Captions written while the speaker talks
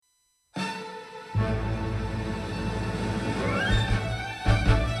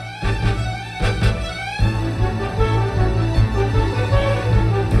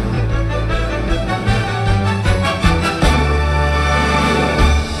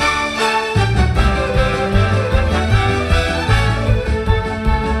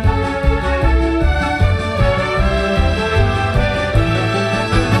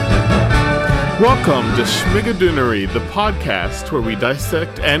Welcome to Schmigadonery, the podcast where we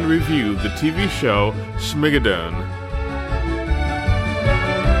dissect and review the TV show Schmigadoon.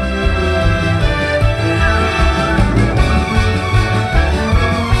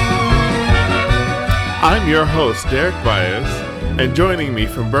 I'm your host, Derek Byers, and joining me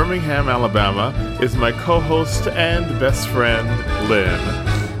from Birmingham, Alabama, is my co-host and best friend, Lynn.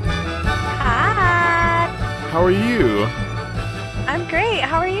 Hi! How are you? I'm great.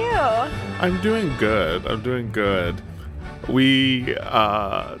 How are you? I'm doing good. We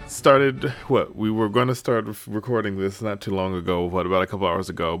started, we were going to start recording this not too long ago, about a couple hours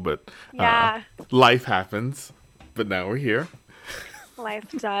ago, but life happens, but now we're here.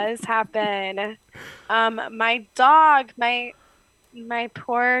 Life does happen. My dog, my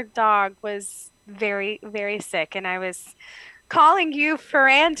poor dog was very, very sick, and I was calling you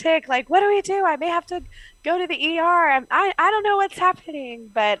frantic, like, what do we do? I may have to go to the ER. I don't know what's happening,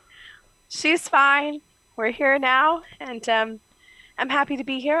 but she's fine. We're here now, and I'm happy to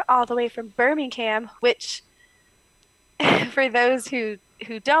be here all the way from Birmingham, which, for those who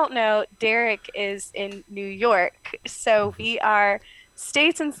don't know, Derek is in New York, so we are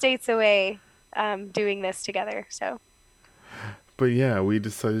states and states away doing this together. But yeah, we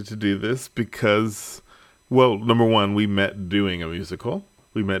decided to do this because, well, number one, we met doing a musical.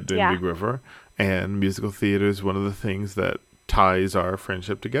 We met doing Big River, and musical theater is one of the things that ties our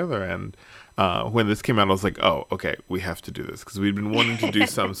friendship together. And when this came out, I was like, oh, okay, we have to do this, because we'd been wanting to do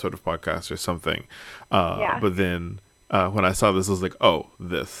some sort of podcast or something. But then when I saw this, I was like, oh,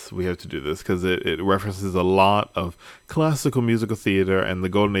 we have to do this, because it references a lot of classical musical theater and the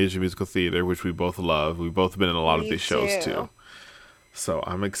golden age of musical theater, which we both love. We've both been in a lot of these shows too. So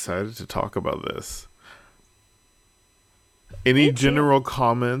I'm excited to talk about this. Any general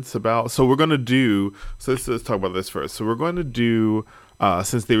comments about... So let's talk about this first. So we're going to do...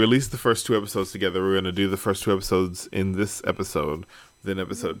 since they released the first two episodes together, we're going to do the first two episodes in this episode. Then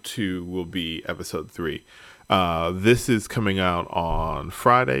episode 2 will be episode 3. This is coming out on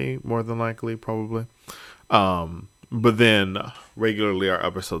Friday, more than likely, probably. But then regularly our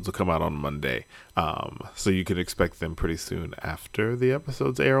episodes will come out on Monday. So you can expect them pretty soon after the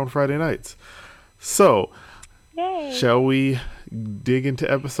episodes air on Friday nights. So, yay. Shall we dig into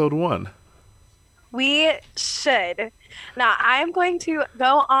episode 1? We should. Now, I'm going to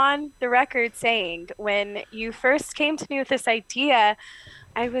go on the record saying, when you first came to me with this idea,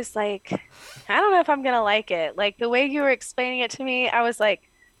 I was like, I don't know if I'm going to like it. Like, the way you were explaining it to me, I was like,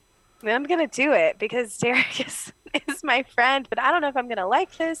 I'm going to do it because Derek is my friend, but I don't know if I'm going to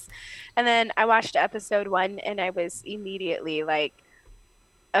like this. And then I watched episode 1 and I was immediately like,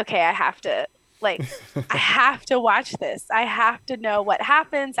 okay, I have to watch this. I have to know what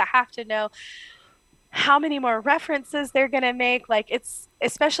happens. I have to know how many more references they're going to make. Like, it's,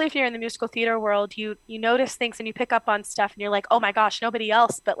 especially if you're in the musical theater world, you notice things and you pick up on stuff and you're like, oh my gosh, nobody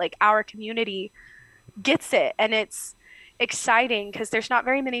else but like our community gets it. And it's exciting because there's not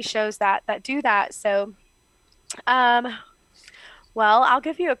very many shows that do that. So, well, I'll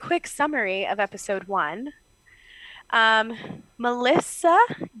give you a quick summary of episode 1. Melissa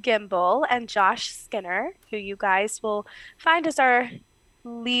Gimble and Josh Skinner, who you guys will find as our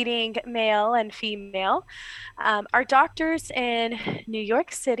leading male and female, are doctors in New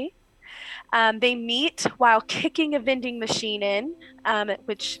York City. They meet while kicking a vending machine in,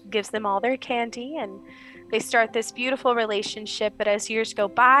 which gives them all their candy, and they start this beautiful relationship, but as years go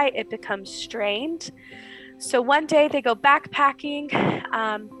by, it becomes strained. So one day they go backpacking,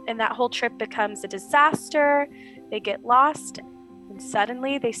 and that whole trip becomes a disaster. They get lost, and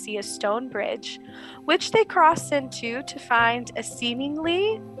suddenly they see a stone bridge, which they cross into to find a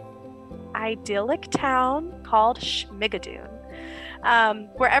seemingly idyllic town called Schmigadoon,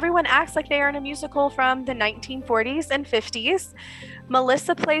 where everyone acts like they are in a musical from the 1940s and 50s.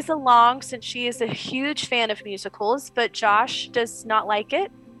 Melissa plays along since she is a huge fan of musicals, but Josh does not like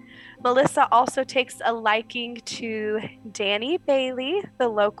it. Melissa also takes a liking to Danny Bailey, the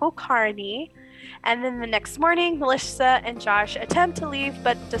local carny. And then the next morning, Melissa and Josh attempt to leave,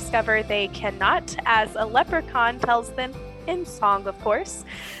 but discover they cannot, as a leprechaun tells them, in song of course,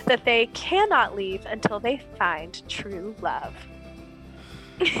 that they cannot leave until they find true love.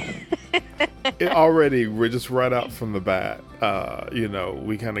 We're just right out from the bat.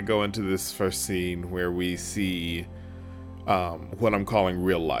 We kind of go into this first scene where we see what I'm calling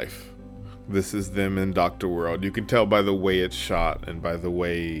real life. This is them in Dr. World. You can tell by the way it's shot and by the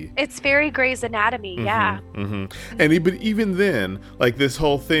way... It's very Grey's Anatomy, yeah. Mm-hmm. And but even then, like this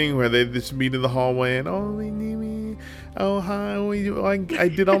whole thing where they just meet in the hallway and, oh, we need me. Oh, hi. I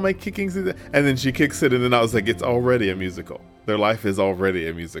did all my kickings. And then she kicks it, and then I was like, it's already a musical. Their life is already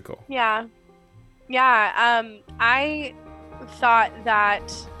a musical. Yeah. Yeah, I thought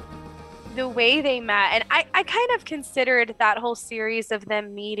that the way they met, and I kind of considered that whole series of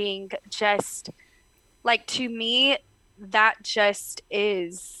them meeting just like, to me, that just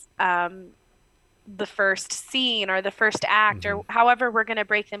is the first scene or the first act Mm-hmm. or however we're going to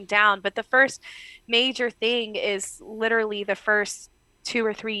break them down. But the first major thing is literally the first 2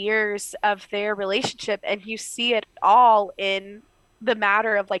 or 3 years of their relationship. And you see it all in the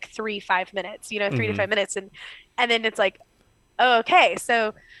matter of like 3 5 minutes, 3 to 5 minutes. And then it's like, oh, okay.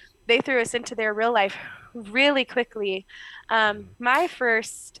 So they threw us into their real life really quickly. My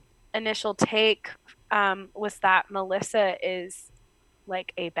first initial take was that Melissa is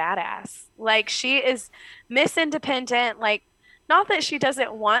like a badass. Like she is Miss Independent. Like, not that she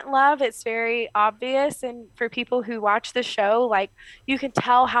doesn't want love, it's very obvious. And for people who watch the show, like you can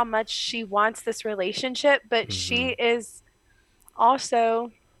tell how much she wants this relationship, but Mm-hmm. she is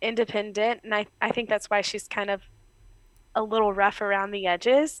also independent. And I think that's why she's kind of a little rough around the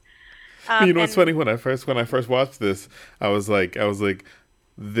edges. You know, it's And funny when I first watched this, I was like,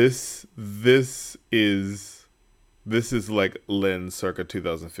 this is like Lynn circa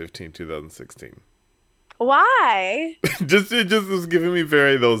 2015, 2016. why? It just was giving me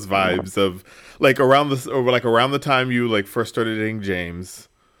very those vibes of like around the time you like first started dating James.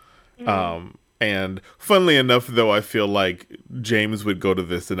 Mm, And funnily enough, though, I feel like James would go to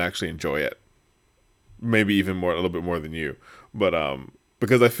this and actually enjoy it. Maybe even more, a little bit more than you. But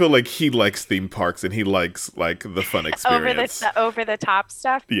because I feel like he likes theme parks and he likes like the fun experience. over the top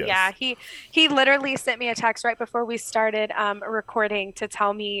stuff. Yeah, Yes. he literally sent me a text right before we started recording to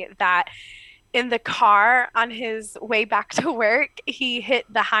tell me that in the car on his way back to work, he hit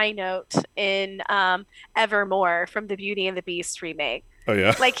the high note in Evermore from the Beauty and the Beast remake. Oh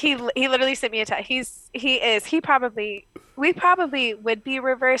yeah. Like he literally sent me a text. He probably we probably would be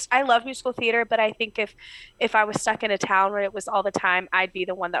reversed. I love musical theater, but I think if I was stuck in a town where it was all the time, I'd be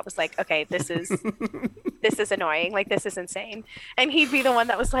the one that was like, okay, this is annoying. Like this is insane. And he'd be the one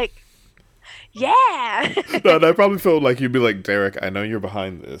that was like, yeah. No, and I probably felt like you'd be like, Derek, I know you're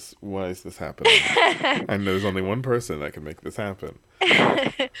behind this. Why is this happening? And there's only one person that can make this happen.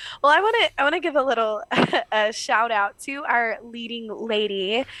 Well, I want to give a little a shout out to our leading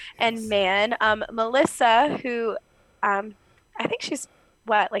lady and Yes. man, Melissa, who I think she's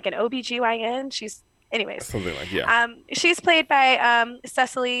what, like an OBGYN. Anyways, Something like, yeah. she's played by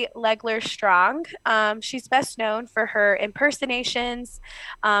Cecily Legler Strong. She's best known for her impersonations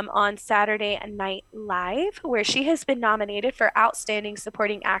on Saturday Night Live, where she has been nominated for Outstanding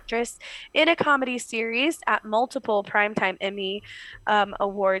Supporting Actress in a Comedy Series at multiple Primetime Emmy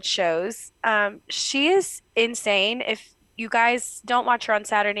award shows. She is insane. If you guys don't watch her on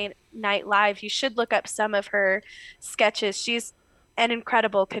Saturday Night Live, you should look up some of her sketches. She's an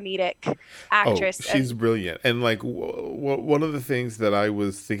incredible comedic Oh, actress. she's And brilliant. And like one of the things that I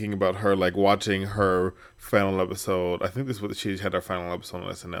was thinking about her, like watching her final episode. I think this was she had her final episode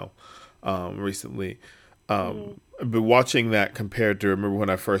on SNL recently. mhm. But watching that compared to remember when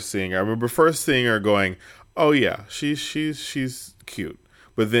I first seeing her, I remember first seeing her going, "Oh yeah, she's cute."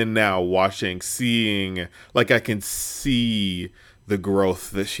 But then now seeing like I can see the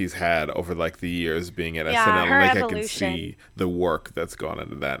growth that she's had over like the years being at Yeah, SNL, and her like I can evolution. see the work that's gone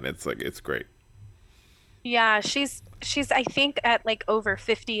into that, and it's like it's great. Yeah, she's I think at like over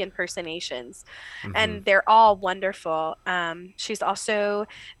 50 impersonations, Hmm. and they're all wonderful. She's also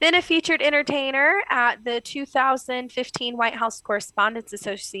been a featured entertainer at the 2015 White House Correspondents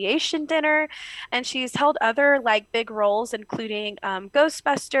Association dinner, and she's held other like big roles, including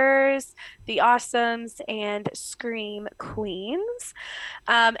Ghostbusters, The Awesomes, and Scream Queens.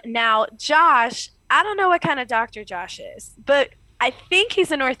 Now, Josh, I don't know what kind of doctor Josh is, but I think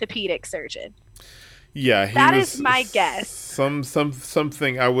he's an orthopedic surgeon. Yeah, he That was is my guess.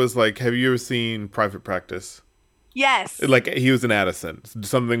 something. I was like, have you ever seen Private Practice? Yes. Like he was an Addison,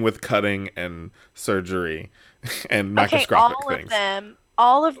 something with cutting and surgery and Okay, microscopic all of things. them,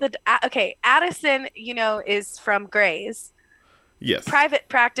 all of the okay, Addison, is from Gray's. Yes. Private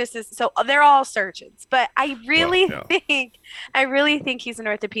practice is so they're all surgeons, but I Well, really yeah. think he's an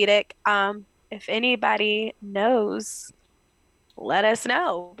orthopedic. If anybody knows, let us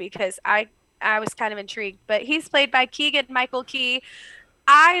know because I was kind of intrigued. But he's played by Keegan Michael Key.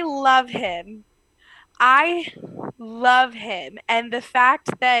 I love him. I love him. And the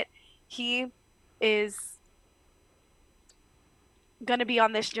fact that he is going to be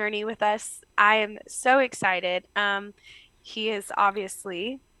on this journey with us, I am so excited. He is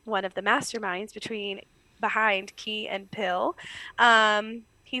obviously one of the masterminds behind Key and Pill.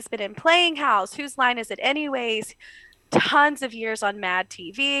 He's been in Playing House. Whose Line Is It Anyways? tons of years on Mad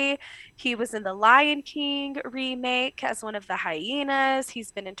TV. He was in the Lion King remake as one of the hyenas.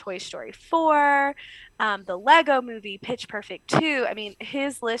 He's been in Toy Story 4, the Lego movie, Pitch Perfect 2. I mean,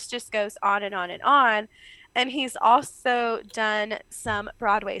 his list just goes on and on and on. And he's also done some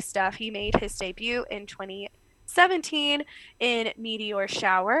Broadway stuff. He made his debut in 2017 in Meteor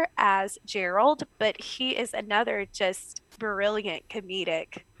Shower as Gerald, but he is another just brilliant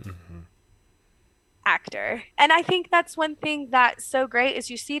comedic actor. And I think that's one thing that's so great is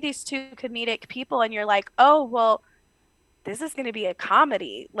you see these two comedic people and you're like, oh, well, this is going to be a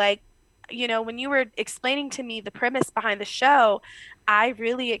comedy. Like, you know, when you were explaining to me the premise behind the show, I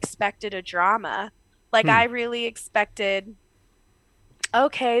really expected a drama. Like, I really expected,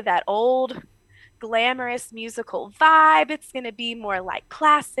 okay, that old glamorous musical vibe. It's going to be more like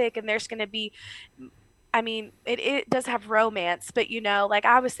classic, and there's going to be, I mean, it does have romance, but you know, like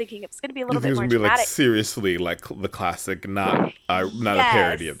I was thinking it's going to be a little bit more be dramatic. Like seriously like the classic, not not a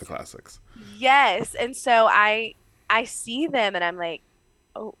parody of the classics. Yes. And so I see them and I'm like,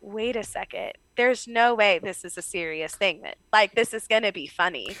 oh, wait a second. There's no way this is a serious thing. That like this is going to be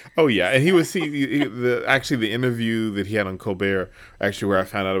funny. Oh yeah, and he was actually the interview that he had on Colbert. Actually, where I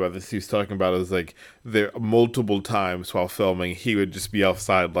found out about this, he was talking about it was like there multiple times while filming, he would just be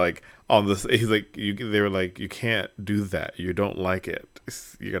outside like on this. He's like, they were like, you can't do that. You don't like it.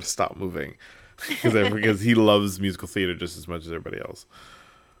 You got to stop moving because he loves musical theater just as much as everybody else.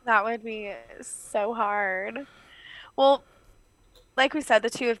 That would be so hard. Well, like we said, the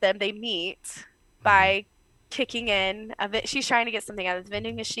two of them, they meet by kicking in a bit. She's trying to get something out of the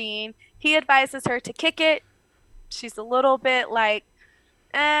vending machine. He advises her to kick it. She's a little bit like,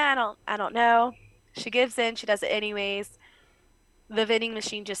 I don't know. She gives in. She does it anyways. The vending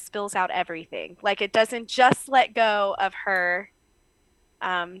machine just spills out everything. Like it doesn't just let go of her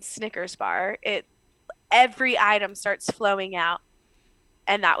Snickers bar. Every item starts flowing out,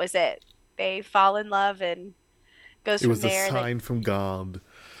 and that was it. They fall in love and goes from there. It was a sign from God.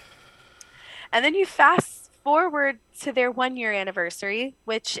 And then you fast forward to their 1 year anniversary,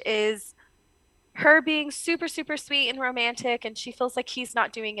 which is her being super, super sweet and romantic, and she feels like he's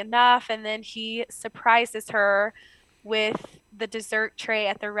not doing enough. And then he surprises her with the dessert tray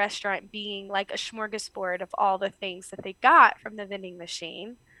at the restaurant being like a smorgasbord of all the things that they got from the vending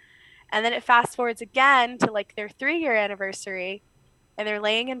machine. And then it fast forwards again to like their 3 year anniversary, and they're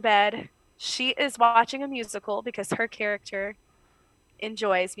laying in bed. She is watching a musical because her character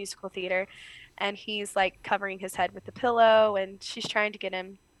enjoys musical theater, and he's like covering his head with the pillow, and she's trying to get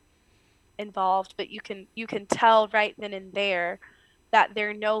him involved, but you can tell right then and there that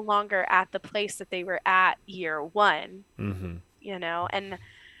they're no longer at the place that they were at year one. You know, and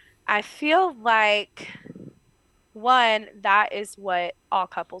I feel like one, that is what all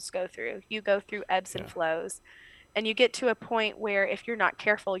couples go through. You go through ebbs and flows, and you get to a point where if you're not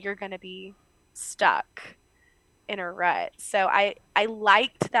careful, you're going to be stuck in a rut. So I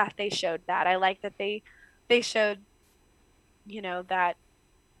liked that they showed that. I like that they showed, you know, that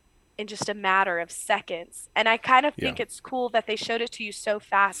in just a matter of seconds. And I kind of think it's cool that they showed it to you so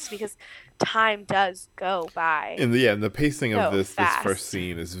fast because time does go by. And the pacing of this first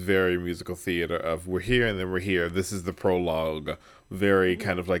scene is very musical theater of we're here and then we're here. This is the prologue. Very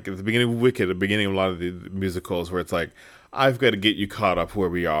kind of like at the beginning of Wicked, the beginning of a lot of the musicals where it's like, I've got to get you caught up where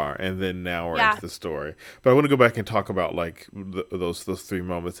we are, and then now we're into the story. But I want to go back and talk about like those three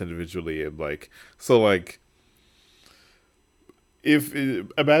moments individually, and like if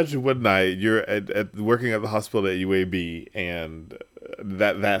imagine one night you're at working at the hospital at UAB, and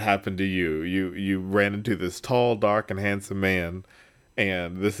that happened to you. You ran into this tall, dark, and handsome man,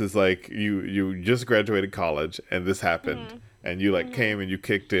 and this is like you just graduated college, and this happened, and you like came and you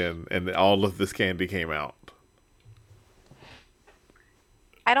kicked in, and all of this candy came out.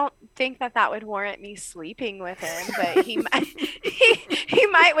 I don't think that would warrant me sleeping with him, but he might he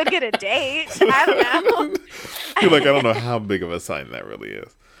might would get a date. I don't know. You're like, I don't know how big of a sign that really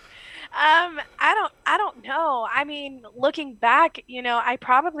is. I don't know. I mean, looking back, you know, I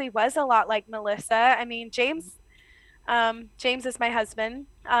probably was a lot like Melissa. I mean, James is my husband.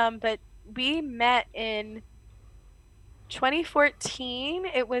 But we met in 2014.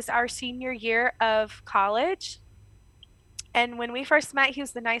 It was our senior year of college. And when we first met, he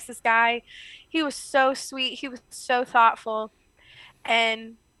was the nicest guy. He was so sweet. He was so thoughtful.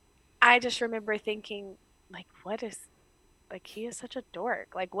 And I just remember thinking, like, he is such a dork.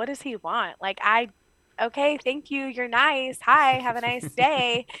 Like, what does he want? Like, okay, thank you. You're nice. Hi, have a nice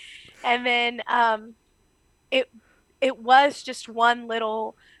day. And then it was just one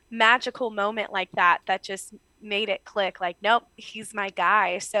little magical moment like that just made it click like, nope, he's my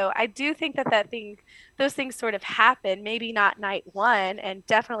guy. So I do think those things sort of happen, maybe not night one and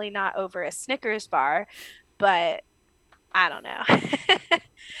definitely not over a Snickers bar, but I don't know.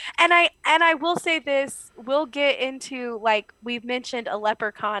 And I will say this, we'll get into, like we've mentioned, a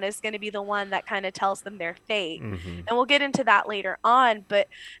leprechaun is going to be the one that kind of tells them their fate. Mm-hmm. And we'll get into that later on, but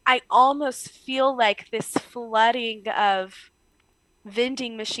I almost feel like this flooding of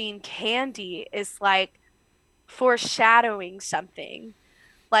vending machine candy is like foreshadowing something.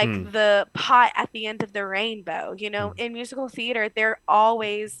 Like the pot at the end of the rainbow, in musical theater,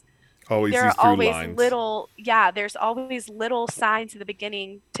 Always there these are through always lines. there's always little signs at the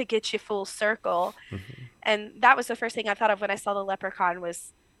beginning to get you full circle. Mm-hmm. And that was the first thing I thought of when I saw the leprechaun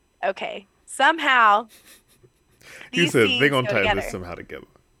was, okay, somehow You these said they're scenes gonna go tie this together. somehow together.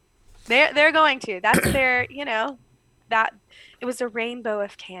 They're going to. That's their, that it was a rainbow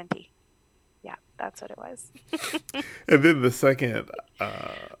of candy. Yeah, that's what it was. And then the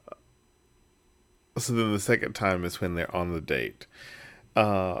second time is when they're on the date.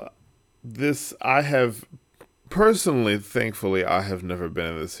 This I have personally, thankfully, I have never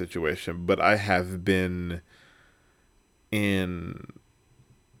been in this situation, but I have been in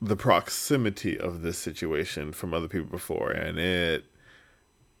the proximity of this situation from other people before, and it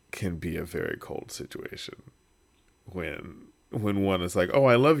can be a very cold situation when one is like, "Oh,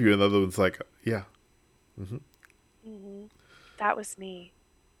 I love you," and the other one's like, "Yeah." Mm-hmm. Hmm. That was me.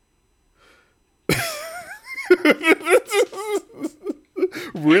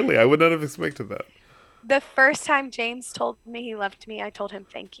 Really, I would not have expected that. The first time James told me he loved me, I told him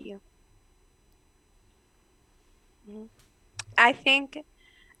thank you. Mhm. I think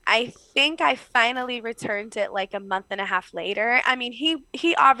I finally returned it like a month and a half later. I mean,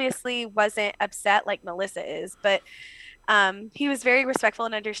 he obviously wasn't upset like Melissa is, but he was very respectful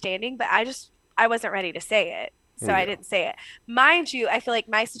and understanding, but I wasn't ready to say it. So I Yeah, didn't say it. Mind you, I feel like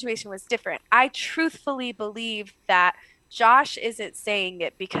my situation was different. I truthfully believe that Josh isn't saying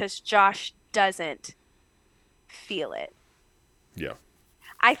it because Josh doesn't feel it. yeah.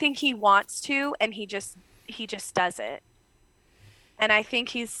 I think he wants to and he just doesn't. And I think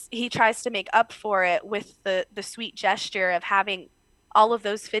he tries to make up for it with the sweet gesture of having all of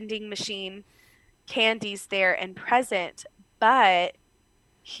those vending machine candies there and present, but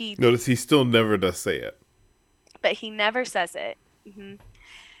he Notice he still never does say it. he never says it. Hmm.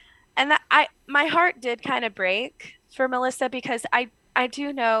 And that I my heart did kind of break for Melissa because I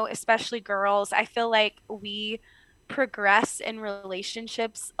do know, especially girls, I feel like we progress in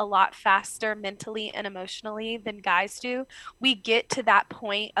relationships a lot faster mentally and emotionally than guys do. We get to that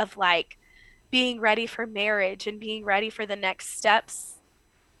point of like being ready for marriage and being ready for the next steps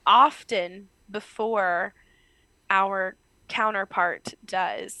often before our counterpart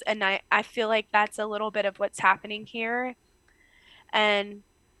does. And I feel like that's a little bit of what's happening here. And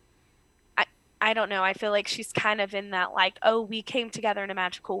I I don't know. I feel like she's kind of in that like, oh, we came together in a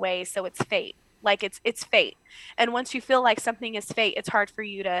magical way, so it's fate. Like it's fate. And once you feel like something is fate, it's hard for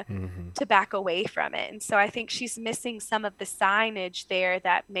you to Mm-hmm. back away from it. And so I think she's missing some of the signage there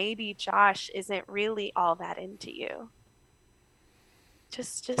that maybe Josh isn't really all that into you.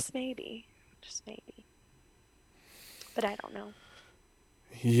 Just maybe. Just maybe. But I don't know.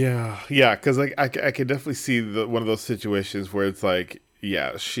 Yeah, yeah, because I could definitely see one of those situations where it's like,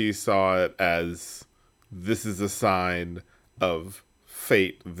 yeah, she saw it as this is a sign of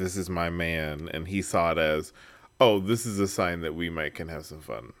fate. This is my man, and he saw it as, oh, this is a sign that we might can have some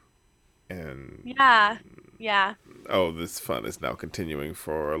fun, and Yeah. Yeah. oh, this fun is now continuing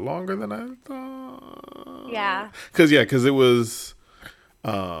for longer than I thought. Yeah. Because it was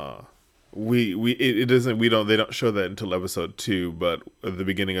uh it doesn't we don't they don't show that until episode 2, but at the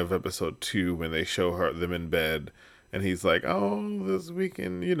beginning of episode 2 when they show them in bed and he's like, oh, this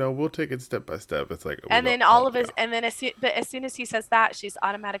weekend, we'll take it step by step. It's like we And don't then all oh of yeah. his and then as soon as he says that, she's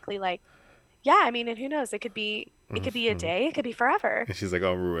automatically like, yeah, I mean, and who knows? It could be a Mm-hmm. day, it could be forever. And she's like,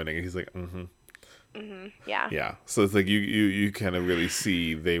 oh, I'm ruining it. He's like, mm-hmm. Yeah. Yeah, so it's like you kind of really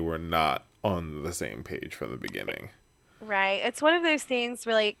see they were not on the same page from the beginning. Right. It's one of those things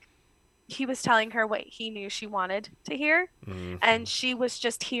where like he was telling her what he knew she wanted to hear, Mm-hmm. and she was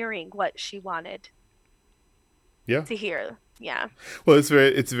just hearing what she wanted Yeah. to hear. Yeah. Well, it's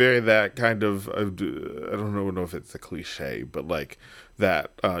very that kind of I don't know if it's a cliche, but like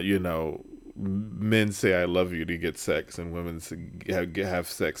that men say I love you to get sex, and women have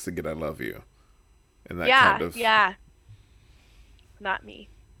sex to get I love you, and that kind Yeah. of. Yeah. Not me,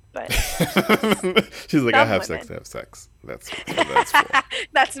 but She's like, I some have sex women. to have sex. That's what that's for.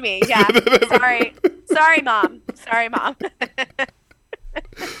 That's me. Yeah. Sorry. Sorry, mom. Sorry, mom.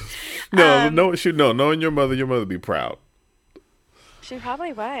 No, no, knowing your mother would be proud. She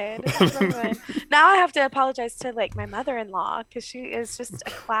probably would. Now I have to apologize to like my mother-in-law because she is just a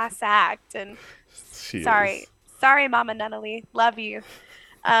class act. And She sorry, is. sorry, Mama Nunnally, love you.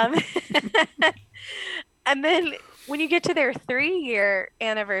 Um, and then when you get to their 3-year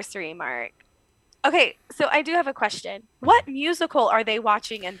anniversary mark, okay, so I do have a question. What musical are they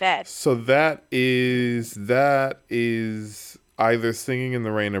watching in bed? So that is either Singing in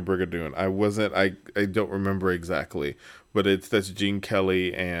the Rain or Brigadoon. I don't remember exactly, but that's Gene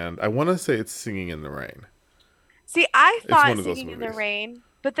Kelly, and I want to say it's Singing in the Rain. See, I It's thought one of those Singing in the movies. Rain,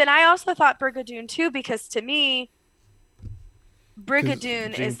 but then I also thought Brigadoon too, because to me, Because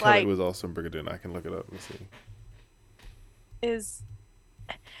Brigadoon Gene is Kelly like was also in Brigadoon. I can look it up and see. is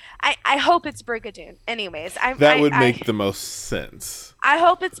I hope it's Brigadoon. Anyways, That would make the most sense. I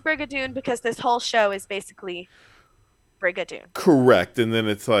hope it's Brigadoon because this whole show is basically Brigadoon. Correct. And then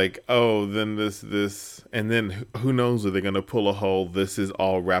it's like, oh, then this, and then who knows, are they going to pull a whole, this is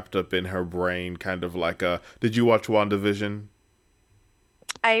all wrapped up in her brain, kind of like did you watch WandaVision?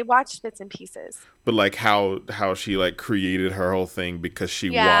 I watched bits and pieces. But like how she like created her whole thing because she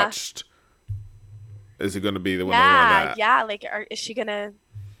Yeah. watched, is it going to be the one around that? Yeah. Like, is she gonna?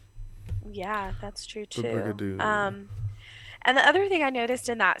 Yeah, that's true The too. Brigadoon. And the other thing I noticed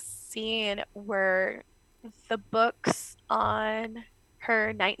in that scene were the books on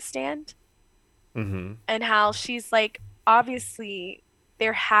her nightstand Mm-hmm. and how she's like, obviously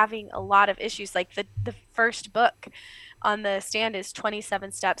they're having a lot of issues. Like the first book on the stand is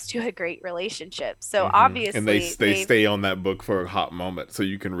 27 Steps to a Great Relationship. So Mm-hmm. And obviously they stay on that book for a hot moment so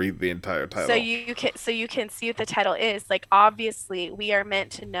you can read the entire so title. you can see what the title is. Like obviously we are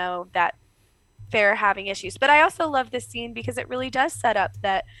meant to know that they're having issues. But I also love this scene because it really does set up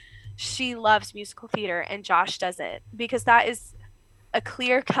that she loves musical theater and Josh doesn't, because that is a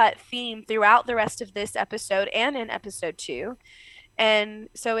clear cut theme throughout the rest of this episode and in episode 2. And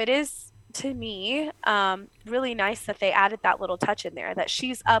so it is, to me, really nice that they added that little touch in there, that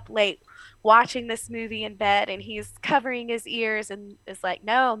she's up late watching this movie in bed and he's covering his ears and is like,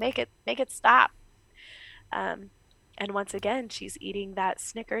 no, make it stop. And once again, she's eating that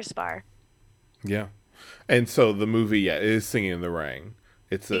Snickers bar. Yeah. And so the movie, yeah, it is Singing in the Rain.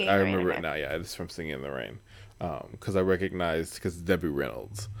 Singing I in the Rain, remember it okay. now. Yeah, it's from Singing in the Rain. Because I recognized, because Debbie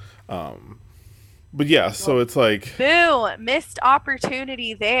Reynolds. But yeah, so Well, it's like boo, missed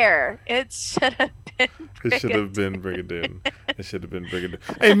opportunity there. It should have been it should have Brigadoon. been Brigadoon. It should have been Brigadoon.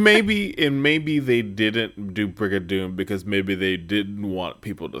 And maybe they didn't do Brigadoon because maybe they didn't want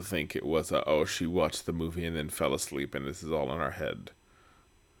people to think it was she watched the movie and then fell asleep and this is all in our head.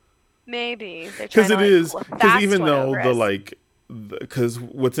 Maybe they're trying Because to it like is, because fast even one though over the us. like, because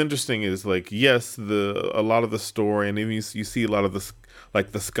what's interesting is like, yes, a lot of the story, and even you see a lot of this,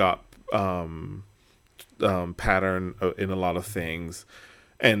 like the Scott pattern in a lot of things,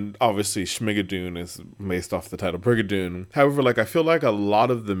 and obviously Schmigadoon is based off the title Brigadoon. However, like I feel like a lot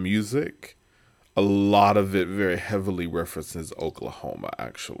of the music, a lot of it very heavily references Oklahoma.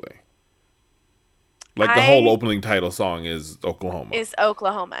 Actually, like the whole I opening title song is Oklahoma. is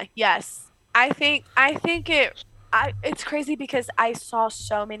Oklahoma. Yes. I think it's crazy because I saw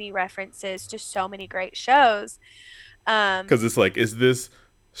so many references to so many great shows. Um Because it's like, is this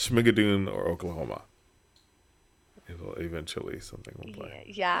Schmigadoon or Oklahoma? It'll eventually something will play.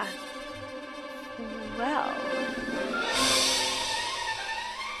 yeah. Well,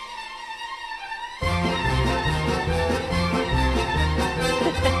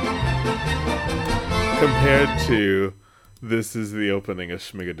 Compared to this is the opening of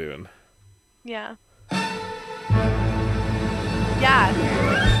Schmigadoon. yeah. Yeah,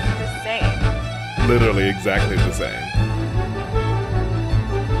 they're the same. Literally exactly the same.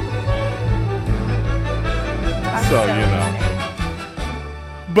 I'm So, so you know.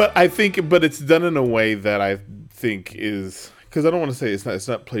 But it's done in a way that I think is, because I don't want to say it's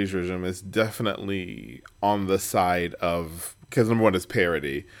not plagiarism. It's definitely on the side of, because number one is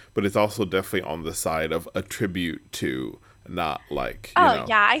parody, but it's also definitely on the side of a tribute to, not like, you Oh know.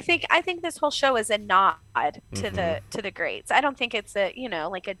 yeah, I think this whole show is a nod to Hmm. the greats. I don't think it's a,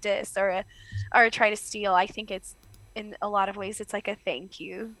 like a diss or a try to steal. I think it's, in a lot of ways it's like a thank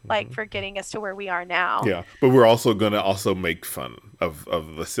you, like for getting us to where we are now. Yeah, but we're also gonna also make fun of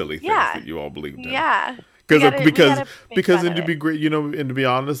the silly things Yeah. that you all believed in. Yeah. Because We gotta make because fun and of to be it. great, and to be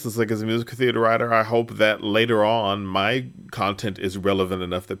honest, it's like as a musical theater writer, I hope that later on my content is relevant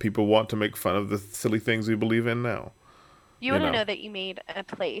enough that people want to make fun of the silly things we believe in now. You You want to know. know that you made a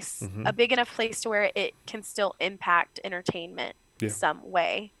place, Hmm. a big enough place to where it can still impact entertainment Yeah. some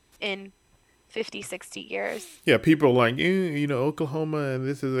way in 50, 60 years. Yeah, people are like, Oklahoma, and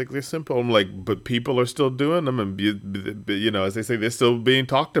this is like, they're simple. I'm like, but people are still doing them, and as they say, they're still being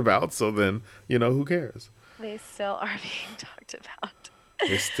talked about. So then, who cares? They still are being talked about.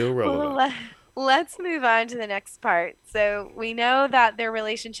 They're still Well, relevant. let's move on to the next part. So we know that their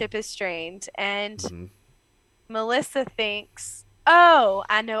relationship is strained, and Hmm. Melissa thinks, oh,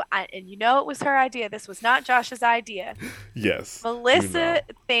 I know, and it was her idea. This was not Josh's idea. Yes, Melissa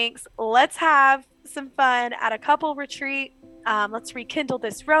thinks, let's have some fun at a couple retreat. Let's rekindle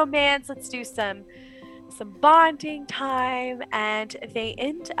this romance. Let's do some bonding time, and they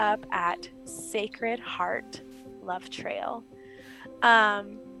end up at Sacred Heart Love Trail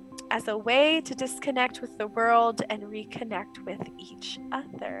as a way to disconnect with the world and reconnect with each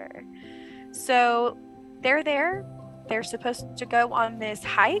other. So they're there. They're supposed to go on this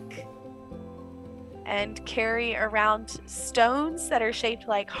hike and carry around stones that are shaped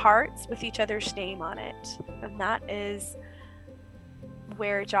like hearts with each other's name on it. And that is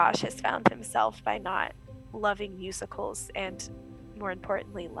where Josh has found himself by not loving musicals and, more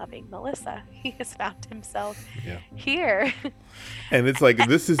importantly, loving Melissa. He has found himself here. And it's like,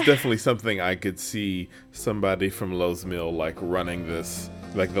 this is definitely something I could see somebody from Lowe's Mill like running this,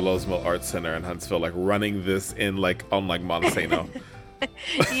 like the Lowe's Mill Art Center in Huntsville, like running this in like on like Montesano.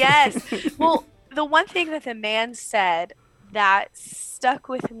 Yes. Well, the one thing that the man said that stuck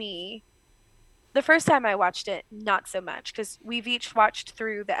with me, the first time I watched it, not so much, because we've each watched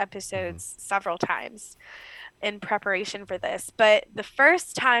through the episodes several times in preparation for this. But the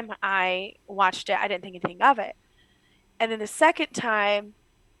first time I watched it, I didn't think anything of it. And then the second time,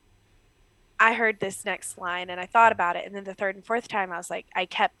 I heard this next line and I thought about it. And then the third and fourth time, I was like, I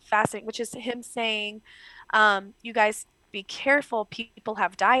kept fascinating, which is him saying, you guys be careful, people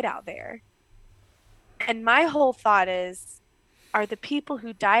have died out there. And my whole thought is, are the people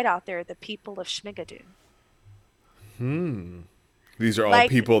who died out there the people of Schmigadoon? These are all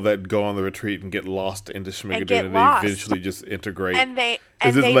people that go on the retreat and get lost into Schmigadoon, and they eventually just integrate. And they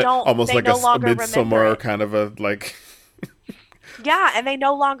like, don't almost they like no a longer Midsummer kind of a like. Yeah, and they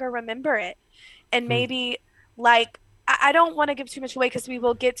no longer remember it. And maybe like I don't want to give too much away because we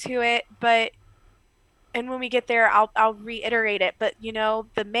will get to it, but and when we get there, I'll reiterate it. But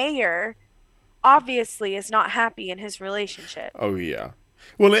the mayor obviously is not happy in his relationship. Oh yeah.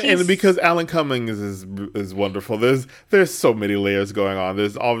 Well, and because Alan Cummings is wonderful. There's so many layers going on.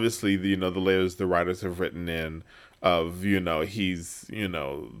 There's obviously the layers the writers have written in of he's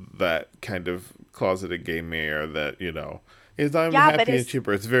that kind of closeted gay mayor that is I'm happy and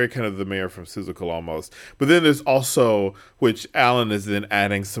cheaper. It's very kind of the mayor from Seussical almost. But then there's also, which Alan is then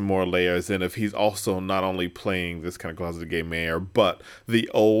adding some more layers in, if he's also not only playing this kind of closeted gay mayor, but the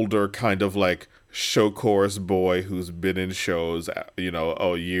older kind of like show chorus boy who's been in shows,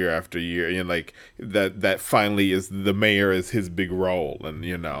 year after year, and like that finally is the mayor is his big role, and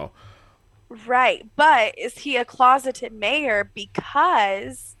Right, but is he a closeted mayor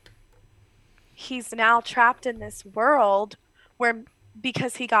because he's now trapped in this world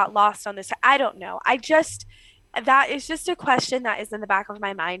because he got lost on this? I don't know. That is just a question that is in the back of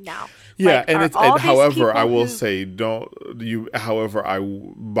my mind now. Yeah, like, however, I will say, by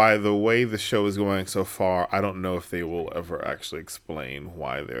the way the show is going so far, I don't know if they will ever actually explain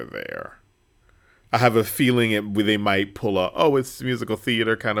why they're there. I have a feeling they might pull it's musical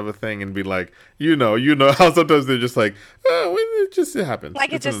theater kind of a thing and be like, how sometimes they're just like, it happens.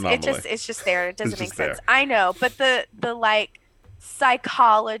 Like it's just there. It doesn't make sense. I know, but the like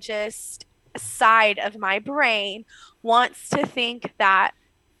psychologist side of my brain wants to think that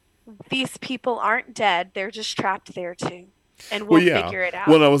these people aren't dead. They're just trapped there too. And we'll figure it out.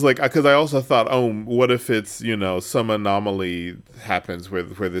 Well, I was like, because I also thought, what if it's, some anomaly happens where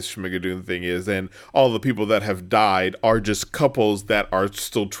this Schmigadoon thing is, and all the people that have died are just couples that are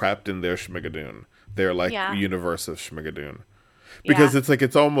still trapped in their Schmigadoon. They're like universe of Schmigadoon. Because it's like,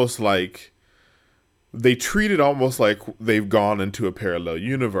 it's almost like they treat it almost like they've gone into a parallel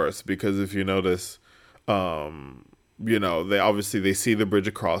universe. Because if you notice, they see the bridge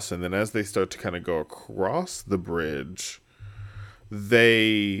across, and then as they start to kind of go across the bridge,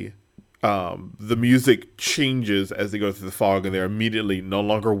 the music changes as they go through the fog, and they're immediately no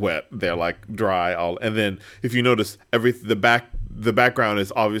longer wet. They're like dry. And then if you notice, the background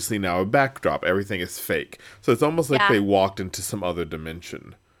is obviously now a backdrop. Everything is fake. So it's almost like they walked into some other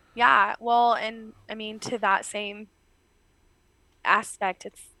dimension. Yeah. Well, and I mean, to that same aspect,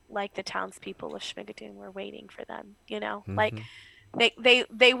 it's like the townspeople of Schmigadoon were waiting for them, like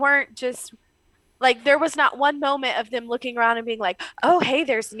they weren't just like, there was not one moment of them looking around and being like, oh, hey,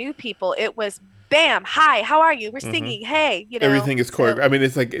 there's new people. It was bam, hi, how are you? We're Hmm. singing, hey, Everything is so choreographed. I mean,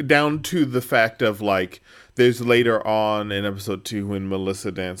 it's like down to the fact of like there's later on in episode 2 when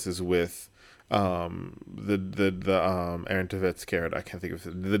Melissa dances with the Aaron Tveit character. I can't think of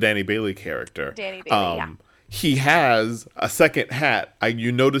it, the Danny Bailey character. Danny Bailey, yeah. Um, he has a second hat.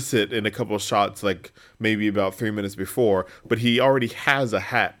 You notice it in a couple of shots, like maybe about 3 minutes before, but he already has a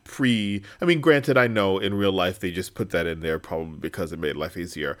hat pre. I mean, granted, I know in real life they just put that in there probably because it made life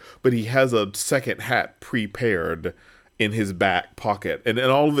easier, but he has a second hat prepared in his back pocket, and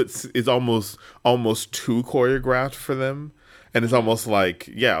all of it is almost too choreographed for them. And it's Mm-hmm. almost like,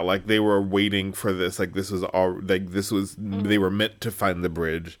 yeah, like they were waiting for this. Like this was all like this was they Mm-hmm. were meant to find the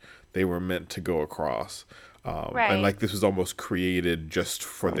bridge. They were meant to go across, and Right. like this was almost created just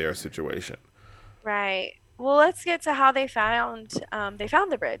for their situation. Right. Well, let's get to how they found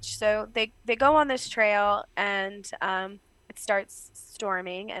the bridge. So they go on this trail and it starts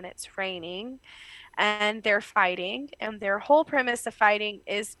storming and it's raining and they're fighting and their whole premise of fighting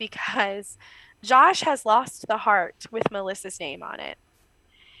is because Josh has lost the heart with Melissa's name on it.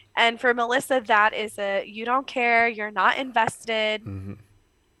 And for Melissa that is a you don't care, you're not invested. Hmm.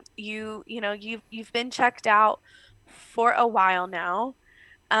 You've been checked out for a while now.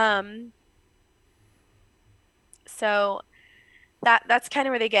 Um so that's kind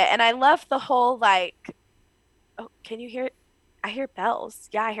of where they get. And I love the whole like, oh, can you hear? I hear bells.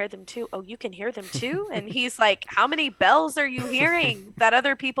 Yeah, I hear them too. Oh, you can hear them too? And he's like, how many bells are you hearing that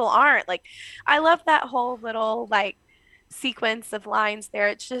other people aren't? Like, I love that whole little like sequence of lines there.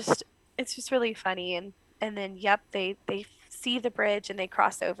 It's just really funny. And then yep, they see the bridge and they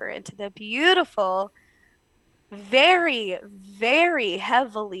cross over into the beautiful, very, very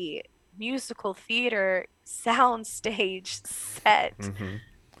heavily musical theater soundstage set Hmm.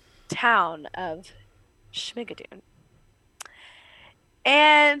 town of Schmigadoon.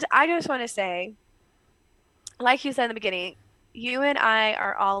 And I just want to say, like you said in the beginning, you and I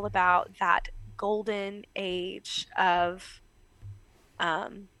are all about that golden age of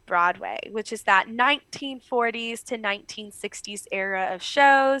Broadway, which is that 1940s to 1960s era of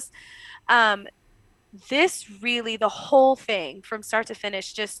shows. Um, this really, the whole thing from start to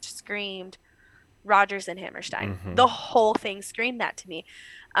finish just screamed Rodgers and Hammerstein. Hmm. The whole thing screamed that to me.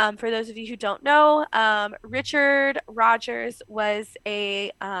 For those of you who don't know, Richard Rodgers was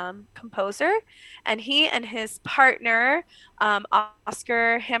a composer, and he and his partner,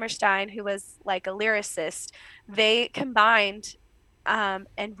 Oscar Hammerstein, who was like a lyricist, they combined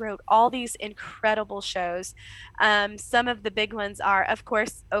and wrote all these incredible shows. Some of the big ones are, of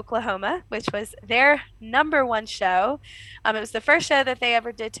course, Oklahoma, which was their number one show. It was the first show that they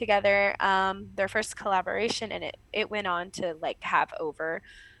ever did together, their first collaboration, and it went on to like have over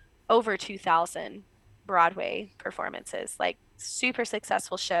 2,000 Broadway performances. Like super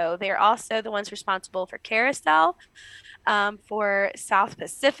successful show. They're also the ones responsible for Carousel, for South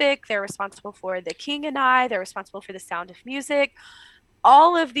Pacific. They're responsible for The King and I. They're responsible for The Sound of Music.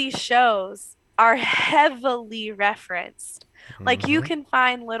 All of these shows are heavily referenced. Like you Hmm. can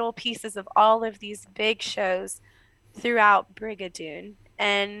find little pieces of all of these big shows throughout Brigadoon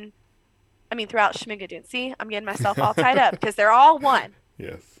and I mean throughout Schmigadoon. See, I'm getting myself all tied up because they're all one.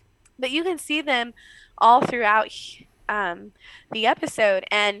 Yes. But you can see them all throughout um, the episode,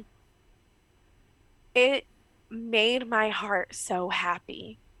 and it made my heart so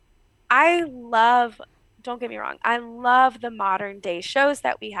happy. I love, don't get me wrong, I love the modern day shows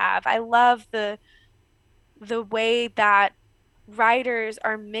that we have. I love the way that writers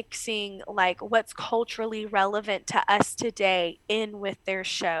are mixing like what's culturally relevant to us today in with their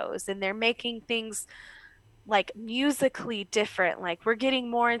shows and they're making things like musically different. Like we're getting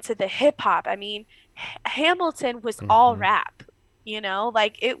more into the hip hop. I mean, Hamilton was all Hmm. rap,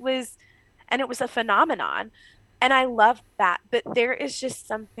 like and it was a phenomenon. And I love that. But there is just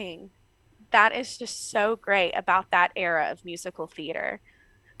something that is just so great about that era of musical theater.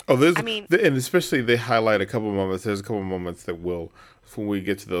 Oh, I mean, and especially they highlight a couple moments. There's a couple moments that will, when we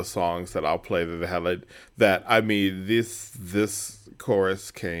get to those songs that I'll play, that they highlight that. I mean, this chorus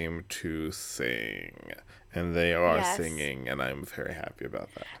came to sing, and they are yes, singing, and I'm very happy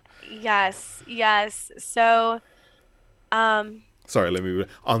about that. yes, yes. So, um, Sorry, let me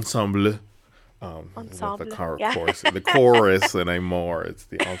ensemble. Not the ensemble, yeah. chorus, the chorus, and a more. It's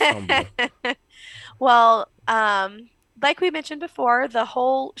the ensemble. Well, like we mentioned before, the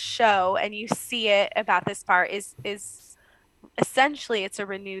whole show, and you see it about this part, is essentially it's a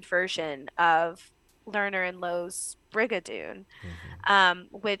renewed version of Lerner and Lowe's Brigadoon, Hmm.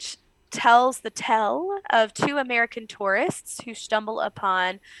 which tells the tale of two American tourists who stumble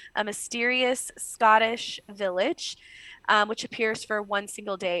upon a mysterious Scottish village, which appears for one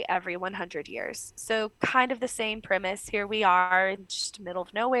single day every 100 years. So, kind of the same premise. Here we are in just the middle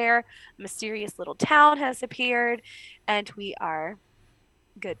of nowhere. A mysterious little town has appeared, and we are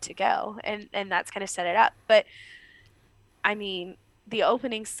good to go. And that's kind of set it up. But I mean, the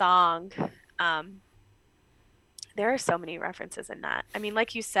opening song, um, there are so many references in that. I mean,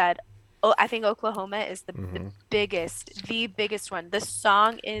 like you said, oh, I think Oklahoma is the biggest one. The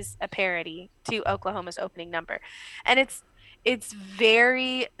song is a parody to Oklahoma's opening number. And it's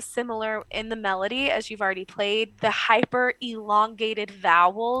very similar in the melody as you've already played. The hyper elongated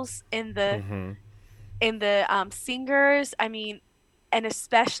vowels Mm-hmm. in the singers. I mean, and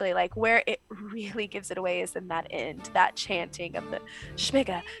especially like where it really gives it away is in that end, that chanting of the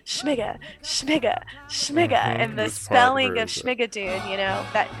shmiga, shmiga, shmiga, shmiga, and the This part spelling where of Schmigadoon, you know,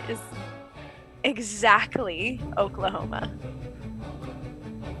 that is exactly Oklahoma.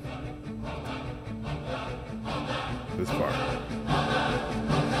 this part.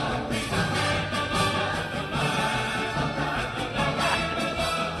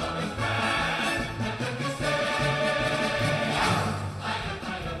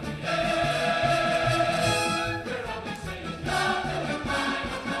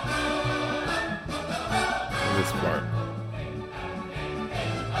 This part.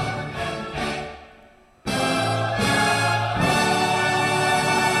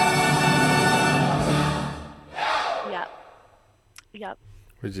 Yep. Yep.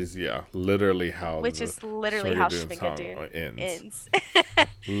 Which is literally how Schmigadoon ends. ends.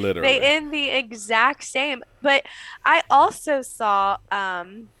 Literally. They end the exact same. But I also saw a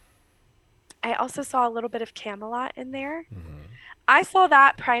little bit of Camelot in there. Mm-hmm. I saw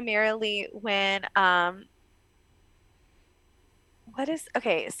that primarily when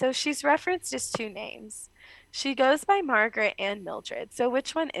so she's referenced as two names. She goes by Margaret and Mildred. So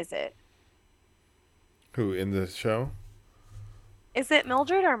which one is it? Who in the show? Is it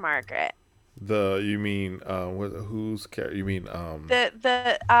Mildred or Margaret? You mean whose character? You mean Kristen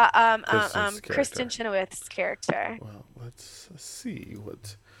Chenoweth's character. Well, let's see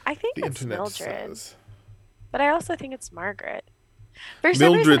what I think the it's internet Mildred, says. but I also think it's Margaret. For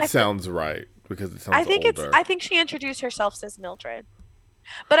some reason, Mildred sounds right because it sounds older. I think she introduced herself as Mildred,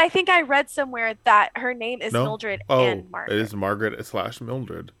 but I think I read somewhere that her name is Mildred and Margaret. It is Margaret /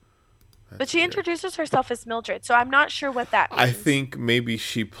 Mildred. But she introduces herself as Mildred, so I'm not sure what that means. I think maybe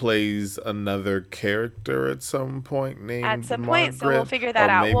she plays another character at some point named Margaret, so we'll figure that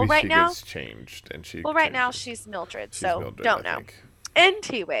out. Maybe well, right she now, gets changed and she. Well, right now she's Mildred, so Mildred, don't know.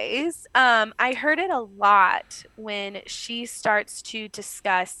 Anyways, I heard it a lot when she starts to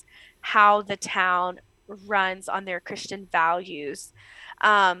discuss how the town runs on their Christian values.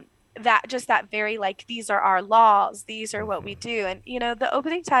 That very like, these are our laws, these are what we do. And you know, the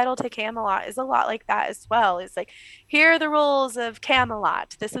opening title to Camelot is a lot like that as well. It's like, here are the rules of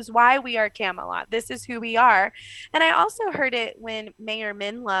Camelot, this is why we are Camelot, this is who we are. And I also heard it when Mayor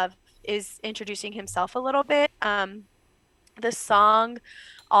Minlove is introducing himself a little bit. The song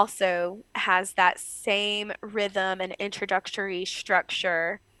also has that same rhythm and introductory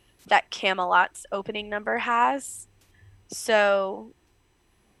structure that Camelot's opening number has. So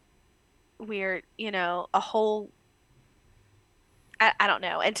we're, you know, a whole, I don't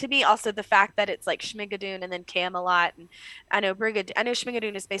know. And to me also the fact that it's like Schmigadoon and then Camelot, and I know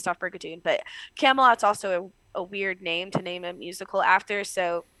Schmigadoon is based off Brigadoon, but Camelot's also a weird name to name a musical after,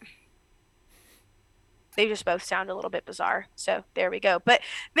 so they just both sound a little bit bizarre. So there we go. But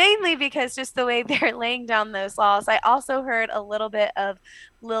mainly because just the way they're laying down those laws. I also heard a little bit of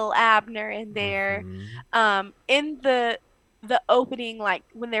Lil Abner in there. In the opening, like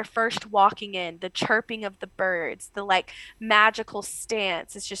when they're first walking in, the chirping of the birds, the like magical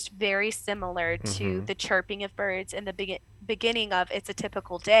stance is just very similar to the chirping of birds in the beginning of It's a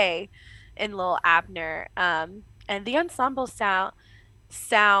Typical Day in Lil Abner. And the ensemble sound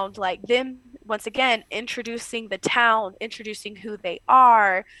like them once again introducing the town, introducing who they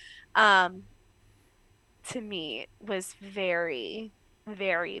are. To me was very,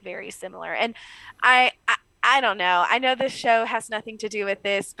 very, very similar. And I don't know. I know this show has nothing to do with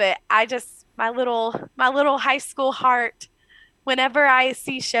this, but I just my little high school heart, whenever I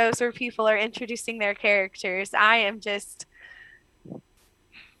see shows where people are introducing their characters, I am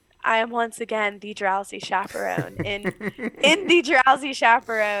once again the drowsy chaperone in the drowsy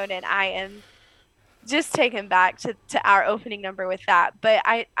chaperone, and I am just taken back to our opening number with that. But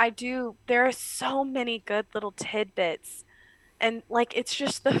I do, there are so many good little tidbits and like it's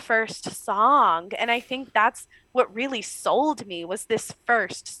just the first song, and I think that's what really sold me was this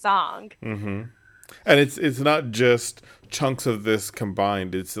first song. Mm-hmm. And it's not just chunks of this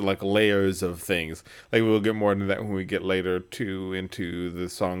combined. It's like layers of things. Like we'll get more into that when we get later to into the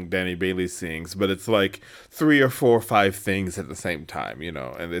song Danny Bailey sings. But it's like 3 or 4 or 5 things at the same time,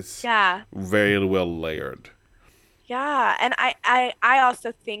 and it's Yeah. very well layered. Yeah, and I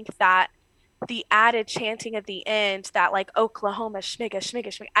also think that the added chanting at the end, that like Oklahoma shmigga shmigga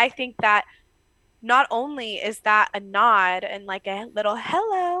shmigga, I think that not only is that a nod and like a little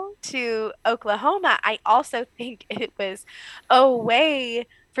hello to Oklahoma, I also think it was a way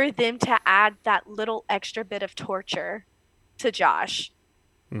for them to add that little extra bit of torture to Josh.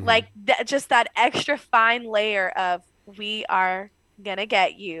 Mm-hmm. Like that, just that extra fine layer of we are gonna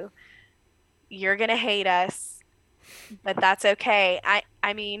get you. You're gonna hate us, but that's okay.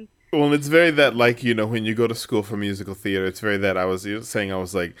 I mean, Well, it's very that, like, when you go to school for musical theater, it's very that I was saying, I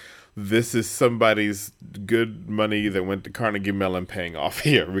was like, this is somebody's good money that went to Carnegie Mellon paying off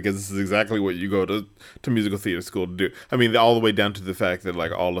here, because this is exactly what you go to musical theater school to do. I mean, all the way down to the fact that,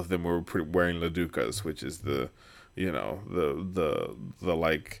 like, all of them were wearing LaDucas, which is the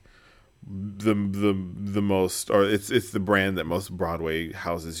like, the most, or it's the brand that most Broadway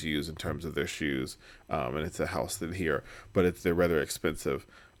houses use in terms of their shoes, and it's a house that here, but they're rather expensive.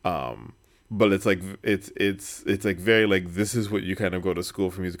 But it's like it's like very like, this is what you kind of go to school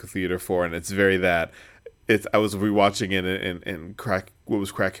for musical theater for, and it's very that it's I was rewatching it, and what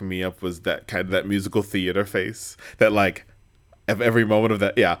was cracking me up was that kind of that musical theater face, that like of every moment of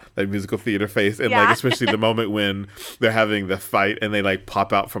that musical theater face, and like yeah. especially the moment when they're having the fight and they like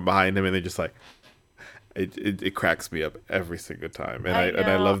pop out from behind him and they just like it cracks me up every single time, and I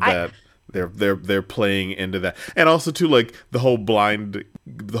know. love that they're playing into that, and also too, like the whole blind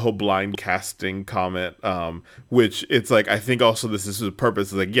casting comment, which it's like, I think also this is the purpose,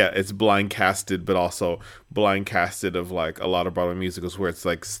 is like, yeah, it's blind casted, but also blind casted of like a lot of Broadway musicals where it's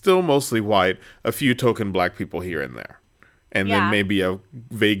like still mostly white, a few token black people here and there, and then Yeah. maybe a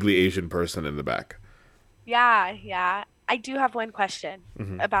vaguely Asian person in the back. Yeah, yeah. I do have one question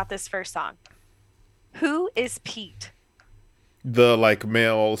Mm-hmm. about this first song. Who is Pete? The like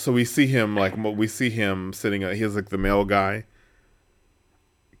male, so we see him sitting, he's like the male guy,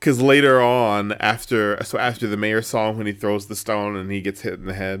 because later on, after the mayor song, when he throws the stone and he gets hit in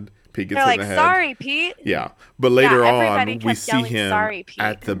the head, Pete gets They're hit in like, the head. sorry, Pete. Yeah, but Yeah, later everybody on we kept see yelling, him sorry, Pete.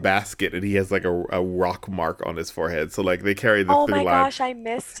 at the basket, and he has like a rock mark on his forehead, so like they carry the Oh through my line. gosh, I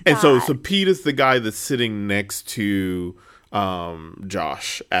missed And so that. Pete is the guy that's sitting next to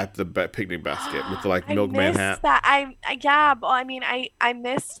Josh at the picnic basket with the like I milkman hat. missed that. Yeah, well, I mean, I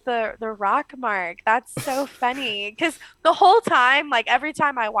missed the rock mark. That's so funny because the whole time, like every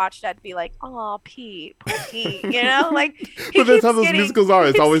time I watched, I'd be like, "Oh, Pete, poor Pete," like he But that's how keeps those getting musicals are. he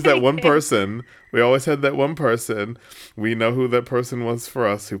It's keeps always that getting one hit. person. We always had that one person. We know who that person was for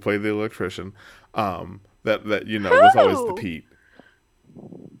us, who played the electrician. That was always the Who? Pete.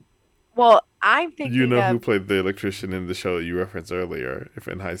 Well, I'm You thinking know who of played the electrician in the show that you referenced earlier, if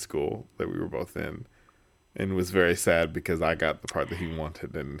in high school, that we were both in, and was very sad because I got the part that he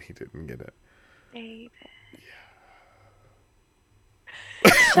wanted and he didn't get it. David. We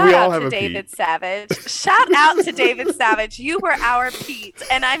Shout all out have to a Pete. David Savage. Shout out to David Savage. You were our Pete,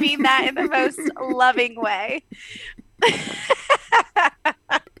 and I mean that in the most loving way.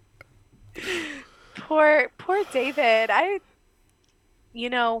 Poor David. You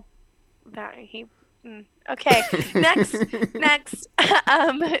know that he okay. Next.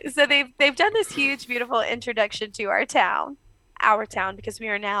 So they've done this huge beautiful introduction to our town, because we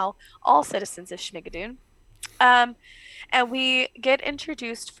are now all citizens of Schmigadoon. Um and we get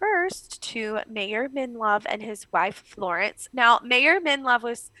introduced first to Mayor Minlove and his wife Florence. Now, Mayor Minlove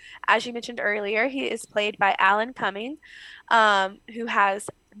was, as you mentioned earlier, he is played by Alan Cumming, who has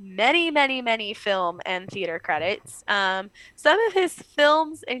many, many, many film and theater credits. Some of his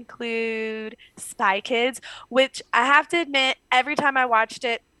films include Spy Kids, which I have to admit, every time I watched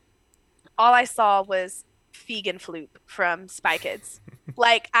it, all I saw was Fegan Floop from Spy Kids.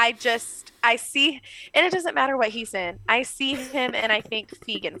 Like I see, and it doesn't matter what he's in. I see him and I think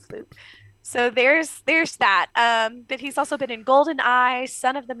Fegan Floop. So there's that. But he's also been in Golden Eye,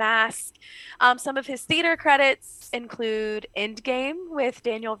 Son of the Mask. Some of his theater credits include Endgame with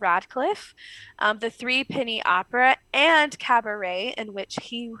Daniel Radcliffe, The Three Penny Opera, and Cabaret, in which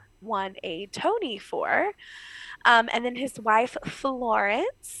he won a Tony for. And then his wife,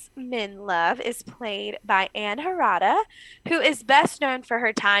 Florence Minlove, is played by Anne Harada, who is best known for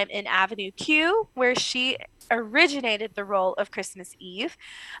her time in Avenue Q, where she originated the role of Christmas Eve.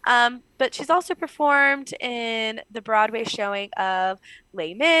 But she's also performed in the Broadway showing of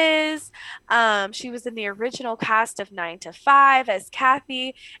Les Mis. She was in the original cast of 9 to 5 as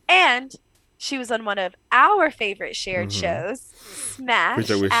Kathy, and she was on one of our favorite shared shows, Which I Smash, wish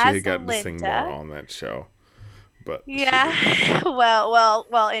she as had gotten to sing more Linda. on that show, but she didn't. Yeah.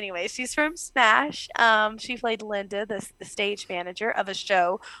 Well. Anyway, she's from Smash. She played Linda, the stage manager of a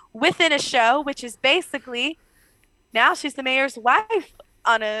show within a show, which is basically now she's the mayor's wife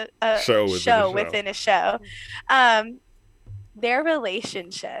on a Show within a show show. within a show. Um, their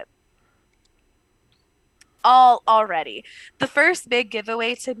relationship already. The first big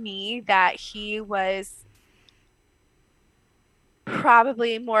giveaway to me that he was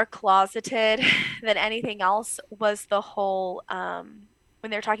probably more closeted than anything else was the whole when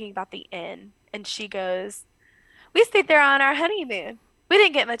they're talking about the inn and she goes, "We stayed there on our honeymoon. We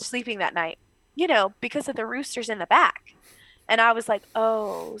didn't get much sleeping that night, because of the roosters in the back." And I was like,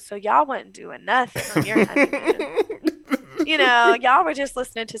 "Oh, so y'all wasn't doing nothing on your honeymoon." Y'all were just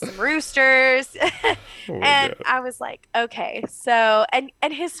listening to some roosters. Oh my And God. I was like, okay. So, and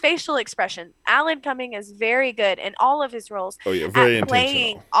his facial expression, Alan Cumming is very good in all of his roles Oh yeah, at very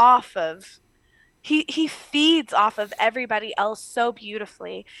playing intentional. off of he feeds off of everybody else so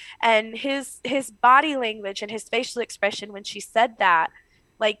beautifully. And his body language and his facial expression when she said that,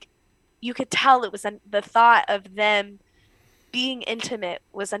 like you could tell it was the thought of them being intimate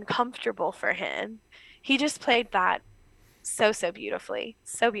was uncomfortable for him. He just played that so beautifully,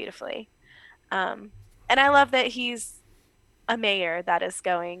 so beautifully. And I love that he's a mayor that is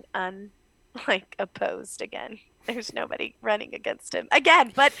going opposed again. There's nobody running against him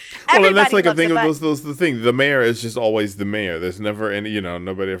again, but Well, and that's everybody like a loves a thing of button. those the thing. The mayor is just always the mayor. There's never any,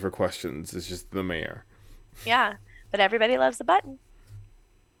 nobody ever questions. It's just the mayor. Yeah, but everybody loves a button.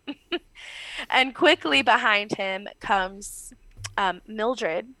 And quickly behind him comes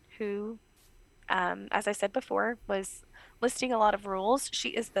Mildred, who, as I said before, was listing a lot of rules. She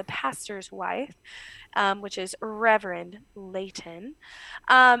is the pastor's wife, which is Reverend Layton.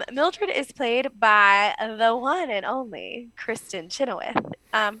 Mildred is played by the one and only Kristen Chenoweth.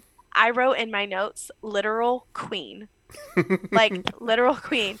 I wrote in my notes, literal queen, like literal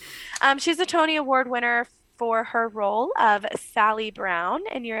queen. She's a Tony Award winner for her role of Sally Brown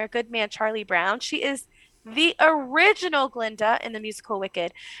in You're a Good Man, Charlie Brown. She is the original Glinda in the musical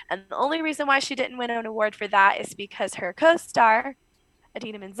Wicked. And the only reason why she didn't win an award for that is because her co-star,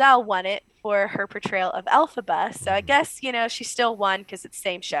 Adina Menzel, won it for her portrayal of Elphaba. So I guess, she still won because it's the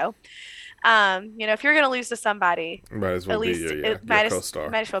same show. If you're gonna lose to somebody, Might as well at be least your it might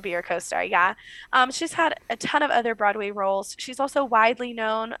co-star. as well be your co-star. Yeah. She's had a ton of other Broadway roles. She's also widely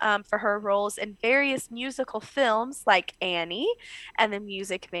known for her roles in various musical films like Annie and The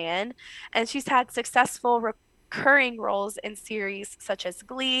Music Man, and she's had successful recurring roles in series such as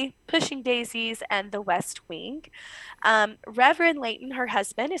Glee, Pushing Daisies, and The West Wing. Reverend Layton, her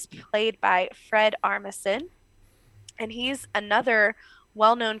husband, is played by Fred Armisen, and he's another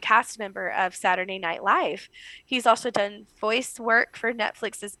well-known cast member of Saturday Night Live. He's also done voice work for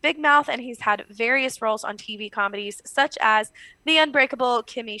Netflix's Big Mouth, and he's had various roles on TV comedies such as The Unbreakable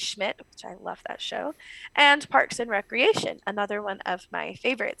Kimmy Schmidt, which I love that show, and Parks and Recreation, another one of my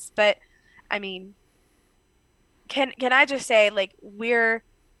favorites. But I mean, can I just say, like, we're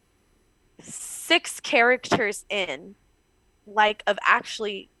 6 characters in, like, of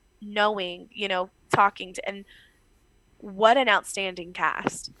actually knowing, talking to, and what an outstanding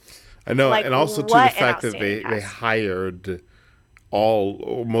cast. I know, Like, and also to the what an fact that outstanding they cast. hired all,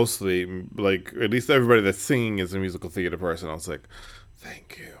 or mostly, like at least everybody that's singing is a musical theater person. I was like,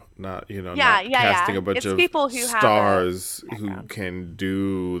 thank you. Not Yeah, not yeah, casting yeah. a bunch It's of people who have a stars who background. can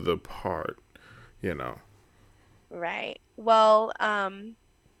do the part. You know. Right. Well,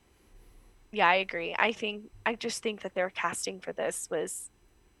 yeah, I agree. I just think that their casting for this was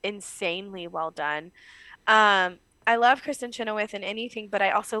insanely well done. I love Kristen Chenoweth in anything, but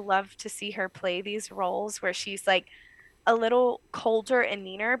I also love to see her play these roles where she's like a little colder and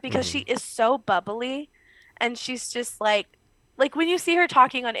meaner because she Hmm. is so bubbly and she's just like when you see her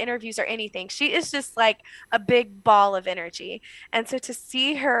talking on interviews or anything, she is just like a big ball of energy. And so to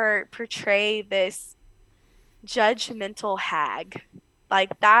see her portray this judgmental hag,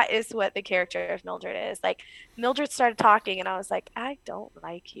 like that is what the character of Mildred is. Like Mildred started talking and I was like, I don't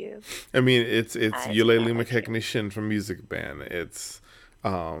like you. I mean, it's I do Eulalie not like you. McKechnie from Music Band. It's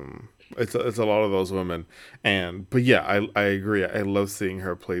a lot of those women, but yeah, I agree. I love seeing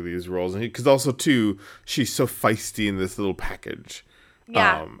her play these roles, and because also too, she's so feisty in this little package,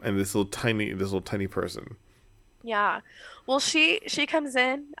 Yeah. and this little tiny person. Yeah. Well, she comes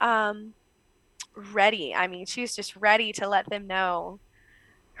in ready. I mean, she's just ready to let them know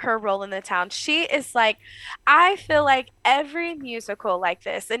her role in the town. She is like, I feel like every musical like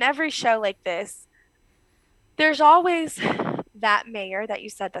this and every show like this, there's always that mayor that you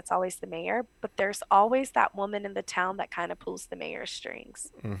said that's always the mayor, but there's always that woman in the town that kind of pulls the mayor's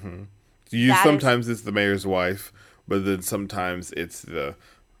strings. You That is, sometimes it's the mayor's wife, but then sometimes it's the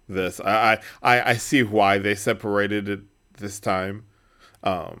this. I see why they separated it this time.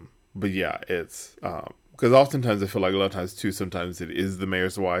 But yeah, it's because oftentimes I feel like a lot of times too. Sometimes it is the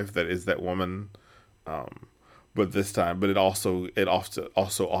mayor's wife that is that woman. But this time, but it also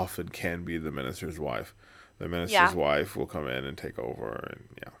often can be the minister's wife. The minister's yeah. wife will come in and take over, and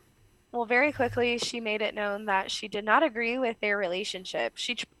yeah. Well, very quickly she made it known that she did not agree with their relationship.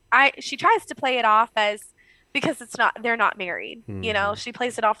 She tries to play it off as because it's not they're not married. You know, Mm-hmm. she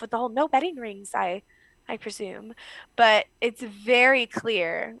plays it off with the whole no wedding rings, I presume. But it's very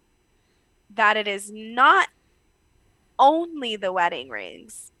clear that it is not only the wedding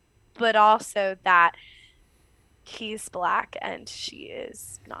rings, but also that he's black and she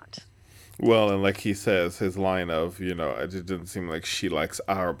is not. Well, and like he says, his line of, it just didn't seem like she likes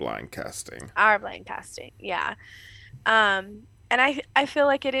our blind casting. Our blind casting, yeah. And I feel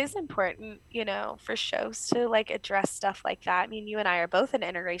like it is important, for shows to like address stuff like that. I mean, you and I are both in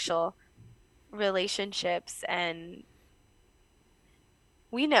interracial relationships, and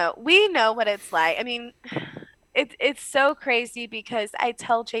we know what it's like. I mean, it's so crazy because I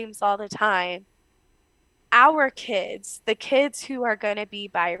tell James all the time, our kids, the kids who are going to be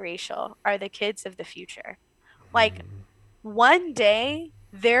biracial, are the kids of the future. Like one day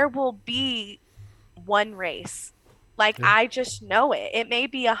there will be one race. Like Yeah. I just know it. It may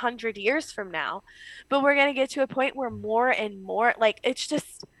be 100 years from now, but we're gonna get to a point where more and more, like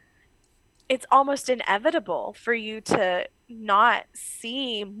it's almost inevitable for you to not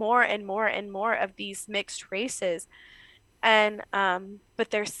see more and more and more of these mixed races. And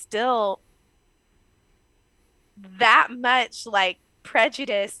but there's still that much like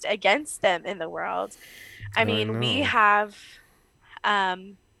prejudiced against them in the world. I I mean, we know. have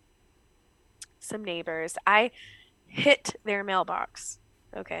um some neighbors. I hit their mailbox.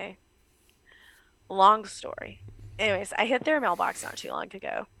 Okay. Long story. Anyways, I hit their mailbox not too long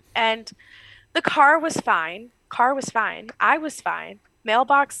ago. And the car was fine. Car was fine. I was fine.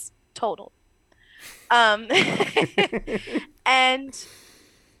 Mailbox totaled. Um and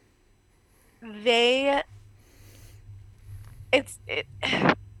they it's it,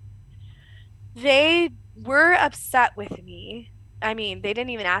 they were upset with me. I mean, they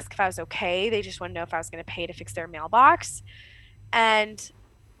didn't even ask if I was okay. They just want to know if I was going to pay to fix their mailbox. And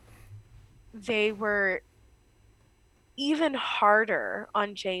they were even harder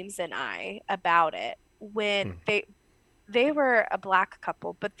on James and I about it when Hmm. they were a black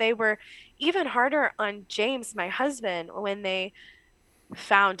couple, but they were even harder on James, my husband, when they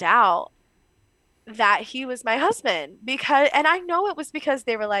found out that he was my husband. Because and I know it was because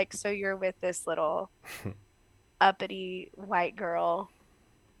they were like, so you're with this little uppity white girl,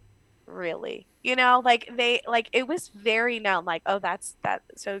 really? Like they like it was very known, like, oh, that's that,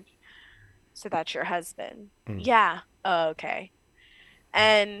 so that's your husband. Hmm. Yeah. Oh, okay.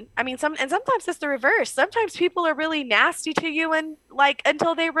 And I mean, sometimes it's the reverse. Sometimes people are really nasty to you and like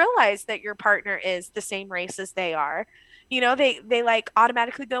until they realize that your partner is the same race as they are. They like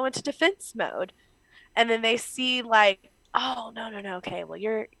automatically go into defense mode. And then they see like, oh, no, no, no, okay, well,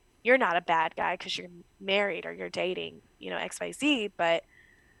 you're not a bad guy because you're married or you're dating, XYZ. But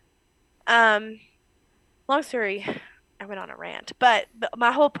um long story, I went on a rant. But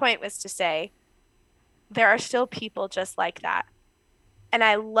my whole point was to say there are still people just like that. And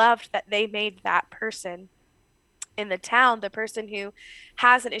I loved that they made that person in the town, the person who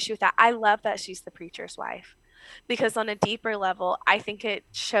has an issue with that. I love that she's the preacher's wife because, on a deeper level, I think it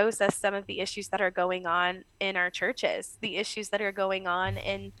shows us some of the issues that are going on in our churches, the issues that are going on.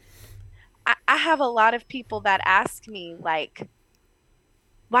 And I have a lot of people that ask me, like,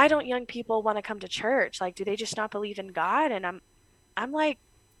 why don't young people want to come to church? Like, do they just not believe in God? And I'm like,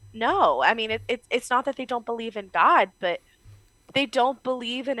 no. I mean, it's not that they don't believe in God, but they don't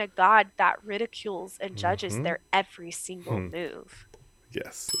believe in a God that ridicules and judges Hmm. their every single Hmm. move.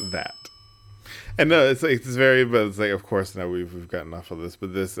 Yes, that. And no, it's very, but it's like, of course, now we've gotten off of this,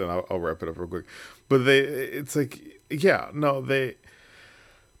 but this, and I'll wrap it up real quick. But it's like, yeah, no,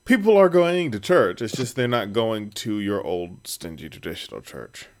 people are going to church. It's just they're not going to your old stingy traditional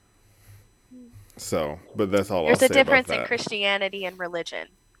church. So, but that's all I'll There's a say about difference in that. Christianity and religion.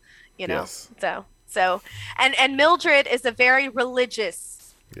 Yes. So and Mildred is a very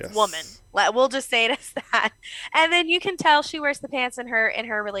religious. woman. Yes. We'll just say it as that. And then you can tell she wears the pants in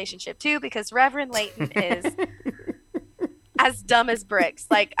her relationship too, because Reverend Layton is as dumb as bricks.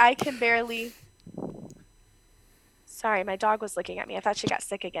 Like I can barely. Sorry, my dog was looking at me. I thought she got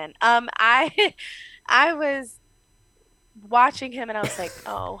sick again. I I was watching him and I was like,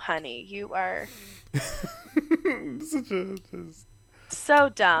 "Oh, honey, you are Such a so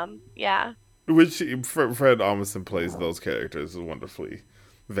dumb." Yeah. which Fred Armisen plays those characters wonderfully.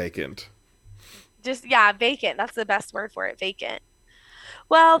 Vacant. Just yeah, vacant. That's the best word for it, vacant.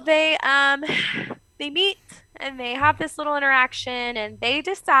 Well, they meet and they have this little interaction and they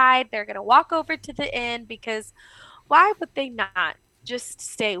decide they're going to walk over to the inn because why would they not just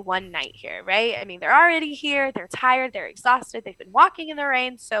stay one night here, right? I mean, they're already here, they're tired, they're exhausted, they've been walking in the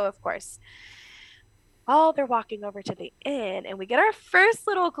rain, so of course, oh, they're walking over to the inn, and we get our first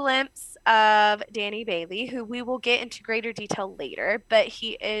little glimpse of Danny Bailey, who we will get into greater detail later, but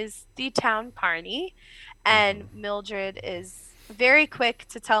he is the town carney, and Mm-hmm. Mildred is very quick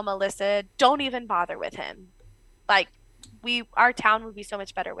to tell Melissa, don't even bother with him. Like, our town would be so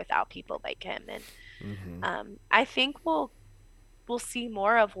much better without people like him, and Mm-hmm. I think we'll see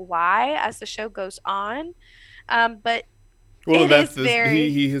more of why as the show goes on. But Well, it that's is this. He, very,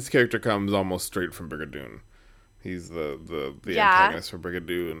 he his character comes almost straight from Brigadoon. He's the yeah, antagonist for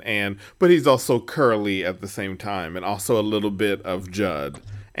Brigadoon, and but he's also Curly at the same time, and also a little bit of Judd,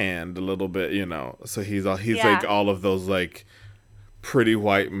 and a little bit, So he's like yeah, all of those like pretty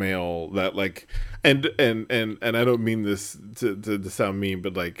white male that like, and I don't mean this to sound mean,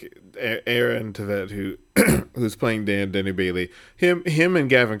 but like Aaron Tveit who who's playing Danny Bailey, him and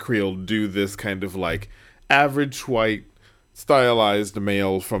Gavin Creel do this kind of like average white stylized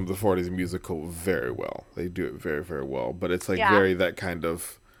male from the 40s musical very well. They do it very, very well. But it's like yeah, very that kind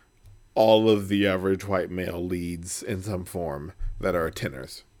of all of the average white male leads in some form that are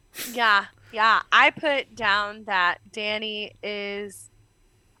tenors. yeah, yeah. I put down that Danny is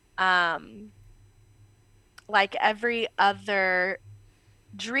um like every other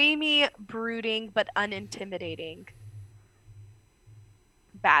dreamy, brooding, but unintimidating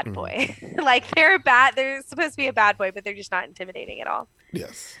bad Mm. boy. Like they're bad, they're supposed to be a bad boy, but they're just not intimidating at all.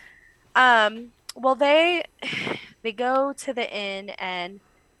 Yes. Well, they go to the inn and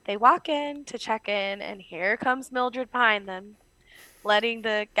they walk in to check in, and here comes Mildred behind them, letting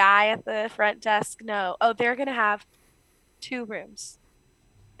the guy at the front desk know, oh, they're gonna have two rooms.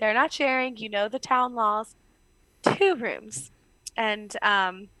 They're not sharing, you know the town laws, two rooms. And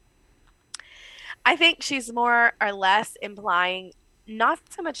I think she's more or less implying not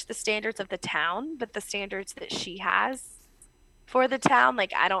so much the standards of the town, but the standards that she has for the town.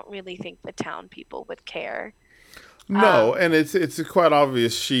 Like I don't really think the town people would care. No, Um, and it's quite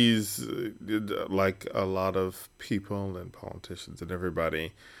obvious she's like a lot of people and politicians and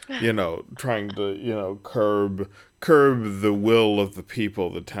everybody, trying to curb the will of the people,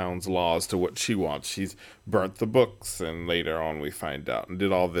 the town's laws to what she wants. She's burnt the books, and later on we find out and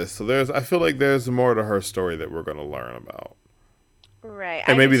did all this. So I feel like there's more to her story that we're going to learn about, right, and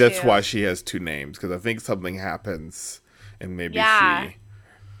I do maybe that's why too. she has two names because I think something happens, and maybe Yeah, she.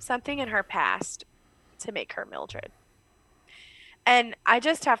 something in her past to make her Mildred. And I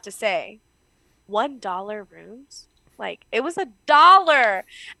just have to say, $1 rooms, like it was $1,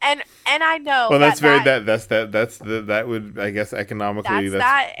 and I know Well, that's that very that would, I guess, economically that's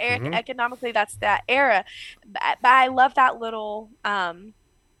that's. that Hmm. economically that's that era. But I love that little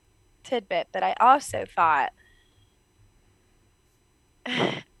tidbit. But I also thought,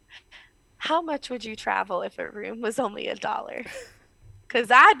 how much would you travel if a room was only $1?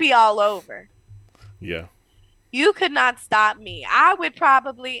 Because I'd be all over. Yeah. You could not stop me. I would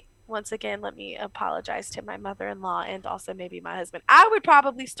probably, once again, let me apologize to my mother-in-law and also maybe my husband. I would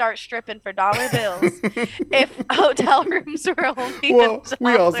probably start stripping for dollar bills if hotel rooms were only a Well,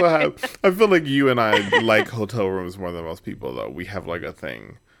 we also dollar. have. I feel like you and I like hotel rooms more than most people, though. We have like a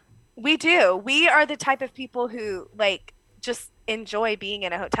thing. We do. We are the type of people who like just enjoy being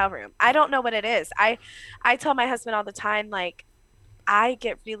in a hotel room. I don't know what it is. I tell my husband all the time like I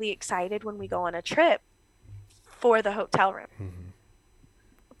get really excited when we go on a trip for the hotel room. Mhm.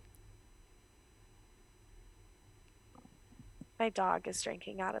 My dog is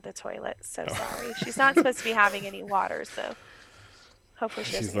drinking out of the toilet. So Oh. sorry. She's not supposed to be having any water, so hopefully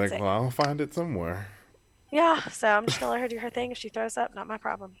she doesn't She's get like, sick. well, I'll find it somewhere. Yeah, so I'm just gonna let her do her thing. If she throws up, not my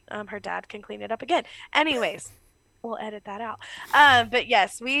problem. Her dad can clean it up again. Anyways, we'll edit that out. But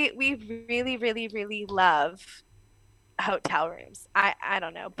yes, we really, really, really love hotel rooms. I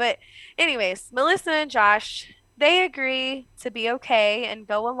don't know. But anyways, Melissa and Josh, they agree to be okay and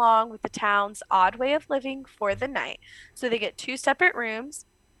go along with the town's odd way of living for the night. So they get two separate rooms.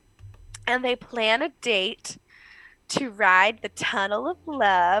 and they plan a date to ride the tunnel of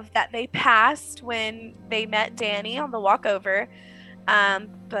love that they passed when they met Danny on the walkover.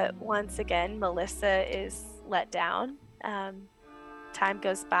 But once again, Melissa is let down. Time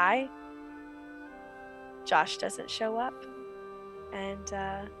goes by. Josh doesn't show up, and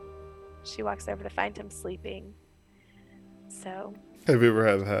she walks over to find him sleeping. So, have you ever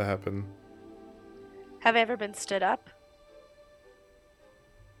had that happen? Have I ever been stood up?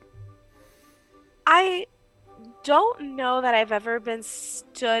 I don't know that I've ever been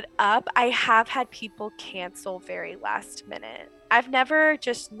stood up. I have had people cancel very last minute. I've never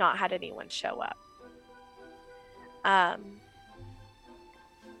just not had anyone show up.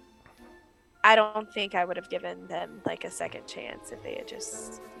 I don't think I would have given them like a second chance if they had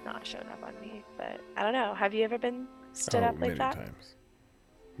just not shown up on me. But I don't know. Have you ever been stood up like that?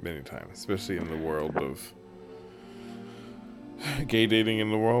 Many times, especially in the world of gay dating in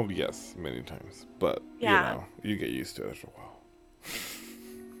the world. Yes, many times. But you get used to it after a while.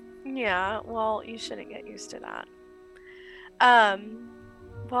 Yeah, well, you shouldn't get used to that.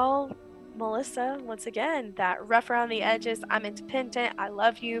 Well, Melissa, once again, that rough around the edges, I'm independent, I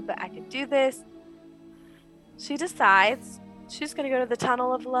love you, but I can do this. She decides she's going to go to the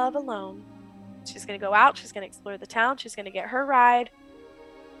tunnel of love alone. She's going to go out, she's going to explore the town, she's going to get her ride.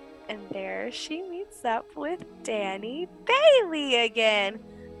 And there she meets up with Danny Bailey again,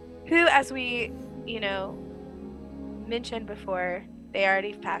 who, as we, mentioned before, they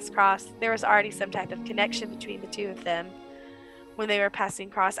already passed cross. There was already some type of connection between the two of them when they were passing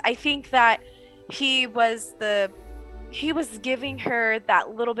cross. I think that he was giving her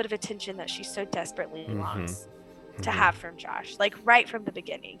that little bit of attention that she so desperately wants to have from Josh. Like right from the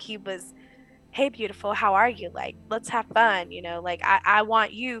beginning, he was, hey, beautiful, how are you? Like, let's have fun, like I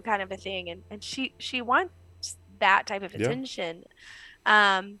want you kind of a thing. And she wants that type of attention.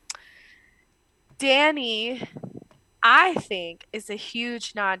 Danny, I think, is a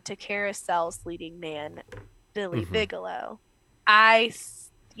huge nod to Carousel's leading man, Billy Bigelow.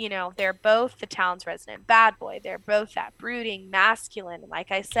 They're both the town's resident bad boy. They're both that brooding, masculine, like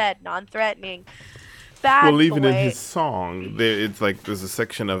I said, non-threatening bad boy. Well, even in his song, it's like there's a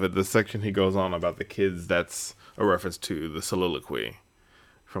section of it, the section he goes on about the kids, that's a reference to the soliloquy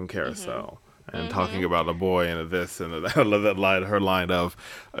from Carousel. And talking about a boy and a this and a that. I love that line, her line of,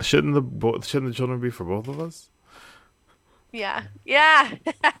 shouldn't the children be for both of us? Yeah.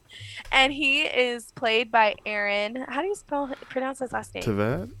 And he is played by Aaron. How do you pronounce his last name?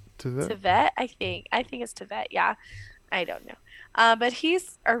 Tveit, I think it's Tveit. Yeah, I don't know. But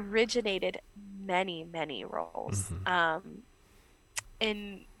he's originated many roles.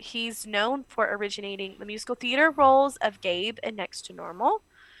 And he's known for originating the musical theater roles of Gabe in Next to Normal,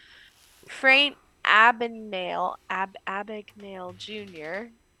 Frank Abagnale Jr.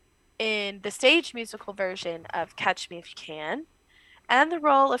 in the stage musical version of Catch Me If You Can, and the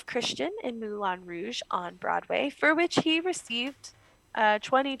role of Christian in Moulin Rouge on Broadway, for which he received a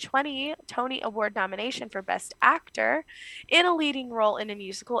 2020 Tony Award nomination for Best Actor in a leading role in a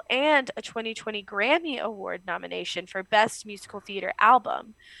musical, and a 2020 Grammy Award nomination for Best Musical Theater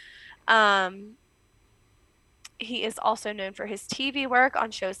Album. He is also known for his TV work on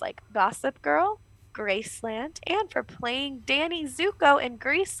shows like Gossip Girl, Graceland, and for playing Danny Zuko in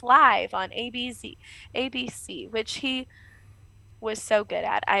Grease Live on ABC, which he was so good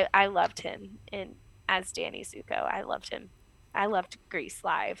at. I loved him as Danny Zuko. I loved him. I loved Grease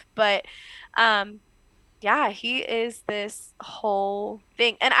Live. But he is this whole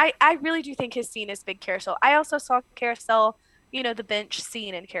thing. And I really do think his scene is big Carousel. I also saw Carousel, the bench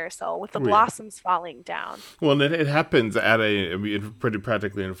scene in Carousel with the blossoms falling down. Well, it happens at pretty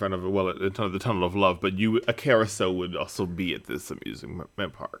practically in front of the Tunnel of Love, but a carousel would also be at this amusement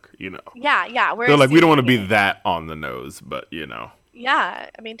park, Yeah. They're like, we don't want to be that on the nose, but Yeah,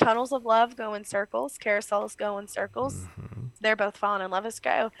 I mean, tunnels of love go in circles, carousels go in circles. They're both falling in love as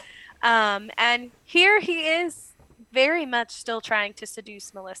go. And here he is very much still trying to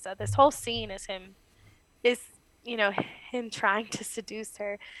seduce Melissa. This whole scene is him trying to seduce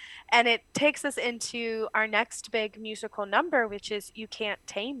her. And it takes us into our next big musical number, which is You Can't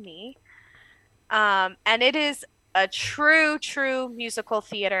Tame Me. And it is a true musical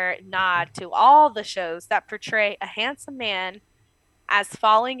theater nod to all the shows that portray a handsome man as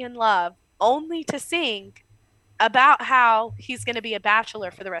falling in love, only to sing about how he's going to be a bachelor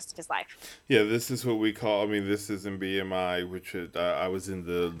for the rest of his life. Yeah, this is what we call, this is in BMI, which is, I was in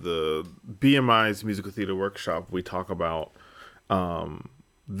the BMI's musical theater workshop. We talk about,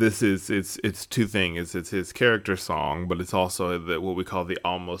 it's two things. It's his character song, but it's also what we call the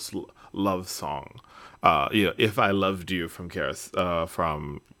almost love song. If I Loved You from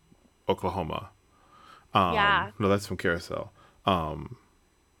Oklahoma. Yeah. No, that's from Carousel.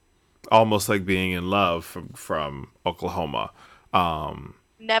 Almost like being in love from Oklahoma.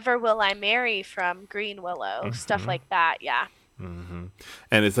 Never Will I Marry from Green Willow, stuff like that. Yeah. And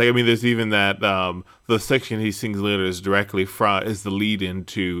it's like, I mean, there's even that the section he sings later is the lead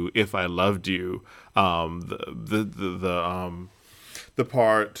into "If I Loved You." The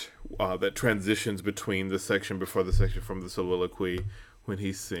part that transitions between the section before the section from the soliloquy when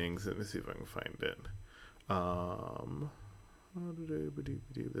he sings. Let me see if I can find it.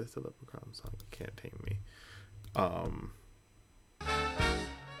 That's the Leprechaun song. You Can't Tame Me.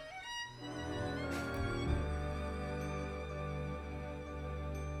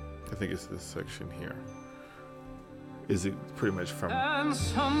 I think it's this section here. Is it pretty much from? And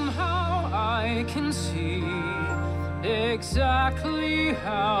somehow I can see exactly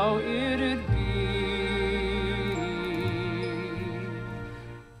how it'd be.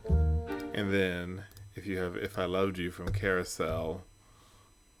 And then if you have "If I Loved You" from Carousel,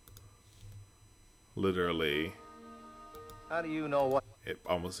 literally. How do you know what? It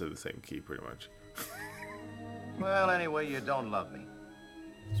almost in the same key, pretty much. Well, anyway, you don't love me.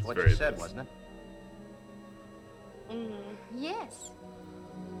 That's what you said, wasn't it? Yes.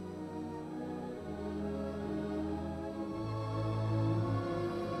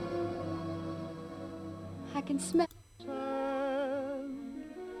 I can smell.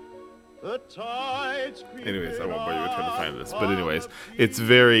 Anyways, I won't bore you with trying to find this. But anyways, it's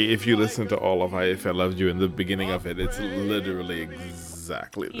very, if you listen to all of If I Loved You in the beginning of it, it's literally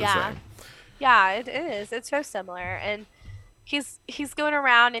exactly the same. Yeah, it is. It's so similar. And he's going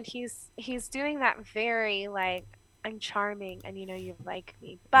around and he's doing that very like, I'm charming and you like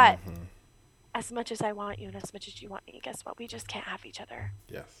me. But as much as I want you and as much as you want me, guess what? We just can't have each other.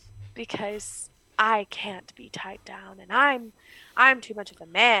 Yes. Because I can't be tied down and I'm too much of a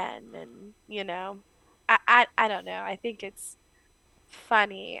man and I don't know. I think it's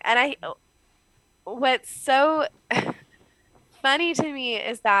funny. And what's so funny to me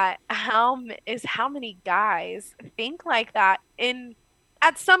is that how many guys think like that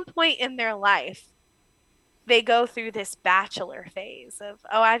at some point in their life. They go through this bachelor phase of,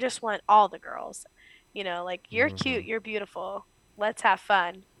 oh, I just want all the girls, like you're cute, you're beautiful, let's have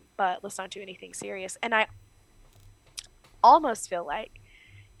fun, but let's not do anything serious. And I almost feel like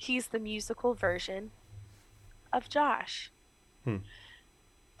he's the musical version of Josh.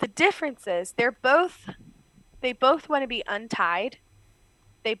 The difference is they both want to be untied.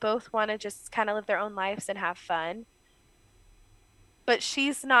 They both want to just kind of live their own lives and have fun. But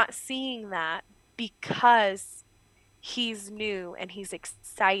she's not seeing that because he's new and he's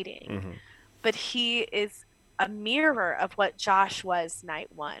exciting. But he is a mirror of what Josh was night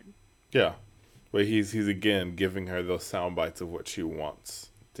one. Yeah. But he's again giving her those sound bites of what she wants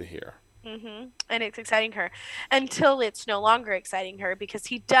to hear. And it's exciting her until it's no longer exciting her because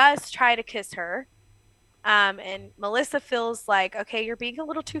he does try to kiss her. And Melissa feels like, okay, you're being a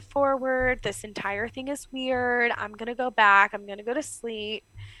little too forward. This entire thing is weird. I'm going to go back. I'm going to go to sleep.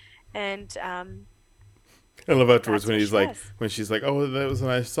 And I love afterwards when he's like, when she's like, oh, that was a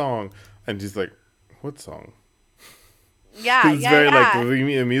nice song. And he's like, what song? Yeah, it's very like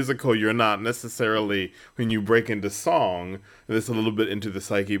a musical. You're not necessarily, when you break into song, and it's a little bit into the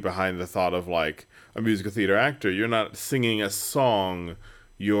psyche behind the thought of like a musical theater actor. You're not singing a song.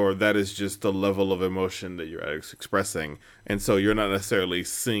 That is just the level of emotion that you're expressing. And so you're not necessarily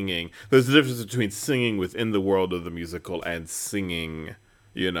singing. There's a difference between singing within the world of the musical and singing,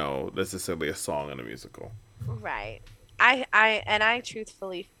 necessarily a song in a musical. Right. I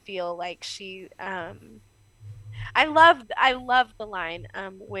truthfully feel like she, I love the line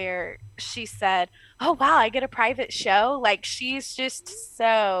where she said, "Oh wow, I get a private show." Like she's just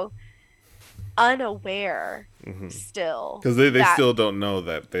so unaware still, because they still don't know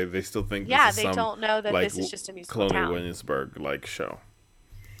that they still think they don't know that this is just a musical Colonial Williamsburg like show.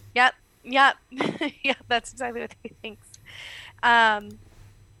 Yep. Yeah, that's exactly what he thinks.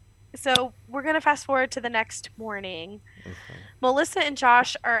 So we're gonna fast forward to the next morning. Melissa and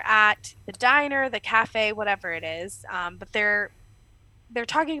Josh are at the diner, the cafe, whatever it is. But they're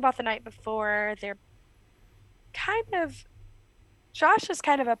talking about the night before. They're Josh is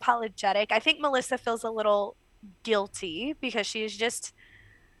kind of apologetic. I think Melissa feels a little guilty because she's just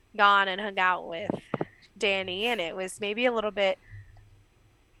gone and hung out with Danny, and it was maybe a little bit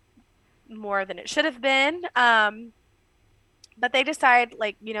more than it should have been. But they decide,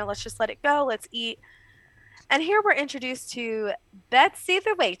 let's just let it go. Let's eat. And here we're introduced to Betsy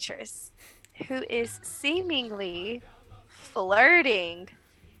the waitress, who is seemingly flirting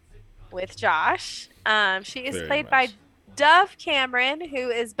with Josh. She is played by Dove Cameron, who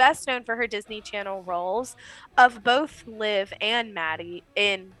is best known for her Disney Channel roles of both Liv and Maddie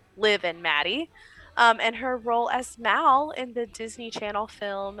in Liv and Maddie, and her role as Mal in the Disney Channel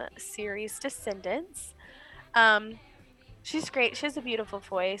film series Descendants. She's great. She has a beautiful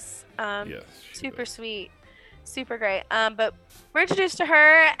voice. Yes, super sweet, super great. But we're introduced to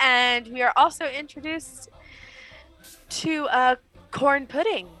her, and we are also introduced to corn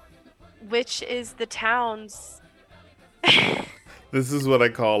pudding, which is the town's. This is what I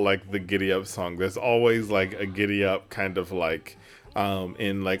call like the giddy up song. There's always like a giddy up kind of like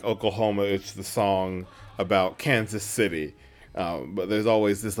in like Oklahoma, it's the song about Kansas City. But there's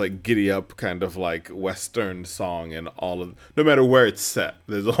always this like giddy up kind of like Western song in all of, no matter where it's set.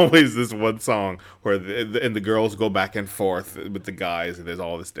 There's always this one song where the girls go back and forth with the guys, and there's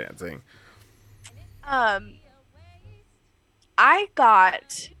all this dancing. I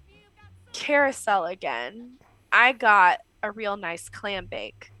got carousel again. I got a real nice clam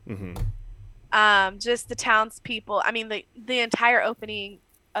bake. Mm-hmm. Just the townspeople. I mean, the entire opening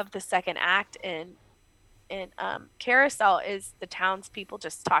of the second act in Carousel is the townspeople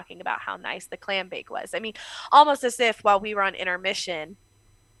just talking about how nice the clam bake was. I mean, almost as if while we were on intermission,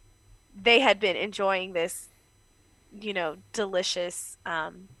 they had been enjoying this, delicious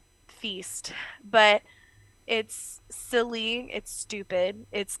feast. But it's silly, it's stupid,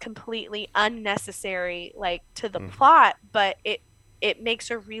 it's completely unnecessary, like to the plot, but it makes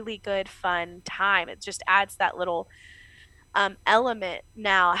a really good fun time. It just adds that little element.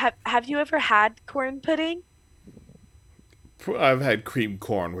 Now, have you ever had corn pudding? I've had cream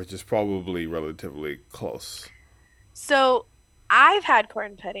corn, which is probably relatively close. So I've had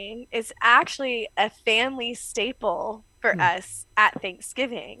corn pudding. It's actually a family staple for us at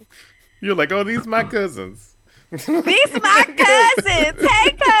Thanksgiving. You're like, oh, these my cousins. These my cousins.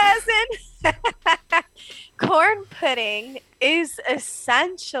 Hey, cousin. Corn pudding is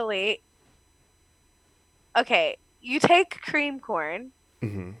essentially, okay, you take cream corn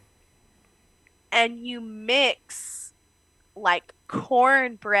and you mix like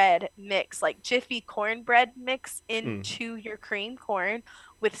cornbread mix, like Jiffy cornbread mix into your cream corn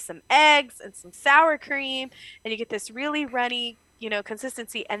with some eggs and some sour cream, and you get this really runny,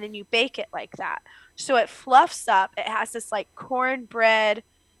 consistency, and then you bake it like that. So it fluffs up. It has this like cornbread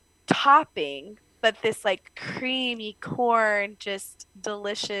topping, but this like creamy corn, just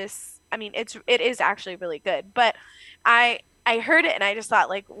delicious. I mean, it is actually really good. But I heard it and I just thought,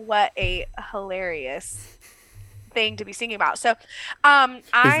 like, what a hilarious thing to be singing about. So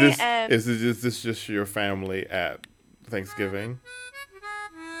is this just your family at Thanksgiving?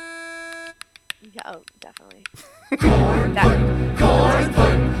 Yeah, oh, definitely.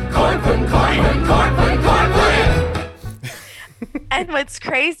 And what's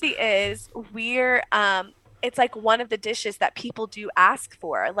crazy is we're it's like one of the dishes that people do ask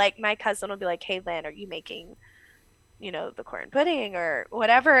for. Like my cousin will be like, "Hey Lynn, are you making the corn pudding or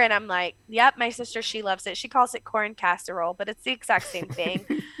whatever?" And I'm like, "Yep, my sister, she loves it. She calls it corn casserole, but it's the exact same thing."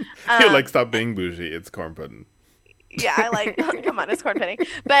 You're like, stop being bougie. It's corn pudding. Yeah, I like, come on, it's corn pudding.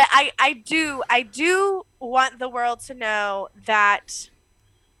 But I do want the world to know that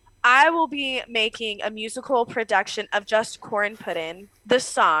I will be making a musical production of just corn pudding, the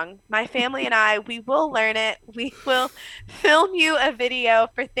song. My family and I, we will learn it. We will film you a video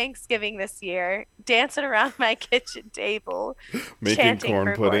for Thanksgiving this year, dancing around my kitchen table, making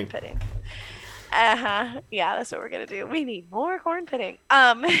corn pudding. Yeah, that's what we're going to do. We need more corn pudding.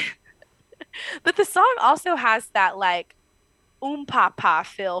 But the song also has that like papa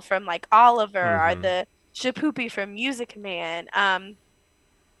feel from like Oliver or the Shapoopy from Music Man.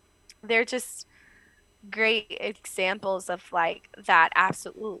 They're just great examples of like that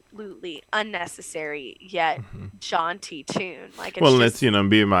absolutely unnecessary yet jaunty tune. Like it's it's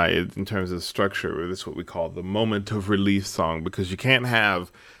BMI in terms of structure. This is what we call the moment of relief song, because you can't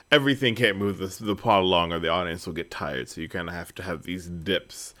have everything can't move the plot along or the audience will get tired. So you kind of have to have these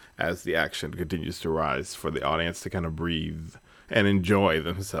dips as the action continues to rise for the audience to kind of breathe and enjoy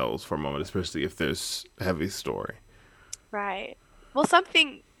themselves for a moment, especially if there's heavy story. Right. Well,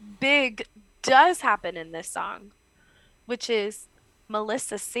 something big does happen in this song, which is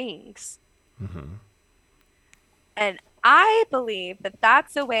Melissa sings. And I believe that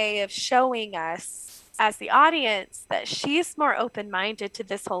that's a way of showing us as the audience that she's more open-minded to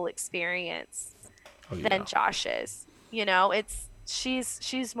this whole experience than Josh is.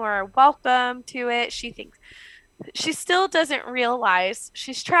 She's more welcome to it. She still doesn't realize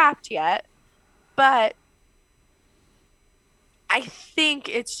she's trapped yet, but I think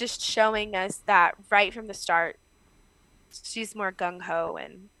it's just showing us that right from the start, she's more gung-ho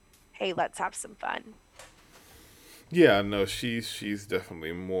and, hey, let's have some fun. Yeah, no, she's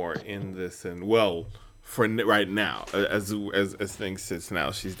definitely more in this, and well, for right now, as things sits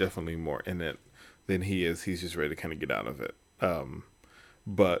now, she's definitely more in it than he is. He's just ready to kind of get out of it.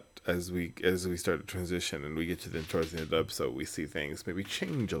 But as we start to transition and we get to then towards the end of the episode, we see things maybe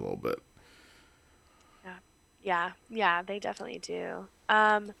change a little bit. Yeah, they definitely do.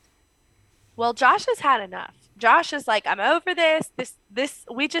 Well, Josh has had enough. Josh is like, I'm over this. This.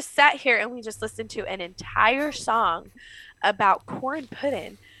 We just sat here and we just listened to an entire song about corn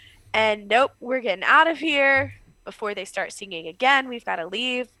pudding, and nope, we're getting out of here before they start singing again. We've got to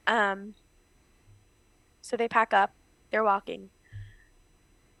leave. So they pack up. They're walking.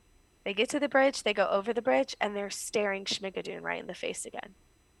 They get to the bridge. They go over the bridge, and they're staring Schmigadoon right in the face again.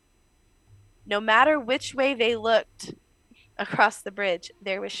 No matter which way they looked across the bridge,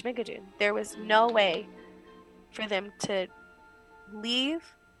 there was Schmigadoon. There was no way for them to leave.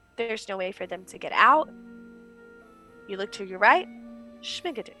 There's no way for them to get out. You look to your right,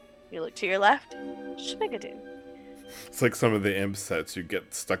 Schmigadoon. You look to your left, Schmigadoon. It's like some of the imp sets. You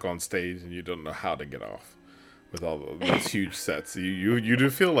get stuck on stage and you don't know how to get off with all those huge sets. You do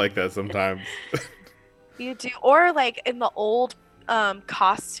feel like that sometimes. You do. Or like in the old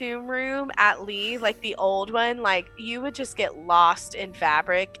costume room at Lee, like the old one, like you would just get lost in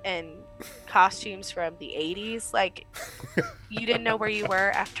fabric and costumes from the 80s. Like you didn't know where you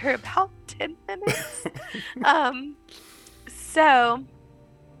were after about 10 minutes. So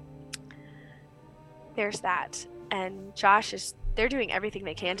there's that. And they're doing everything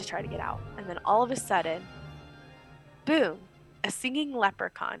they can to try to get out. And then all of a sudden, boom, a singing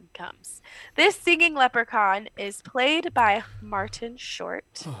leprechaun comes. This singing leprechaun is played by Martin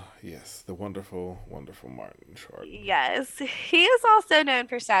Short. Oh, yes, the wonderful, wonderful Martin Short. Yes, he is also known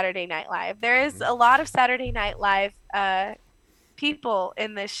for Saturday Night Live. There is a lot of Saturday Night Live people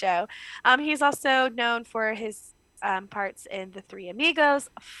in this show. He's also known for his parts in The Three Amigos,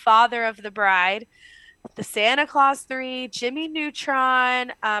 Father of the Bride, The Santa Claus 3, Jimmy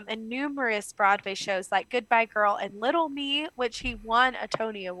Neutron, and numerous Broadway shows like Goodbye Girl and Little Me, which he won a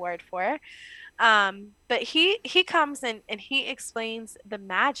Tony Award for. But he comes in and he explains the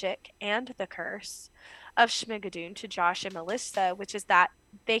magic and the curse of Schmigadoon to Josh and Melissa, which is that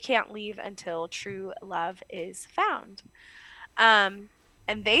they can't leave until true love is found. And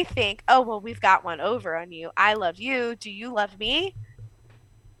they think, oh, well, we've got one over on you. I love you. Do you love me?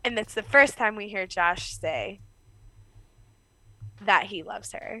 And it's the first time we hear Josh say that he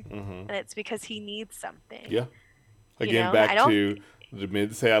loves her. Mm-hmm. And it's because he needs something. Yeah. Again, back to the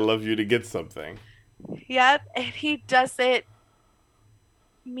mid say I love you to get something. Yep. And he doesn't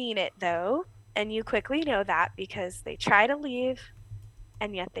mean it, though. And you quickly know that because they try to leave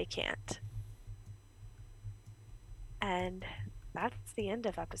and yet they can't. And that's the end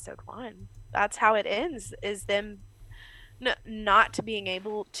of episode 1. That's how it ends, is them not being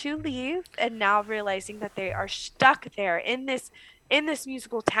able to leave and now realizing that they are stuck there in this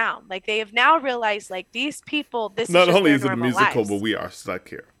musical town. Like they have now realized, like, these people, this not is only is it a musical, but we are stuck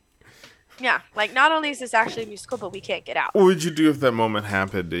here. Yeah, like not only is this actually a musical, but we can't get out. What would you do if that moment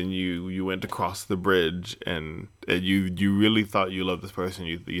happened and you went to cross the bridge and you really thought you loved this person,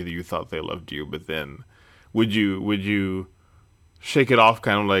 you thought they loved you, but then would you shake it off,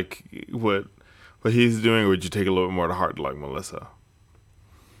 kind of like what he's doing, or would you take a little bit more to heart like Melissa?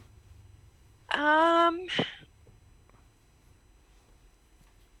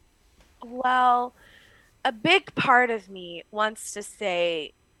 Well, a big part of me wants to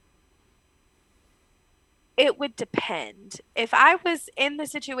say it would depend. If I was in the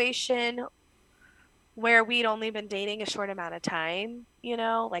situation where we'd only been dating a short amount of time,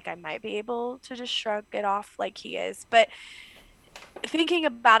 like I might be able to just shrug it off like he is. But thinking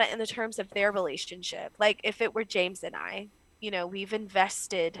about it in the terms of their relationship, like if it were James and I, we've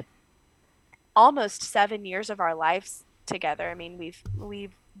invested almost 7 years of our lives together. I mean,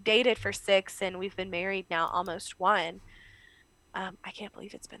 we've dated for 6 and we've been married now almost 1. I can't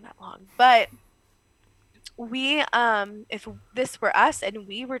believe it's been that long. But we, if this were us and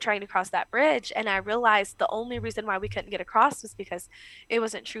we were trying to cross that bridge and I realized the only reason why we couldn't get across was because it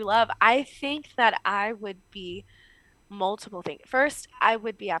wasn't true love, I think that I would be multiple things. First, I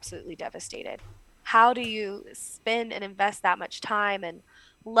would be absolutely devastated. How do you spend and invest that much time and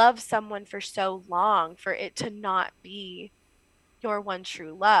love someone for so long for it to not be your one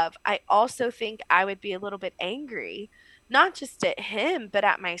true love? I also think I would be a little bit angry, not just at him, but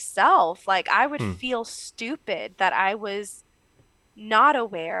at myself. Like I would feel stupid that I was not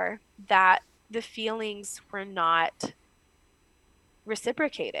aware that the feelings were not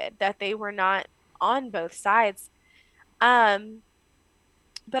reciprocated, that they were not on both sides.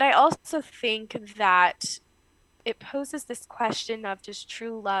 But I also think that it poses this question of, does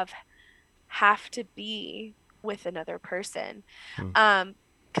true love have to be with another person?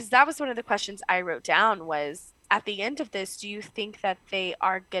 Because that was one of the questions I wrote down, was at the end of this, do you think that they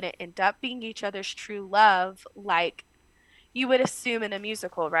are going to end up being each other's true love, like you would assume in a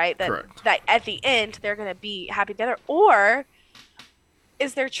musical, right? Correct. That at the end they're going to be happy together, or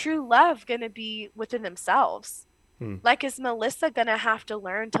is their true love going to be within themselves? Like, is Melissa going to have to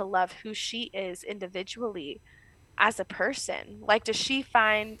learn to love who she is individually as a person? Like, does she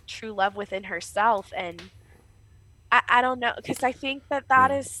find true love within herself? And I don't know, because I think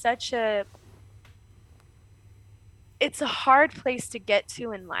that is such it's a hard place to get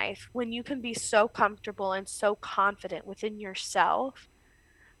to in life, when you can be so comfortable and so confident within yourself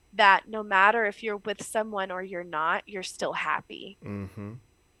that no matter if you're with someone or you're not, you're still happy.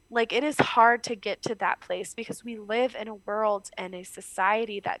 Like, it is hard to get to that place, because we live in a world and a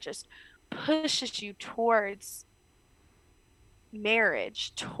society that just pushes you towards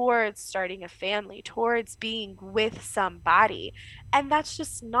marriage, towards starting a family, towards being with somebody. And that's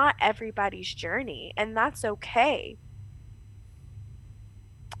just not everybody's journey, and that's okay.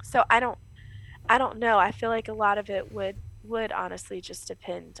 So I don't know. I feel like a lot of it would honestly just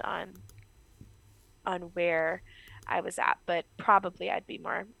depend on where I was at, but probably I'd be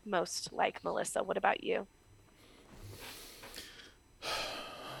most like Melissa. What about you?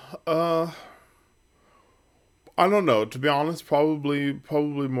 I don't know. To be honest, probably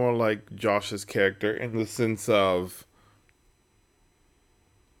more like Josh's character, in the sense of,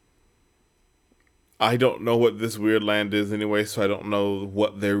 I don't know what this weird land is anyway, so I don't know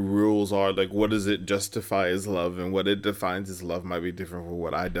what their rules are. Like, what does it justify as love, and what it defines as love might be different from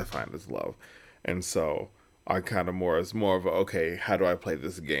what I define as love. And so I kind of more of a, okay, how do I play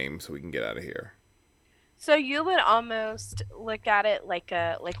this game so we can get out of here? So you would almost look at it like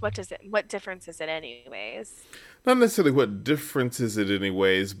what difference is it anyways? Not necessarily what difference is it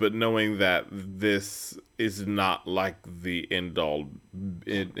anyways, but knowing that this is not like the end all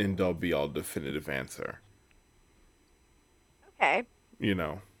be all definitive answer. Okay. You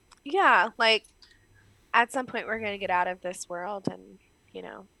know. Yeah, like, at some point we're going to get out of this world, and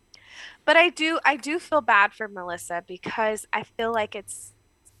but I do feel bad for Melissa, because I feel like it's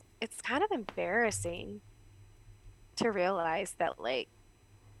kind of embarrassing to realize that, like,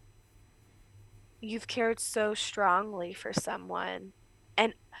 you've cared so strongly for someone,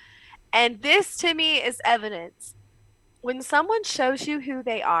 and this to me is evidence. When someone shows you who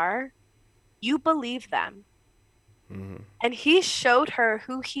they are, you believe them. And he showed her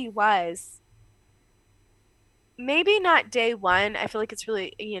who he was. Maybe not day one. I feel like it's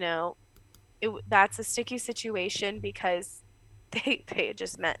really, that's a sticky situation, because they had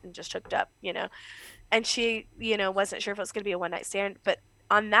just met and just hooked up, and she, wasn't sure if it was going to be a one-night stand. But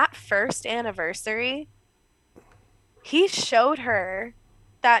on that first anniversary, he showed her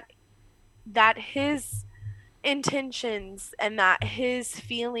that his intentions and that his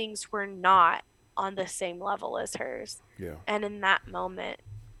feelings were not on the same level as hers. Yeah. And in that moment,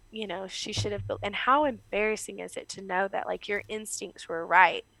 she should have built. And how embarrassing is it to know that, like, your instincts were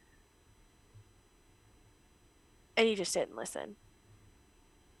right and you just didn't listen?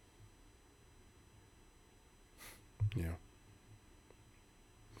 Yeah.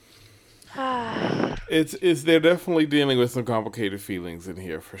 They're definitely dealing with some complicated feelings in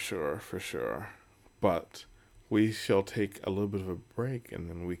here, for sure. But we shall take a little bit of a break, and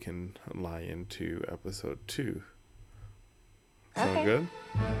then we can lie into episode 2. Sound good?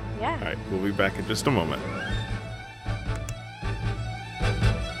 Yeah. All right, we'll be back in just a moment.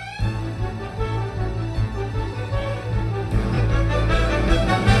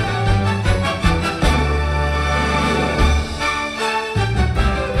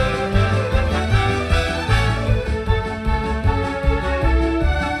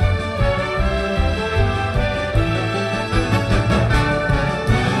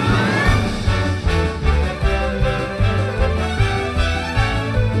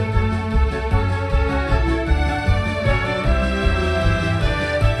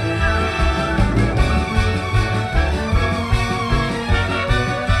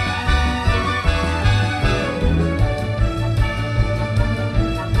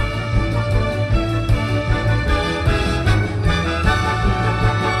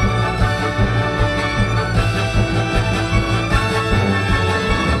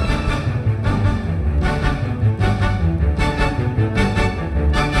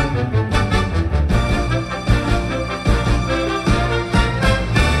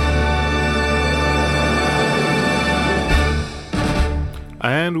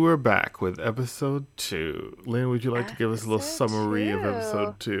 And we're back with episode 2. Lynn, would you like to give us a little summary of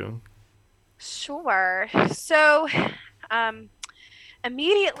episode 2? Sure. So, um,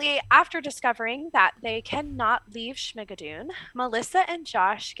 immediately after discovering that they cannot leave Schmigadoon, Melissa and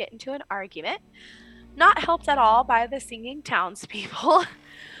Josh get into an argument, not helped at all by the singing townspeople,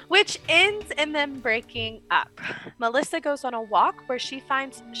 which ends in them breaking up. Melissa goes on a walk where she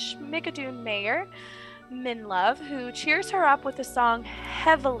finds Schmigadoon Mayor Minlove, who cheers her up with a song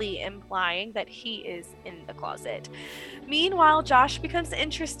heavily implying that he is in the closet. Meanwhile, Josh becomes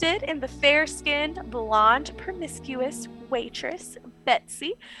interested in the fair-skinned, blonde, promiscuous waitress,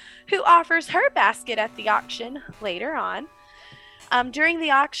 Betsy, who offers her basket at the auction later on. During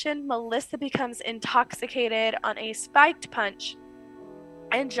the auction, Melissa becomes intoxicated on a spiked punch,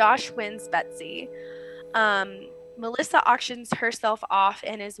 and Josh wins Betsy. Melissa auctions herself off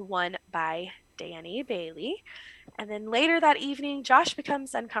and is won by Danny Bailey. And then later that evening, Josh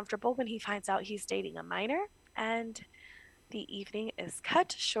becomes uncomfortable when he finds out he's dating a minor, and the evening is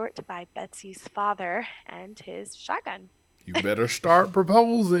cut short by Betsy's father and his shotgun. You better start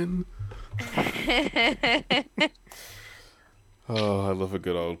proposing. Oh, I love a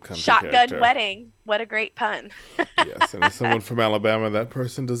good old country shotgun character. Wedding. What a great pun. Yes, and as someone from Alabama, that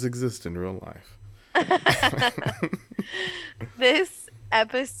person does exist in real life. This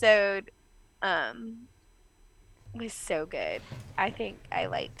episode was so good. I think I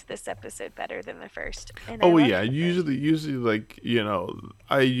liked this episode better than the first. And oh yeah, usually like, you know,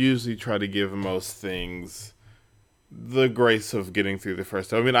 I usually try to give most things the grace of getting through the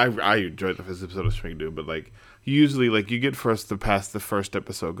first. I mean, I enjoyed the first episode of Schmigadoon, but like usually like you get past the first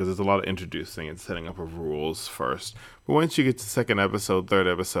episode because there's a lot of introducing and setting up of rules first. But once you get to second episode, third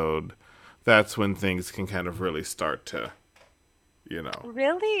episode, that's when things can kind of really start to, you know.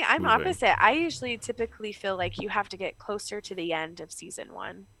 Really? I'm moving. opposite. I usually typically feel like you have to get closer to the end of season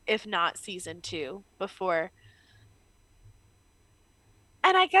 1, if not season 2, before.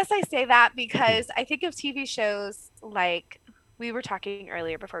 And I guess I say that because I think of TV shows like we were talking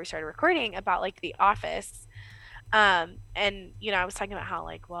earlier before we started recording about like The Office. And, you know, I was talking about how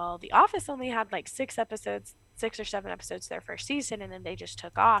like, well, The Office only had like 6 or 7 episodes their first season, and then they just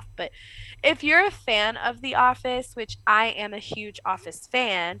took off. But if you're a fan of The Office, which I am a huge Office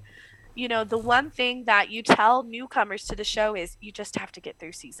fan, you know, the one thing that you tell newcomers to the show is you just have to get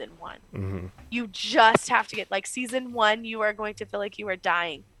through season 1. Mm-hmm. You just have to get, like, season 1, you are going to feel like you are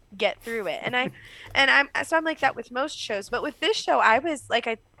dying. Get through it. And I'm like that with most shows, but with this show, I was like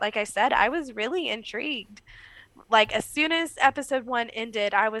I said, I was really intrigued. Like as soon as episode 1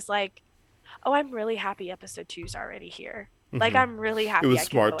 ended, I was like, oh, I'm really happy episode 2's already here. Mm-hmm. Like I'm really happy. It was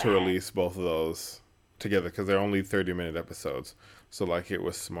smart to release both of those together because they're only 30-minute episodes. So like it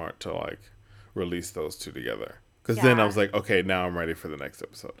was smart to like release those 2 together. Because then I was like, okay, now I'm ready for the next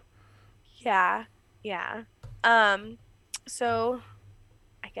episode. Yeah. So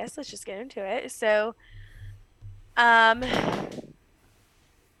I guess let's just get into it. So an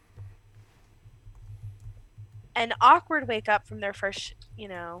awkward wake up from their first, you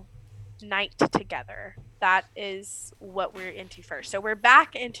know, night together. That is what we're into first. So we're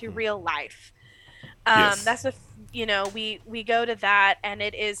back into real life. Yes. That's what, you know, we go to that, and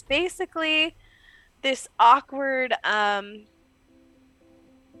it is basically this awkward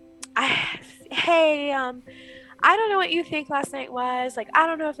I don't know what you think last night was. Like, I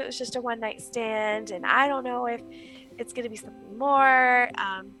don't know if it was just a one-night stand, and I don't know if it's going to be something more,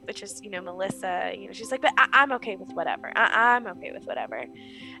 which is, you know, Melissa, you know, she's like, but I'm okay with whatever. I'm okay with whatever.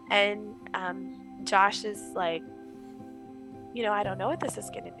 And Josh is like, you know, I don't know what this is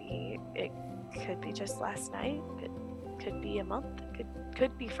going to be. It could be just last night. It could be a month. It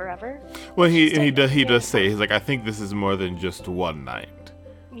could be forever. Well, he does say, he's like, I think this is more than just one night.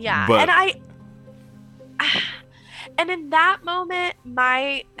 Yeah. But... And in that moment,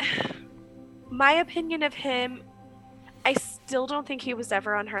 my opinion of him, I still don't think he was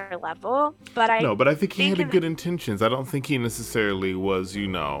ever on her level, but I think he had good intentions. I don't think he necessarily was, you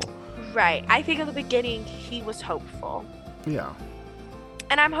know. Right. I think in the beginning he was hopeful. Yeah.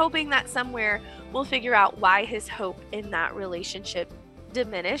 And I'm hoping that somewhere we'll figure out why his hope in that relationship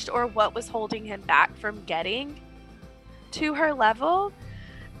diminished or what was holding him back from getting to her level.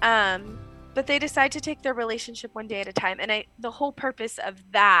 But they decide to take their relationship one day at a time. And the whole purpose of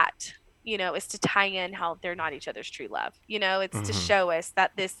that, you know, is to tie in how they're not each other's true love. You know, it's to show us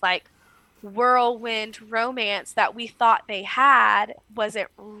that this like whirlwind romance that we thought they had wasn't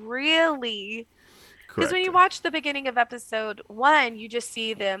really. Because when you watch the beginning of episode 1, you just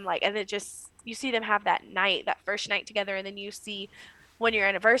see them like, and you see them have that first night together. And then you see 1 year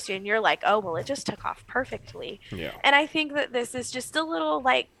anniversary and you're like, oh, well, it just took off perfectly. Yeah. And I think that this is just a little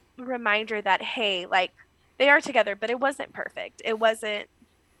like reminder that, hey, like they are together, but it wasn't perfect. It wasn't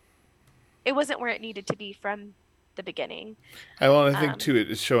it wasn't where it needed to be from the beginning. I think too,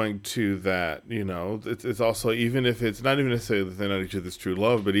 it is showing too that, you know, it's also, even if it's not even necessarily that they're not each other's true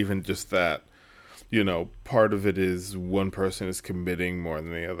love, but even just that, you know, part of it is one person is committing more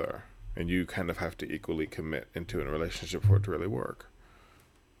than the other, and you kind of have to equally commit into a relationship for it to really work.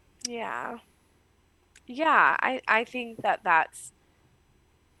 Yeah. Yeah, I think that's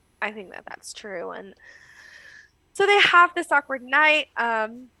true. And so they have this awkward night.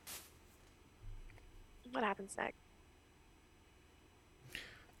 What happens next?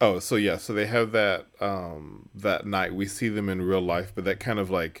 Oh, so yeah, so they have that that night. We see them in real life, but that kind of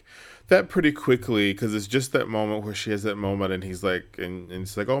like that pretty quickly, because it's just that moment where she has that moment, and he's like, and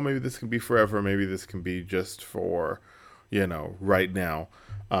it's like, oh, maybe this can be forever, maybe this can be just for, you know, right now.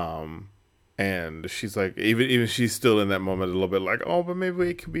 And she's like, even she's still in that moment a little bit like, oh, but maybe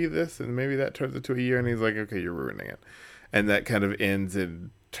it could be this, and maybe that turns into a year, and he's like, okay, you're ruining it, and that kind of ends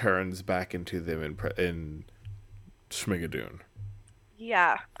and turns back into them in Schmigadoon.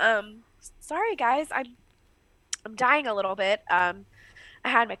 Yeah. Sorry guys, I'm dying a little bit. I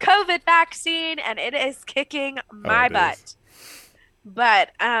had my COVID vaccine and it is kicking my butt.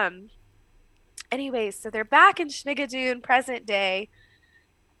 But anyways, so they're back in Schmigadoon present day,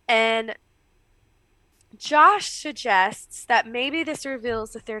 and Josh suggests that maybe this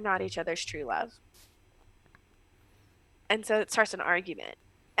reveals that they're not each other's true love. And so it starts an argument.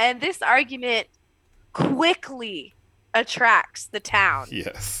 And this argument quickly attracts the town.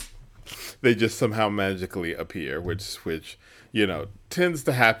 Yes. They just somehow magically appear, which you know, tends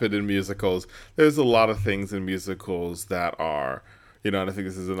to happen in musicals. There's a lot of things in musicals that are, you know, and I think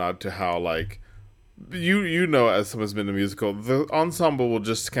this is a nod to how, like, you know, as someone's been in a musical, the ensemble will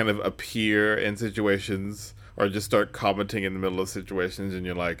just kind of appear in situations or just start commenting in the middle of situations, and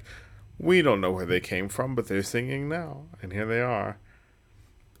you're like, we don't know where they came from, but they're singing now, and here they are.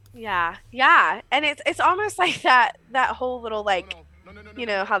 Yeah, and it's almost like that whole little, like, you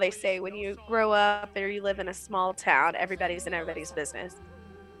know how they say when you grow up or you live in a small town, everybody's in everybody's business.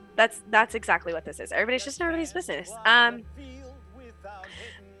 That's exactly what this is. Everybody's just in everybody's business.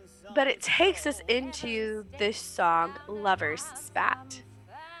 But it takes us into this song, Lover's Spat,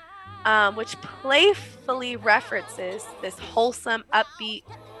 which playfully references this wholesome, upbeat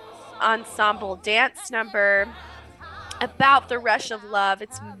ensemble dance number about the rush of love.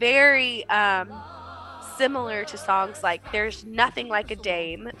 It's very similar to songs like There's Nothing Like a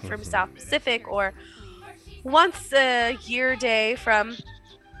Dame from South Pacific, or Once a Year Day from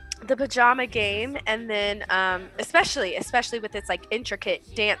the Pajama Game, and then especially with its like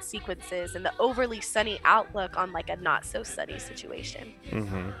intricate dance sequences and the overly sunny outlook on like a not so sunny situation.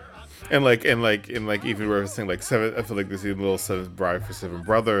 Mm-hmm. And even referencing like seven, I feel like there's a little Seventh Bride for Seven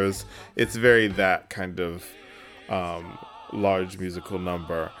Brothers. It's very that kind of large musical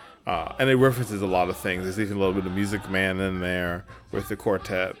number, and it references a lot of things. There's even a little bit of Music Man in there with the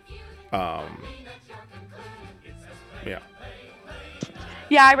quartet.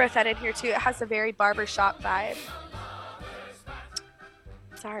 Yeah, I wrote that in here too. It has a very barbershop vibe.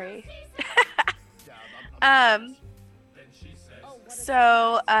 Sorry. The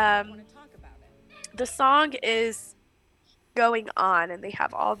song is going on, and they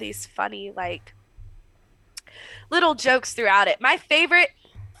have all these funny, like, little jokes throughout it. My favorite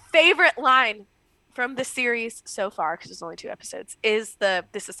line from the series so far, because there's only 2 episodes, is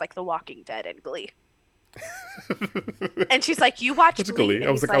this is like The Walking Dead in Glee. And she's like, you watch Glee?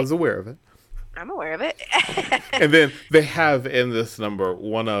 I was like, I was aware of it. I'm aware of it. And then they have in this number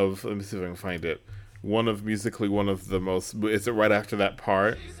one of, let me see if I can find it, one of musically one of the most, is it right after that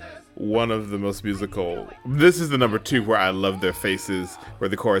part? One of the most musical, this is the number 2 where I love their faces, where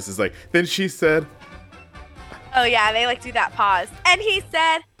the chorus is like, then she said. Oh yeah, they like do that pause. And he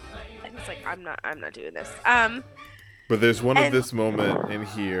said, and he's like, I'm not doing this. But there's one of this moment in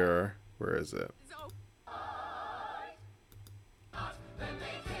here, where is it?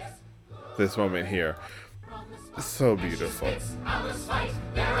 This moment here, so beautiful. It's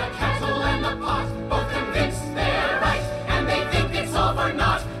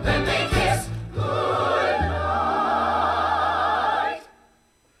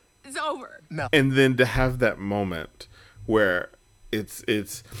over. No. And then to have that moment where it's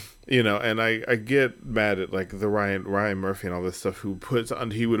you know, and I get mad at like the Ryan Murphy and all this stuff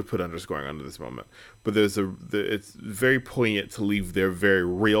he would have put underscoring under this moment, but it's very poignant to leave their very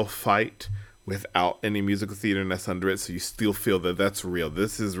real fight without any musical theater-ness under it, so you still feel that that's real.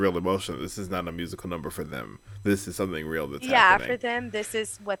 This is real emotion. This is not a musical number for them. This is something real that's happening. Yeah, for them, this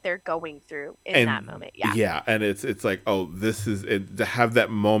is what they're going through in that moment. Yeah. Yeah, and it's like, oh, this is it, to have that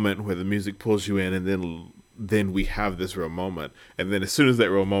moment where the music pulls you in, and then then we have this real moment. And then as soon as that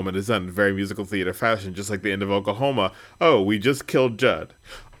real moment is done, very musical theater fashion, just like the end of Oklahoma, oh, we just killed Judd.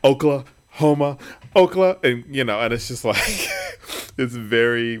 Oklahoma, and and it's just like, it's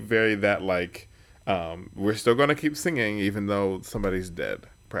very, very that like, we're still going to keep singing even though somebody's dead,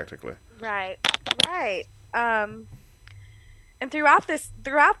 practically. Right. And throughout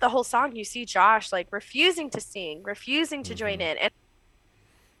the whole song, you see Josh like refusing to sing, refusing to join in. And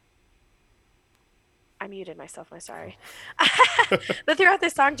I muted myself. I'm sorry. But throughout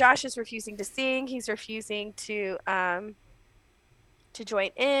this song, Josh is refusing to sing. He's refusing to join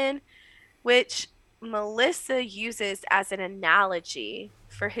in, which Melissa uses as an analogy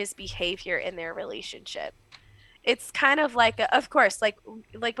for his behavior in their relationship. It's kind of like, of course, like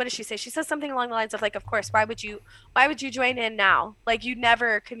what does she say? She says something along the lines of like, of course, why would you join in now? Like, you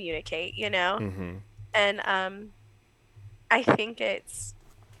never communicate, And I think it's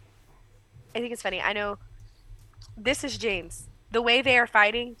funny. I know this is James. The way they are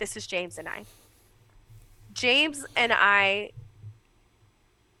fighting, this is James and I. James and I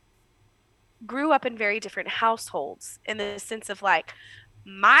grew up in very different households in the sense of like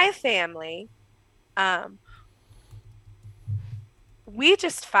my family, we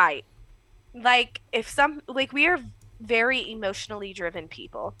just fight. Like we are very emotionally driven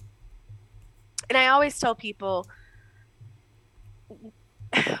people. And I always tell people,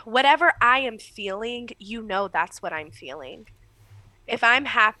 whatever I am feeling, that's what I'm feeling. If I'm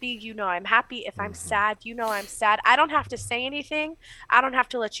happy, I'm happy. If I'm sad, I'm sad. I don't have to say anything. I don't have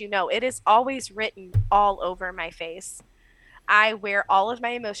to let you know. It is always written all over my face. I wear all of my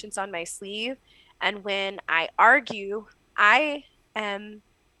emotions on my sleeve. And when I argue, I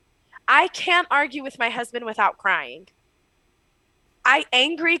can't argue with my husband without crying. I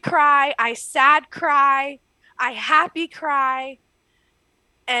angry cry. I sad cry. I happy cry.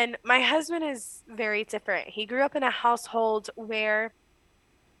 And my husband is very different. He grew up in a household where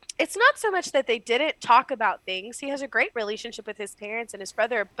it's not so much that they didn't talk about things. He has a great relationship with his parents and his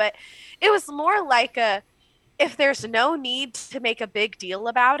brother, but it was more like if there's no need to make a big deal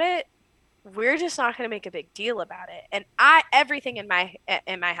about it, we're just not going to make a big deal about it. And everything in my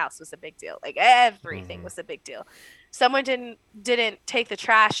house was a big deal. Like everything was a big deal. Someone didn't take the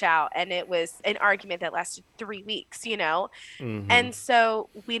trash out, and it was an argument that lasted 3 weeks, And so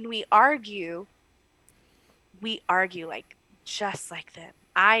when we argue like just like them.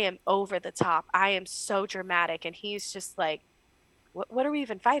 I am over the top. I am so dramatic, and he's just like, what are we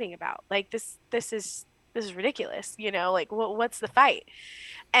even fighting about? Like this is ridiculous, Like what's the fight?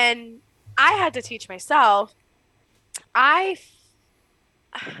 And I had to teach myself, my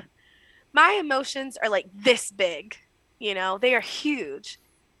emotions are like this big, they are huge.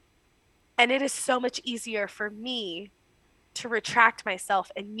 And it is so much easier for me to retract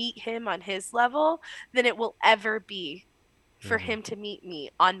myself and meet him on his level than it will ever be for him to meet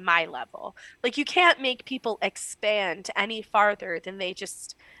me on my level. Like, you can't make people expand any farther than they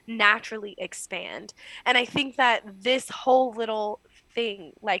just naturally expand. And I think that this whole little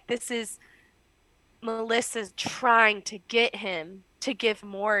thing, like, this is Melissa's trying to get him to give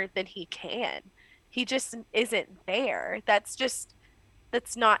more than he can. He just isn't there. That's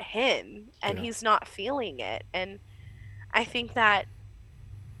not him, and he's not feeling it. And I think that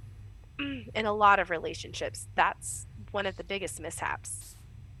in a lot of relationships, that's one of the biggest mishaps.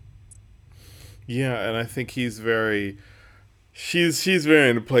 Yeah, and I think she's very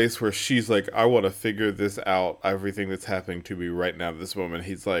in a place where she's like, I want to figure this out, everything that's happening to me right now at this moment.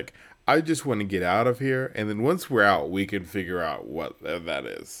 He's like, I just want to get out of here, and then once we're out, we can figure out what that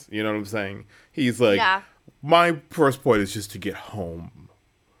is. You know what I'm saying? He's like, my first point is just to get home.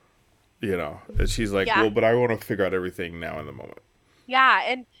 And she's like, well, but I want to figure out everything now in the moment. Yeah,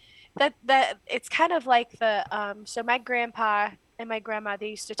 and that it's kind of like so my grandpa and my grandma, they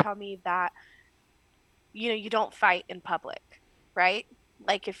used to tell me that you don't fight in public, right?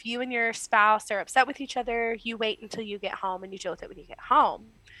 Like, if you and your spouse are upset with each other, you wait until you get home and you deal with it when you get home.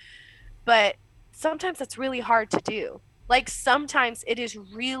 But sometimes that's really hard to do. Like, sometimes it is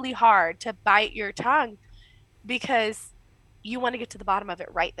really hard to bite your tongue because you want to get to the bottom of it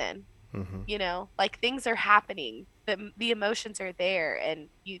right then. Like, things are happening, the emotions are there, and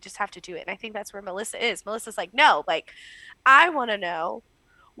you just have to do it. And I think that's where Melissa is. Melissa's like, no, like, I want to know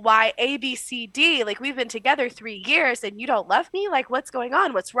why A, B, C, D, like, we've been together 3 years and you don't love me. Like, what's going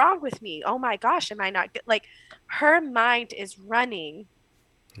on? What's wrong with me? Oh my gosh, am I not good? Like, her mind is running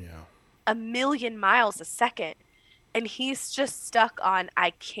 1,000,000 miles a second, and he's just stuck on,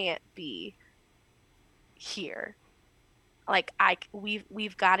 I can't be here. Like,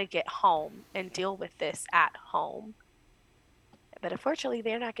 we've got to get home and deal with this at home. But unfortunately,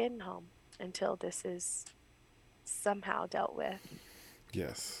 they're not getting home until this is somehow dealt with.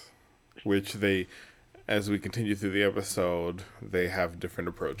 Yes. Which they, as we continue through the episode, they have different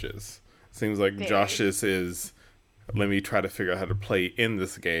approaches. Seems like Josh's is, let me try to figure out how to play in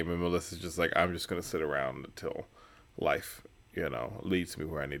this game, and Melissa's just like, I'm just going to sit around until life, leads me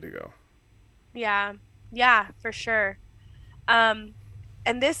where I need to go. Yeah, for sure. And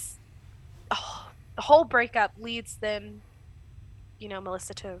this the whole breakup leads them,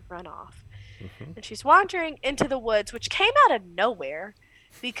 Melissa to run off. Mm-hmm. And she's wandering into the woods, which came out of nowhere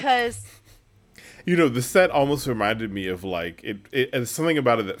because... the set almost reminded me of like and something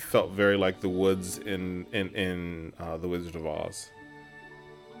about it that felt very like the woods in The Wizard of Oz,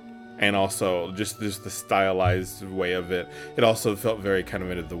 and also just the stylized way of it. It also felt very kind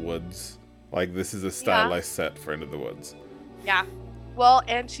of Into the Woods. Like this is a stylized set for Into the Woods. Yeah, well,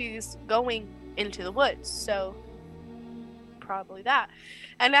 and she's going into the woods, so probably that.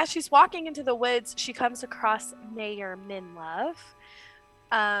 And as she's walking into the woods, she comes across Mayor Minlove.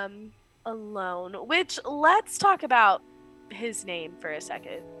 Alone, which let's talk about his name for a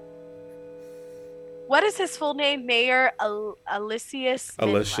second. What is his full name? Mayor Aloysius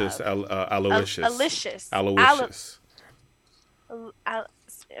Aloysius. Okay.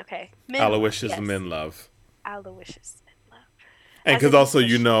 Aloysius Minlove. Aloysius Minlove. And because also,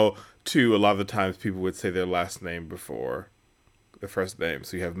 too, a lot of the times people would say their last name before their first name.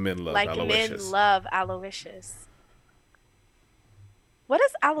 So you have Minlove, like Aloysius. Minlove, Aloysius. What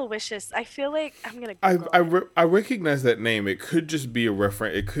is Aloysius? I feel like I'm going to I recognize that name. It could just be a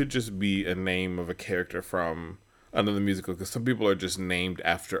reference. It could just be a name of a character from another musical, because some people are just named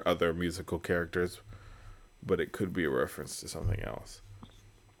after other musical characters, but it could be a reference to something else.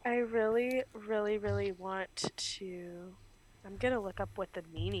 I really, really, really want to... I'm going to look up what the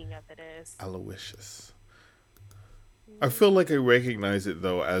meaning of it is. Aloysius. I feel like I recognize it,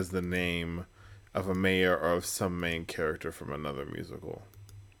 though, as the name of a mayor or of some main character from another musical.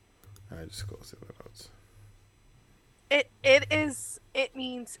 And I just closed the notes. It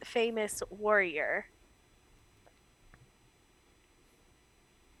means famous warrior.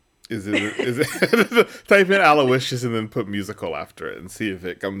 Is it type in Aloysius and then put musical after it and see if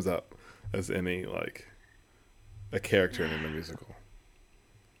it comes up as any like a character in the musical.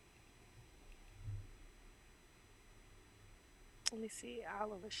 Let me see,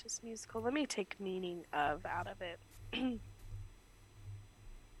 Aloysius musical. Let me take meaning of out of it.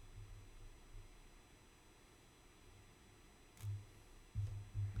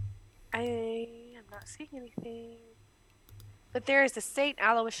 I am not seeing anything. But there is a St.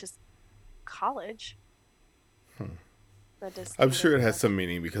 Aloysius College. I'm sure it has some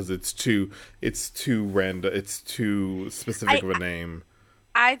meaning because it's too random. It's too specific of a name.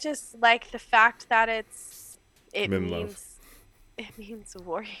 I just like the fact that it Minlove. means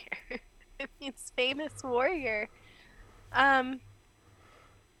warrior. It means famous warrior.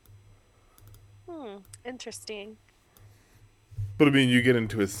 Interesting. But I mean, you get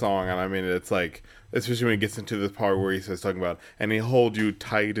into his song, and I mean, it's like, especially when he gets into this part where he starts talking about, and he hold you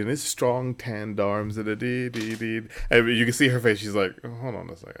tight in his strong tanned arms, and a dee dee dee. And you can see her face. She's like, oh, hold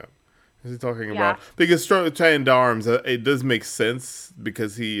on a second. Is he talking about? Because strong tanned arms, it does make sense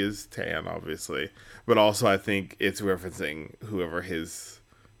because he is tan, obviously. But also, I think it's referencing whoever his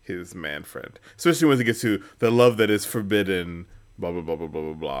man friend, especially when it gets to the love that is forbidden. Blah blah blah blah blah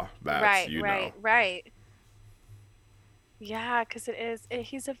blah blah. That's, right. Yeah, because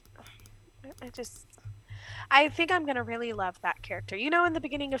I think I'm going to really love that character. In the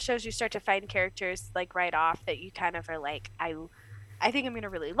beginning of shows, you start to find characters like right off that you kind of are like, I think I'm going to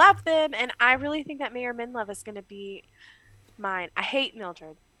really love them. And I really think that Mayor Minlove is going to be mine. I hate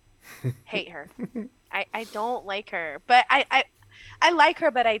Mildred. Hate her. I don't like her, but I like her,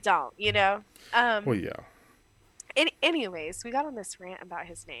 but I don't, well, yeah. Anyways, we got on this rant about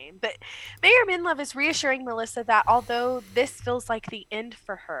his name, but Mayor Minlove is reassuring Melissa that although this feels like the end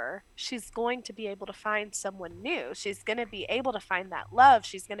for her, she's going to be able to find someone new. She's going to be able to find that love.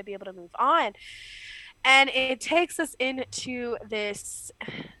 She's going to be able to move on. And it takes us into this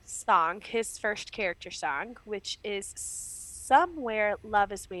song, his first character song, which is Somewhere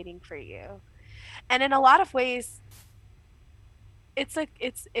Love is Waiting for You. And in a lot of ways, it's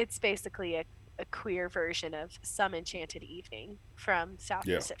basically a queer version of Some Enchanted Evening from South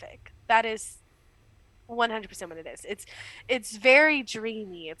Pacific. That is 100% what it is. It's very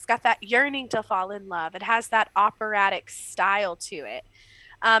dreamy. It's got that yearning to fall in love. It has that operatic style to it.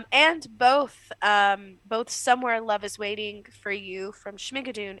 And both Somewhere Love is Waiting for You from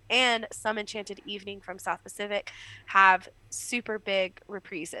Schmigadoon and Some Enchanted Evening from South Pacific have super big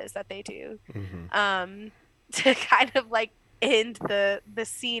reprises that they do to kind of like end the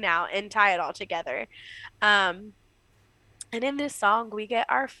scene out and tie it all together. Um, and in this song, we get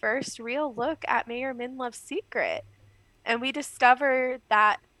our first real look at Mayor Minlov's secret, and we discover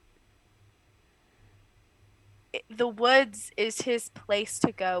that the woods is his place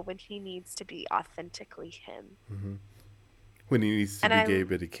to go when he needs to be authentically him. Mm-hmm. When he needs to be gay,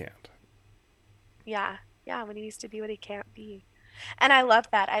 but he can't. Yeah, yeah, when he needs to be what he can't be. And I love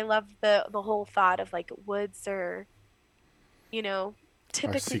that. I love the whole thought of like woods are, typically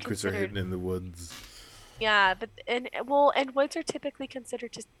our secrets are hidden in the woods. Yeah, but and woods are typically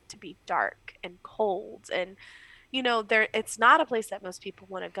considered to be dark and cold, and it's not a place that most people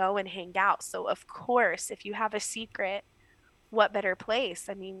want to go and hang out. So of course, if you have a secret, what better place?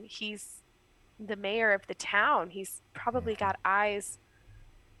 I mean, he's the mayor of the town. He's probably got eyes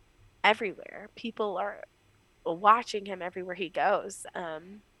everywhere. People are watching him everywhere he goes.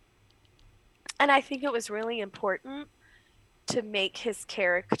 And I think it was really important to make his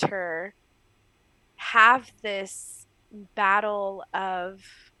character have this battle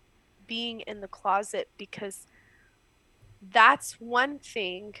of being in the closet, because that's one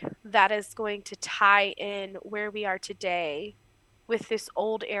thing that is going to tie in where we are today with this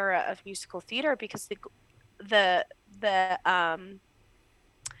old era of musical theater, because the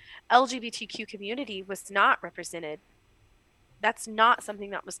LGBTQ community was not represented. That's not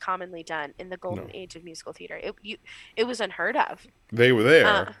something that was commonly done in the golden age of musical theater. It was unheard of. They were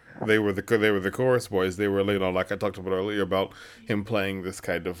there. They were the chorus boys. They were, like I talked about earlier, about him playing this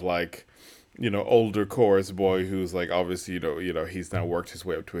kind of like, older chorus boy who's like, obviously, he's now worked his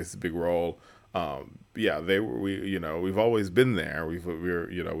way up to his big role. We've always been there.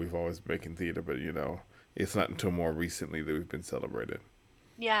 We've always been making theater, but it's not until more recently that we've been celebrated.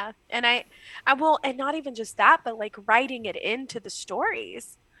 Yeah, and I will, and not even just that, but like writing it into the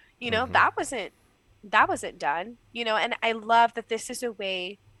stories, mm-hmm. that wasn't done, and I love that this is a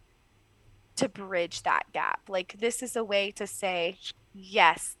way to bridge that gap. Like, this is a way to say,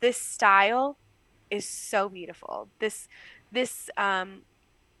 yes, this style is so beautiful. This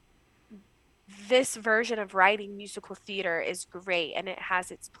version of writing musical theater is great and it has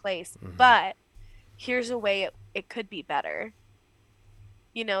its place, mm-hmm. but here's a way it could be better.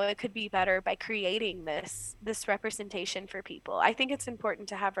 It could be better by creating this representation for people. I think it's important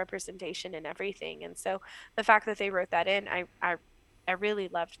to have representation in everything. And so the fact that they wrote that in, I really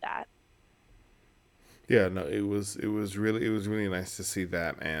loved that. Yeah, no, it was really nice to see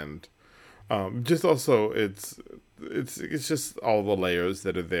that. And just also it's just all the layers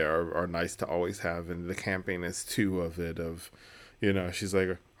that are there are nice to always have. And the campiness too of it, of, she's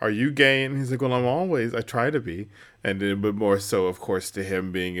like, are you gay? And he's like, well, I try to be. And then, but more so, of course, to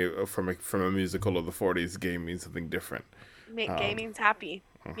him being from a musical of the 40s, gay means something different. Gay means happy.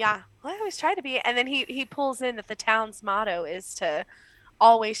 Yeah. Well, I always try to be. And then he pulls in that the town's motto is to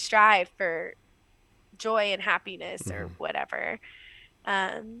always strive for joy and happiness, mm-hmm. or whatever.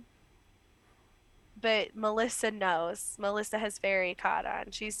 But Melissa knows. Melissa has very caught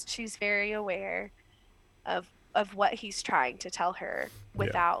on. She's very aware of what he's trying to tell her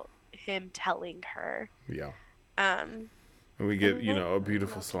without him telling her. Yeah. And we get, a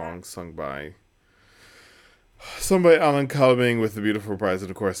beautiful song sung by Alan Cumming with the beautiful reprise.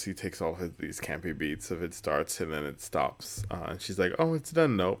 And of course, he takes all these campy beats of it starts and then it stops. And she's like, oh, it's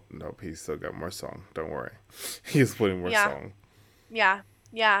done. Nope. He's still got more song. Don't worry. He's putting more song. Yeah.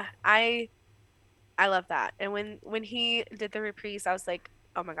 Yeah. I love that. And when he did the reprise, I was like,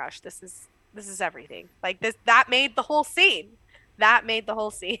 oh my gosh, this is everything. Like that made the whole scene.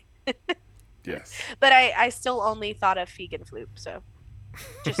 Yes. But I still only thought of Fegan Floop, so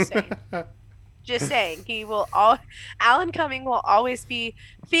just saying. Just saying. Alan Cumming will always be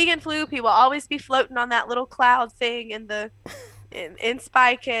Fegan Floop. He will always be floating on that little cloud thing in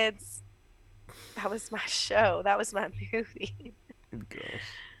Spy Kids. That was my show. That was my movie. Gosh.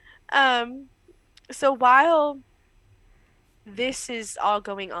 So while this is all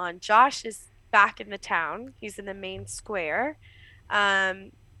going on, Josh is back in the town. He's in the main square.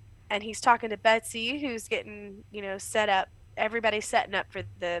 And he's talking to Betsy, who's getting, set up. Everybody's setting up for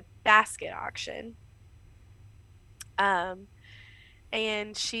the basket auction. And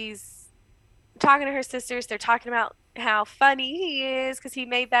she's talking to her sisters. They're talking about how funny he is because he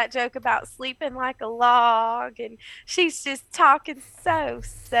made that joke about sleeping like a log. And she's just talking so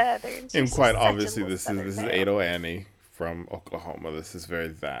Southern. And quite obviously, this is Ado Annie from Oklahoma. This is very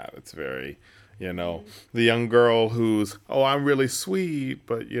that. It's very... mm-hmm. the young girl who's, I'm really sweet,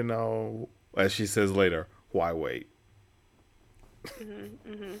 but, as she says later, why wait?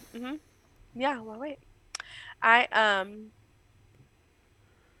 Mm-hmm, mm-hmm, mm-hmm. Yeah, why wait?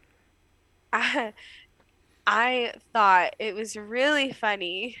 I thought it was really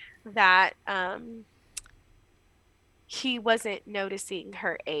funny that he wasn't noticing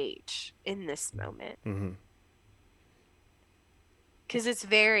her age in this moment. Mm-hmm. Because it's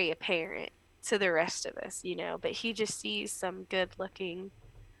very apparent to the rest of us, but he just sees some good looking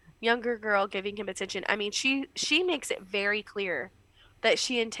younger girl giving him attention. I mean, she makes it very clear that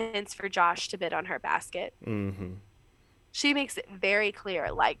she intends for Josh to bid on her basket. Mm-hmm. She makes it very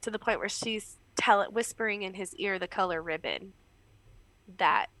clear, like to the point where she's whispering in his ear the color ribbon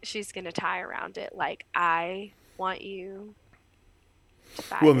that she's gonna tie around it. Like, I want you to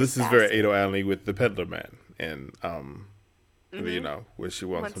buy Well, this this is very basket. Ado Alley with the Peddler Man, and Mhm. where she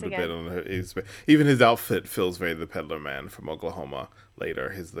wants Once him to bid again. on her. Even his outfit feels very the Peddler Man from Oklahoma. Later,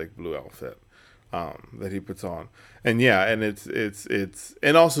 his like blue outfit that he puts on, and yeah, and it's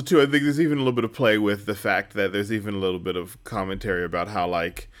and also too, I think there's even a little bit of play with the fact that there's even a little bit of commentary about how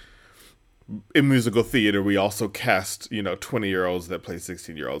like in musical theater we also cast 20-year-olds that play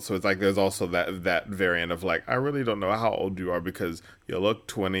 16-year-olds, so it's like there's also that variant of like, I really don't know how old you are because you look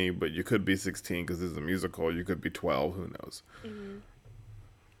 20 but you could be 16 because this is a musical, you could be 12, who knows. Mhm.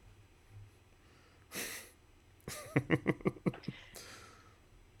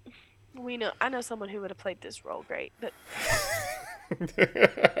 I know someone who would have played this role great, but This could be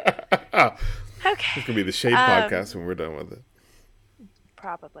okay. the Shade Um, podcast when we're done with it.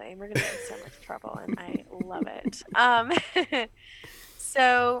 Probably. We're gonna get in so much trouble, and I love it.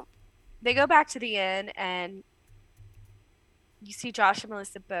 So they go back to the inn, and you see Josh and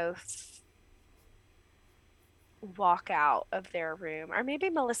Melissa both walk out of their room, or maybe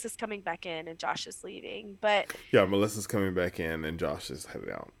Melissa's coming back in and Josh is leaving. But Yeah, Melissa's coming back in and Josh is headed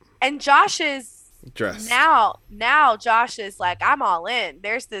out. and Josh is Dressed. now Josh is like, I'm all in.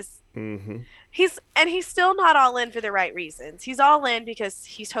 There's this Mm-hmm. he's still not all in for the right reasons. He's all in because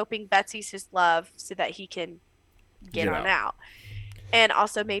he's hoping Betsy's his love so that he can get Get on out. out. And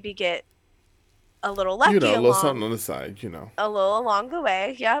also maybe get a little A lucky little something on the side. a little along the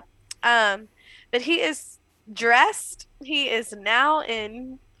way. Yep. But he is dressed. He is now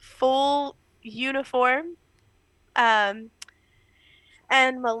in full uniform. Um,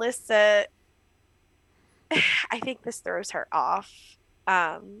 and Melissa, I think this throws her off.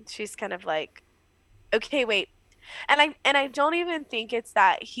 She's kind of like, okay, wait. And I don't even think it's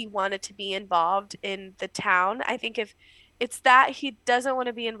that he wanted to be involved in the town. I think if it's that he doesn't want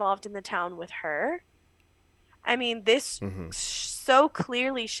to be involved in the town with her. I mean, this Mm-hmm. so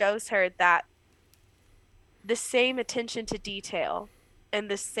clearly shows her that the same attention to detail and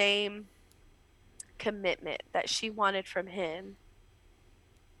the same commitment that she wanted from him,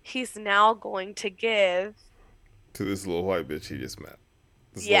 he's now going to give. To this little white bitch he just met.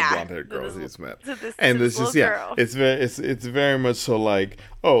 This little Yeah, blonde haired girl he just met. to And this it's little just, yeah, girl. it's very much so like,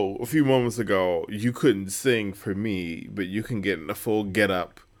 oh, a few moments ago you couldn't sing for me, but you can get in a full get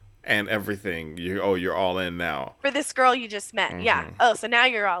up and everything. You're all in now. For this girl you just met. Yeah. Mm-hmm. Oh, so now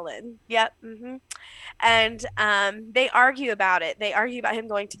you're all in. Yep. And they argue about it. They argue about him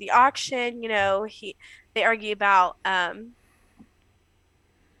going to the auction. They argue about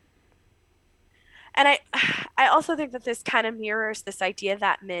and I also think that this kind of mirrors this idea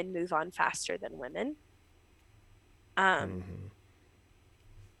that men move on faster than women. Um,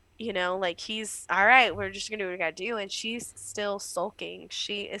 Mm-hmm. like he's all right, we're just gonna do what we gotta do, and she's still sulking.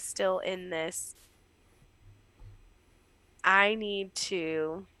 She is still in this. I need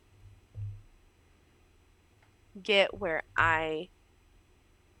to get where I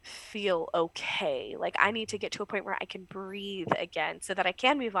feel okay. Like, I need to get to a point where I can breathe again so that I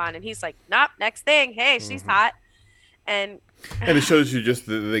can move on. And he's like, nope, next thing. Hey, she's Mm-hmm. hot. And And it shows you just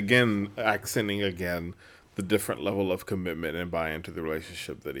again, accenting again the different level of commitment and buy into the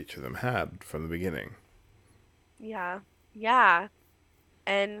relationship that each of them had from the beginning. yeah, yeah.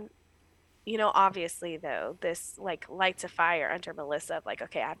 And, obviously, though, this like lights a fire under Melissa of like,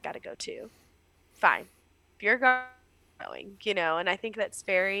 okay, I've got to go too. Fine. If you're going, and I think that's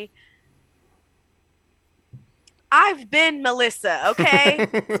very. I've been Melissa, okay?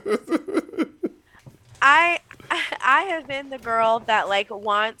 I I have been the girl that like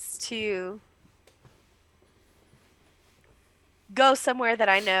wants to go somewhere that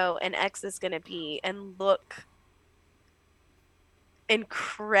I know an ex is going to be and look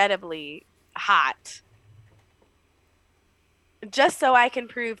incredibly hot just so I can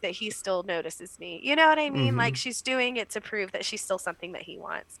prove that he still notices me. You know what I mean? Mm-hmm. Like, she's doing it to prove that she's still something that he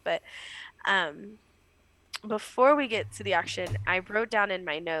wants. But before we get to the auction, I wrote down in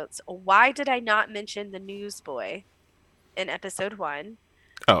my notes, why did I not mention the newsboy in episode 1?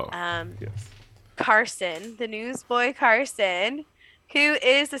 Oh, Yes. Carson, the newsboy Carson, who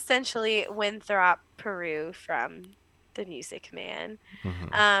is essentially Winthrop Peru from The Music Man.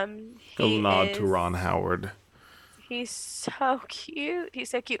 A nod to Ron Howard. He's so cute. He's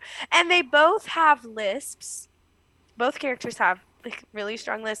so cute. And they both have lisps. Both characters have like really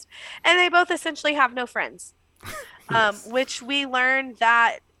strong lisps. And they both essentially have no friends. Yes. Which we learned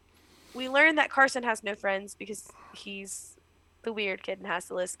that Carson has no friends because he's the weird kid and has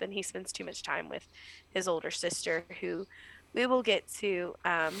the lisp, and he spends too much time with his older sister, who we will get to.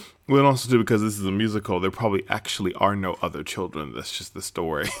 We'll also do, because this is a musical, there probably actually are no other children. That's just the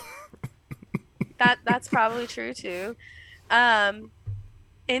story. That's probably true too. But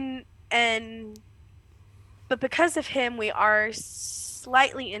because of him, we are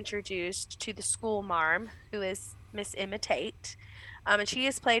slightly introduced to the school marm, who is Miss Emma Tate. And she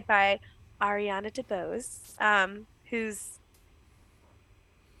is played by Ariana DeBose, who's,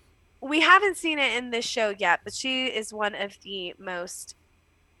 we haven't seen it in this show yet, but she is one of the most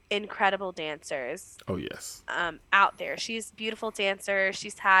incredible dancers. Oh, yes. Out there. She's a beautiful dancer.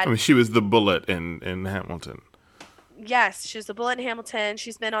 She's had... I mean, she was the bullet in Hamilton. Yes, she's the bullet in Hamilton.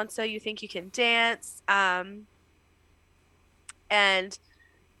 She's been on So You Think You Can Dance. And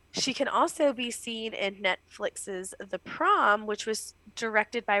she can also be seen in Netflix's The Prom, which was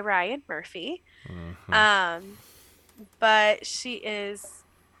directed by Ryan Murphy. Mm-hmm. But she is,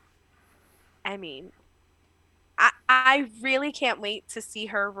 I mean, I really can't wait to see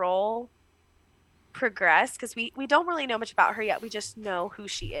her role progress, because we don't really know much about her yet. We just know who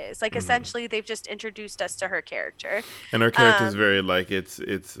she is. Like, essentially, they've just introduced us to her character. And her character is very, like, it's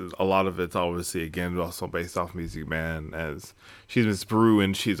a lot of it's obviously, again, also based off Music Man, as she's Miss Peru,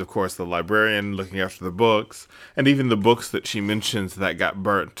 and she's, of course, the librarian looking after the books. And even the books that she mentions that got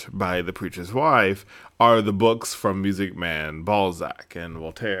burnt by the preacher's wife are the books from Music Man, Balzac, and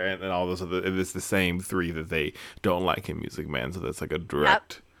Voltaire, and all those other. It's the same three that they don't like in Music Man, so that's like a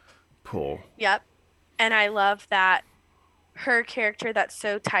direct pull. Yep. And I love that her character that's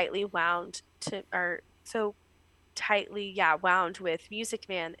so tightly wound with Music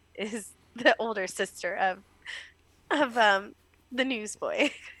Man is the older sister of the newsboy,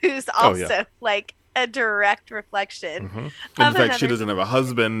 who's also like a direct reflection. Mm-hmm. And in fact, she doesn't have a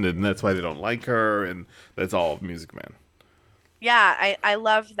husband, and that's why they don't like her, and that's all Music Man. Yeah, I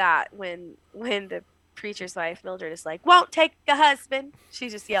love that when the preacher's wife, Mildred, is like, won't take a husband. She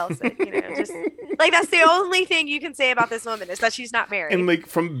just yells it, just like, that's the only thing you can say about this woman, is that she's not married. And like,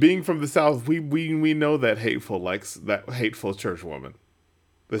 from being from the South, we know that hateful church woman.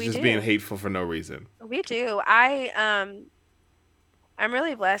 That's just being hateful for no reason. We do. I'm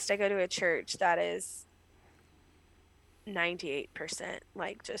really blessed. I go to a church that is 98%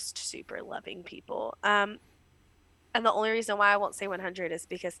 like just super loving people. And the only reason why I won't say 100 is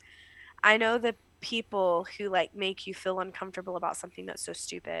because I know the people who like make you feel uncomfortable about something that's so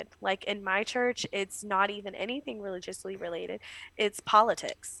stupid. Like in my church, it's not even anything religiously related. It's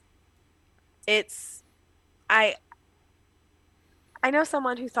politics. I know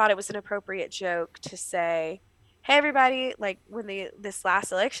someone who thought it was an appropriate joke to say, hey everybody, like when this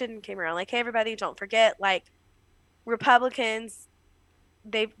last election came around, like, hey everybody, don't forget, like, Republicans,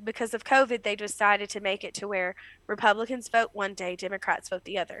 because of COVID, they decided to make it to where Republicans vote one day, Democrats vote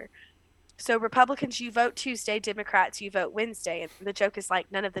the other. So Republicans, you vote Tuesday, Democrats, you vote Wednesday. And the joke is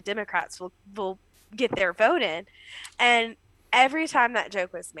like, none of the Democrats will get their vote in. And every time that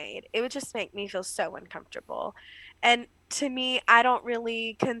joke was made, it would just make me feel so uncomfortable. And to me, I don't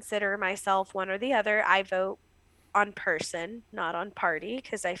really consider myself one or the other. I vote on person, not on party,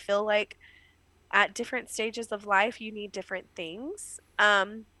 because I feel like at different stages of life, you need different things.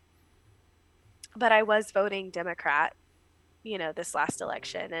 But I was voting Democrat, this last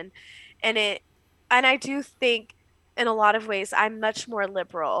election. And I do think in a lot of ways I'm much more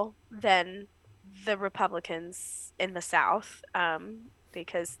liberal than the Republicans in the South,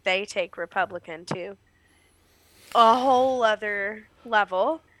 because they take Republican to a whole other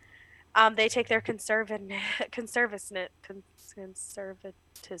level. They take their conservatism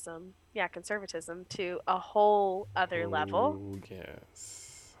to a whole other level.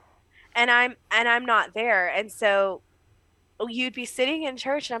 Yes. And I'm not there. And so you'd be sitting in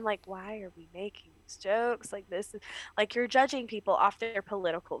church and I'm like, why are we making these jokes? Like, this is like, you're judging people off their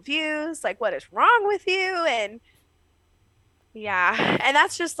political views. Like, what is wrong with you? And yeah, and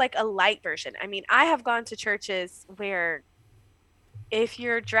that's just like a light version. I mean, I have gone to churches where if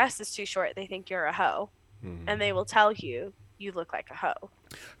your dress is too short, they think you're a hoe. Mm-hmm. And they will tell you look like a hoe.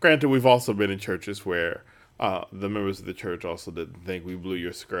 Granted, we've also been in churches where the members of the church also didn't think we blew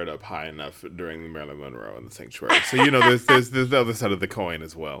your skirt up high enough during the Marilyn Monroe in the sanctuary. So, there's the other side of the coin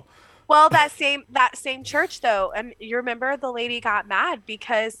as well. Well, that same church though, and you remember the lady got mad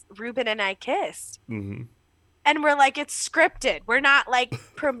because Ruben and I kissed. Mm-hmm. And we're like, it's scripted. We're not like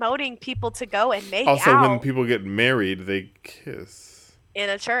promoting people to go and make Also, out when people get married, they kiss. in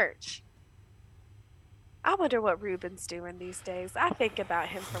a church. I wonder what Ruben's doing these days. I think about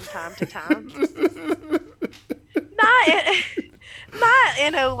him from time to time. not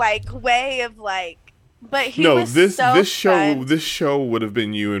in a like way of like, but he was this so show fun. this show would have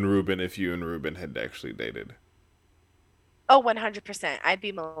been you and Ruben if you and Ruben had actually dated. Oh, 100%. I'd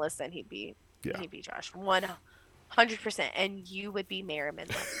be Melissa and he'd be Josh. 100%. And you would be Merriman.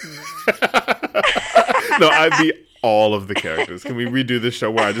 No, I'd be all of the characters. Can we redo this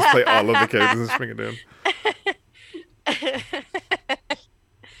show where I just play all of the characters and string it in?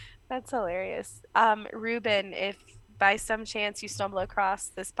 That's hilarious. Ruben, if by some chance you stumble across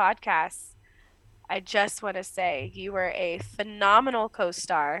this podcast, I just want to say you were a phenomenal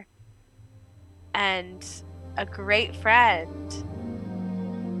co-star and a great friend.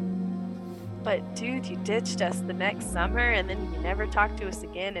 But dude, you ditched us the next summer and then you never talked to us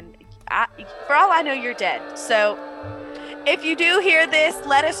again. And for all I know, you're dead. So if you do hear this,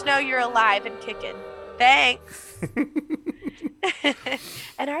 let us know you're alive and kicking. Thanks.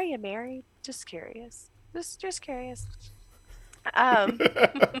 And are you married? Just curious. Just curious.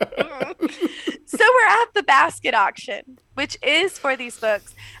 So we're at the basket auction, which is for these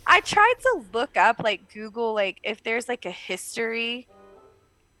books. I tried to look up, like Google, like if there's like a history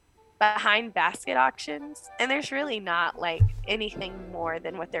behind basket auctions, and there's really not like anything more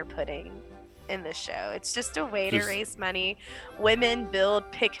than what they're putting in the show. It's just a way to raise money. Women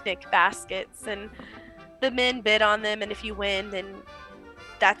build picnic baskets and the men bid on them, and if you win, then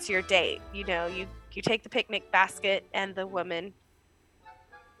that's your date. You know, you take the picnic basket and the woman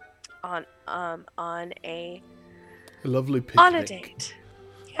on a lovely picnic. on a date.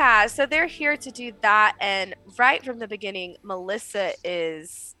 Yeah, so they're here to do that, and right from the beginning, Melissa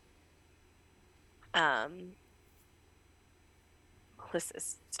is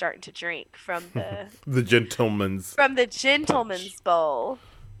Melissa's starting to drink from the the gentleman's bowl.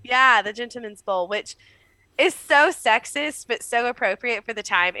 Yeah, the gentleman's bowl, which is so sexist but so appropriate for the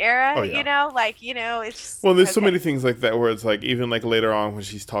time era. Oh, yeah. You know, like, you know, it's just, well, there's so many things like that where it's like, even like later on when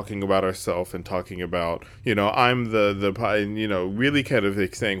she's talking about herself and talking about, you know, I'm the you know, really kind of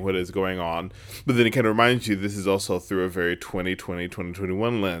like saying what is going on, but then it kind of reminds you this is also through a very 2020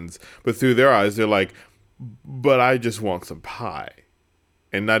 2021 lens, but through their eyes they're like, but I just want some pie.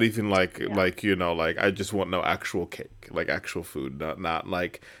 And not even like, you know, like, I just want no actual cake, like actual food, not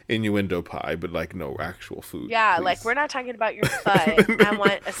like innuendo pie, but like no actual food. Yeah, please. like, we're not talking about your butt. I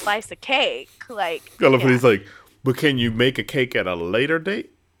want a slice of cake. Like, I love when he's like, but can you make a cake at a later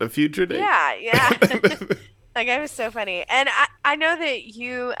date, a future date? Yeah. Like, it was so funny. And I know that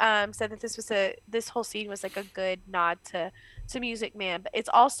you said that this whole scene was like a good nod to Music Man, but it's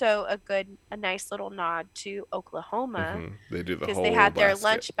also a nice little nod to Oklahoma. Mm-hmm. They do the whole because they had their basket.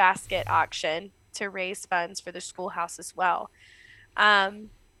 lunch basket auction to raise funds for the schoolhouse as well. So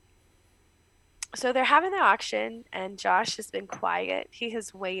they're having the auction, and Josh has been quiet. He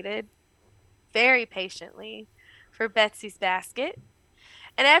has waited very patiently for Betsy's basket,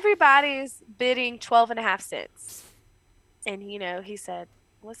 and everybody's bidding 12.5 cents. And you know, he said,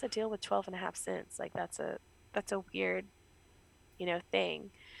 "What's the deal with 12.5 cents? Like, that's a weird, you know,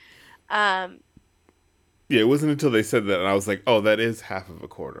 thing." Yeah, it wasn't until they said that, and I was like, "Oh, that is half of a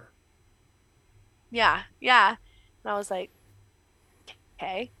quarter." Yeah. And I was like,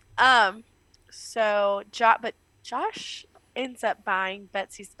 "Okay." So Josh ends up buying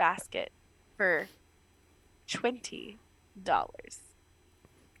Betsy's basket for $20,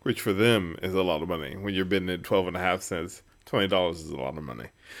 which for them is a lot of money. When you're bidding at 12.5 cents, $20 is a lot of money.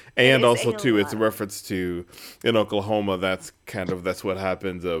 And also too, it's a reference to in Oklahoma. That's what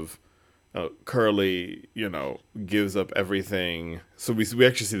happens. Of Curly, you know, gives up everything. So we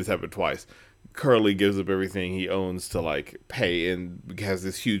actually see this happen twice. Curly gives up everything he owns to like pay, and has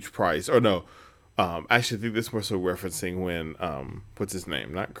this huge price. Or no, actually, I think this more so referencing when what's his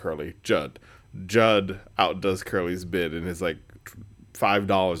name? Not Curly, Judd. Judd outdoes Curly's bid and is like $5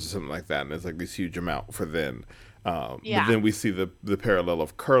 or something like that, and it's like this huge amount for then. But then we see the parallel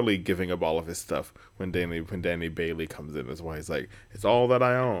of Curly giving up all of his stuff when Danny Bailey comes in. That's why he's like, it's all that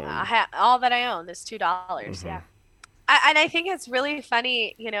I own. All that I own is $2. Mm-hmm. Yeah. And I think it's really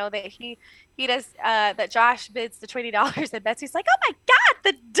funny, you know, that he does that. Josh bids the $20, and Betsy's like, "Oh my God,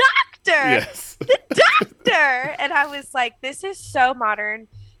 the doctor!" Yes, the doctor. And I was like, "This is so modern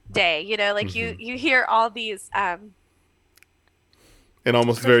day," you know, like mm-hmm. you hear all these. And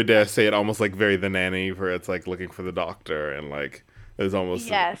almost very, dare I say it, almost like very The Nanny, where it's like looking for the doctor, and like there's almost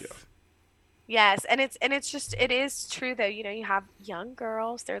yes. Yes, and it is true though. You know, you have young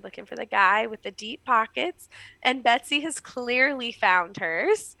girls, they're looking for the guy with the deep pockets, and Betsy has clearly found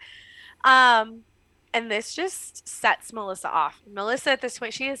hers. Um, and this just sets Melissa off. Melissa at this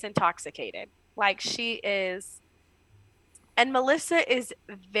point, she is intoxicated. Like she is, and Melissa is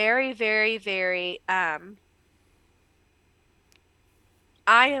very, very, very I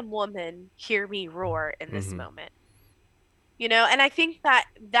am woman, hear me roar in this moment. You know, and I think that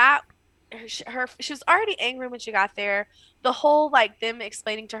she was already angry when she got there. The whole like them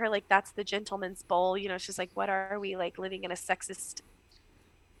explaining to her like that's the gentleman's bowl, you know, she's like, what are we, like living in a sexist,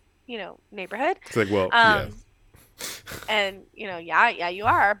 you know, neighborhood? It's like, well, yes. And you know, yeah, you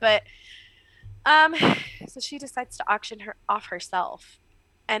are, but um so she decides to auction her off herself.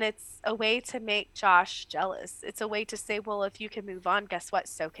 And it's a way to make Josh jealous. It's a way to say, well, if you can move on, guess what?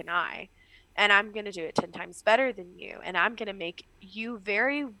 So can I. And I'm going to do it 10 times better than you. And I'm going to make you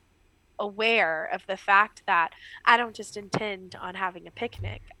very aware of the fact that I don't just intend on having a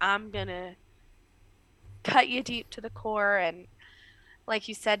picnic. I'm going to cut you deep to the core. And like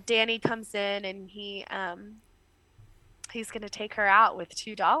you said, Danny comes in and he's going to take her out with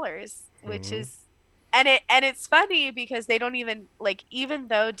 $2, which is, and it's funny because they don't even like, even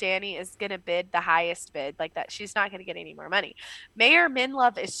though Danny is going to bid the highest bid like that, she's not going to get any more money. Mayor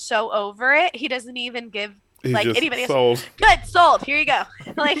Minlove is so over it. He doesn't even give like anybody else. Good, sold. Here you go.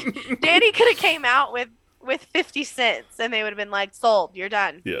 Like Danny could have came out with 50 cents and they would have been like, sold, you're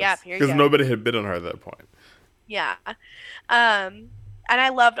done. Yes. Yeah, here you go. Because nobody had bid on her at that point. Yeah. And I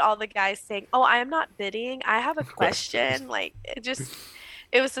loved all the guys saying, oh, I am not bidding, I have a question. Like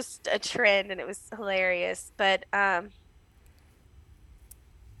it was just a trend and it was hilarious. But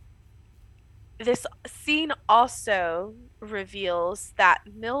this scene also reveals that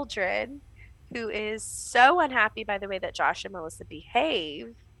Mildred, who is so unhappy by the way that Josh and Melissa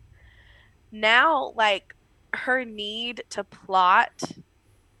behave, now like her need to plot,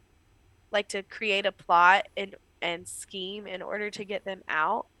 like to create a plot and scheme in order to get them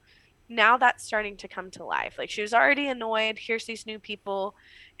out, now that's starting to come to life. Like she was already annoyed. Here's these new people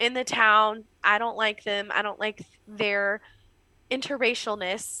in the town. I don't like them. I don't like their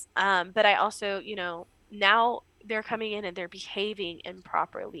interracialness. But I also, you know, now they're coming in and they're behaving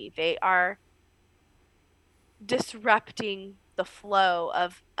improperly. They are disrupting the flow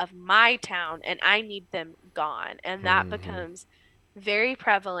of my town and I need them gone. And that becomes very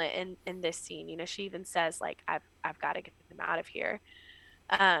prevalent in this scene. You know, she even says like, I've got to get them out of here.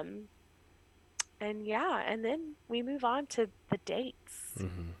 And yeah, and then we move on to the dates.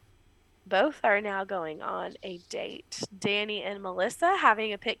 Both are now going on a date. Danny and Melissa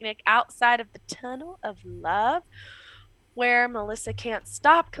having a picnic outside of the Tunnel of Love, where Melissa can't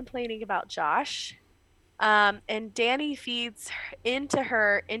stop complaining about Josh. And Danny feeds into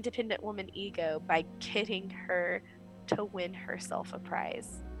her independent woman ego by getting her to win herself a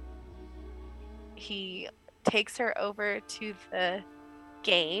prize. He takes her over to the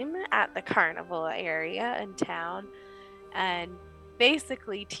game at the carnival area in town and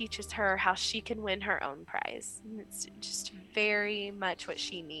basically teaches her how she can win her own prize. And it's just very much what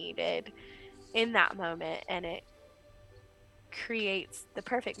she needed in that moment, and it creates the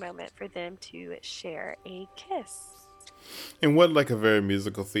perfect moment for them to share a kiss. And what like a very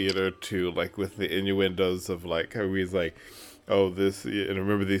musical theater too, like with the innuendos of like how he's like, oh, this, and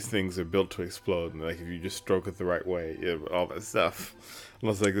remember these things are built to explode, and like if you just stroke it the right way, all that stuff. And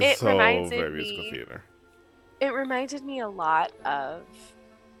I was like, this is so very musical theater. It reminded me a lot of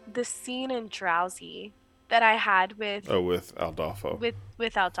the scene in Drowsy that I had with Aldolfo. With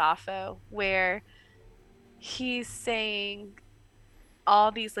Aldolfo, where he's saying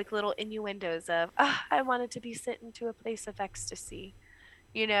all these like little innuendos of, oh, I wanted to be sent into a place of ecstasy,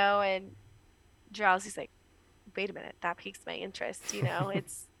 you know, and Drowsy's like, wait a minute, that piques my interest, you know.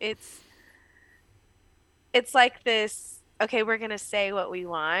 It's like this, okay, we're gonna say what we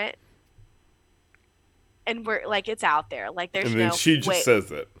want, and we're like, it's out there, like there's, and then she just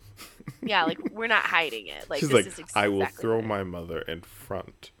says it. Yeah, like we're not hiding it. Like she's this like, is exactly I will throw my mother in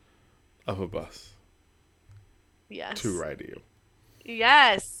front of a bus. Yes. To ride you.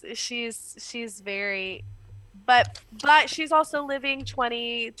 Yes, she's very, but she's also living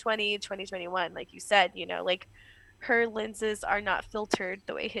 2021, like you said, you know, like her lenses are not filtered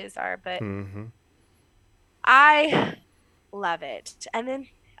the way his are, but I love it. And then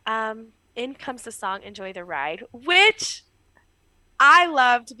in comes the song Enjoy the Ride, which I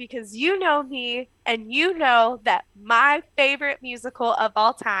loved because you know me and you know that my favorite musical of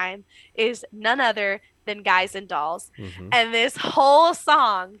all time is none other than Guys and Dolls. And this whole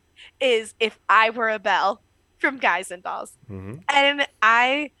song is If I Were a Belle from Guys and Dolls. And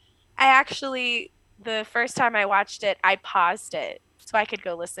I actually, the first time I watched it, I paused it so I could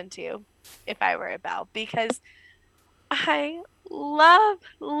go listen to If I Were a Belle, because I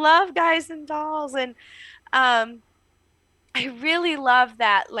love Guys and Dolls, and um I really love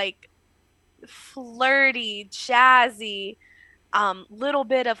that like flirty, jazzy, little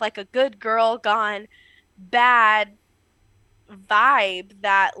bit of like a good girl gone bad vibe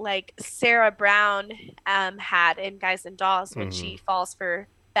that like Sarah Brown had in Guys and Dolls when she falls for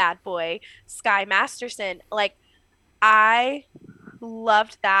bad boy Sky Masterson. Like I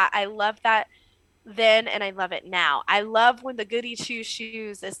loved that. I loved that then and I love it now. I love when the goody two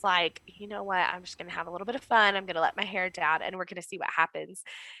shoes is like, you know what, I'm just gonna have a little bit of fun. I'm gonna let my hair down and we're gonna see what happens.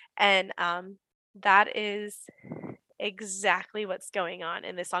 And that is exactly what's going on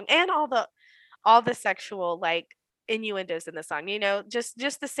in this song. And all the sexual like innuendos in the song, you know, just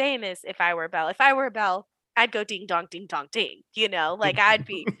the same as If I Were a Belle. If I were a belle, I'd go ding dong ding dong ding, you know, like I'd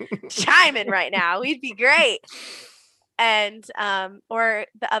be chiming right now. We'd be great. And or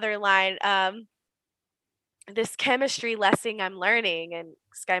the other line, this chemistry lesson I'm learning, and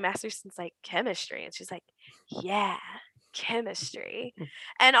Sky Masterson's like, chemistry, and she's like, yeah, chemistry.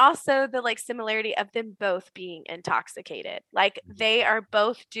 And also the like similarity of them both being intoxicated, like they are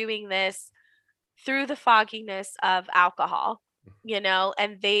both doing this through the fogginess of alcohol, you know,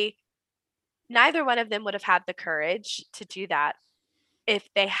 and neither one of them would have had the courage to do that if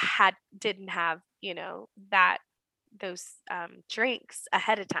they didn't have, you know, those drinks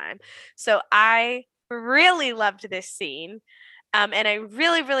ahead of time. So I really loved this scene. And I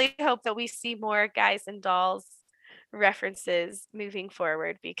really hope that we see more Guys and Dolls references moving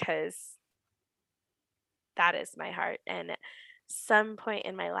forward, because that is my heart. And some point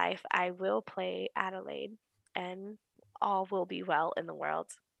in my life, I will play Adelaide and all will be well in the world.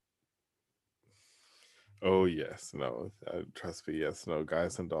 Oh, yes. No, trust me. Yes. No,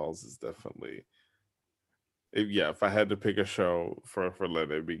 Guys and Dolls is definitely. If I had to pick a show for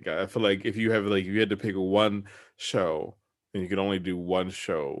Let It Be, I feel like if you had to pick one show and you could only do one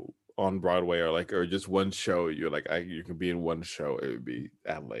show on Broadway, or just one show, you're like, you can be in one show, it would be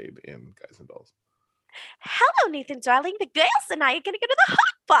Adelaide and Guys and Dolls. Hello, Nathan darling. The girls and I are going to go to the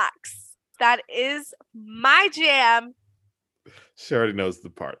hot box. That is my jam. She already knows the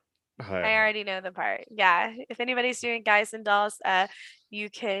part. I already know the part. Yeah. If anybody's doing Guys and Dolls, you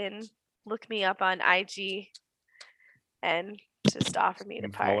can look me up on IG and just offer me the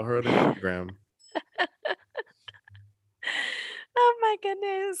part. Follow her on Instagram. Oh my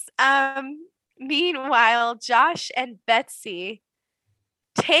goodness. Meanwhile, Josh and Betsy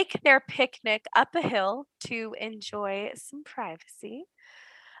take their picnic up a hill to enjoy some privacy.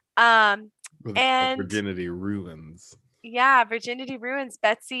 And Virginity ruins. Yeah, Virginity ruins.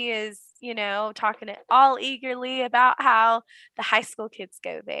 Betsy is, you know, talking it all eagerly about how the high school kids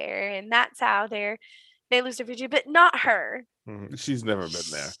go there, and that's how they lose their virginity, but not her. She's never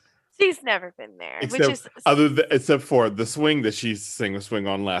been there. She's never been there, except for the swing that she sang a swing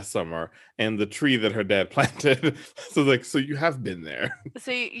on last summer and the tree that her dad planted. So you have been there.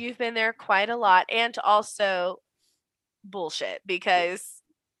 So you've been there quite a lot, and also bullshit, because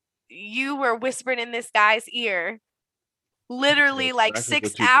you were whispering in this guy's ear literally like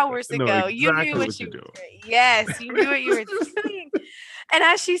 6 hours ago. No, exactly you knew what you were doing. Yes, you knew what you were doing. And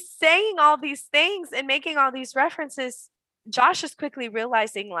as she's saying all these things and making all these references, Josh is quickly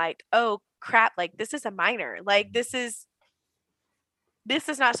realizing like, oh crap, like this is a minor. Like this is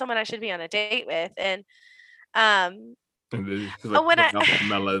not someone I should be on a date with. And when the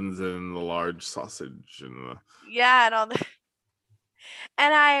melons and the large sausage and and all the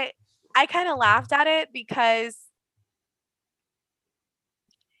and I kind of laughed at it because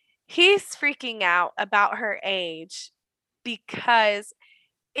he's freaking out about her age, because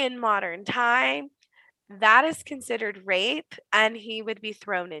in modern time, that is considered rape and he would be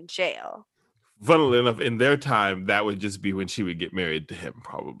thrown in jail. Funnily enough, in their time, that would just be when she would get married to him,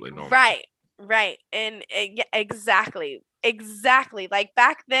 probably. Normally. Right. And exactly. Like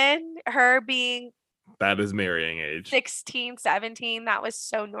back then, her being... That is marrying age. 16, 17, that was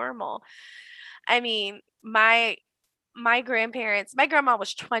so normal. I mean, my grandparents, my grandma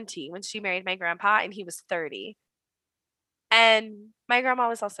was 20 when she married my grandpa, and he was 30. And my grandma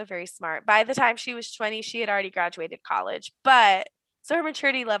was also very smart. By the time she was 20, she had already graduated college. But so her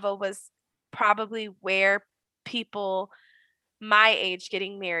maturity level was probably where people my age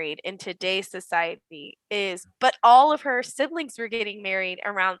getting married in today's society is. But all of her siblings were getting married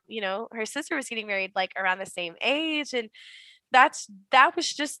around, you know, her sister was getting married like around the same age. And that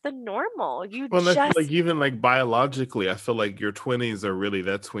was just the normal. Even like biologically, I feel like your 20s are really,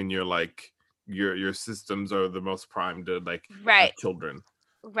 that's when you're like your systems are the most primed to like have children.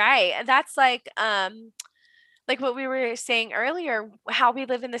 Right. And that's like what we were saying earlier, how we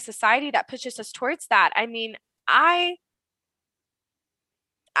live in the society that pushes us towards that. I mean, I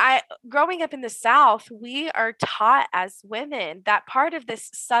I growing up in the South, we are taught as women that part of this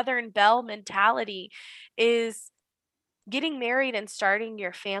Southern belle mentality is getting married and starting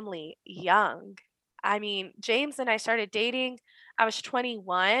your family young. I mean, James and I started dating. I was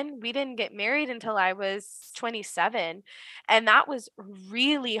 21. We didn't get married until I was 27. And that was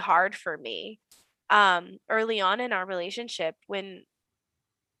really hard for me early on in our relationship when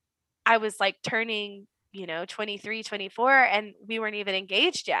I was like turning, 23, 24, and we weren't even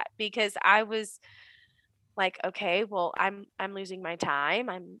engaged yet because I was like, okay, well, I'm losing my time.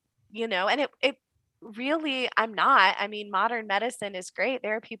 And it really I'm not. I mean, modern medicine is great.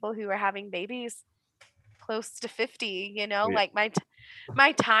 There are people who are having babies close to 50, Yeah. like my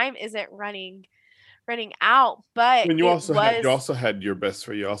time isn't running out, but And it you was also had your best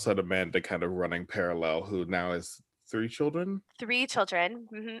friend. You also had Amanda kind of running parallel, who now has 3 children. 3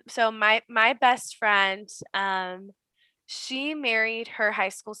 children. So my best friend, she married her high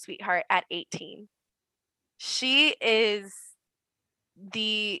school sweetheart at 18. She is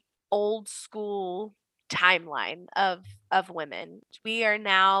the old school timeline of women. We are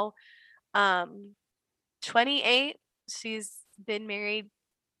now 28. She's been married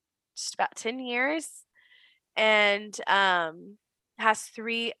just about 10 years and has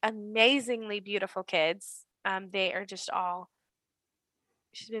 3 amazingly beautiful kids. They are just all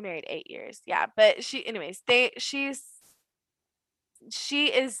she's been married 8 years. Yeah, but she is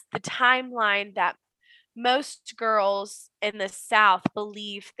the timeline that most girls in the South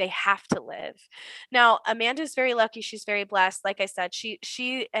believe they have to live. Now, Amanda's very lucky. She's very blessed. Like I said,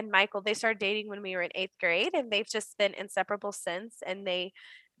 she and Michael, they started dating when we were in 8th grade and they've just been inseparable since and they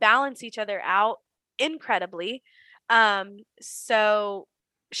balance each other out incredibly. So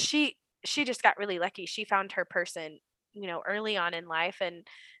she just got really lucky. She found her person, early on in life and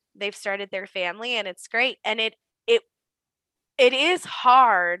they've started their family and it's great. And it it is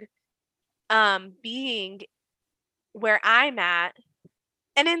hard being where I'm at.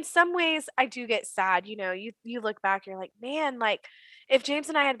 And in some ways I do get sad, you look back, you're like, man, like if James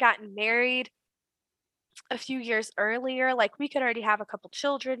and I had gotten married a few years earlier, like we could already have a couple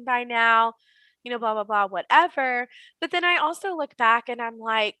children by now, blah, blah, blah, whatever. But then I also look back and I'm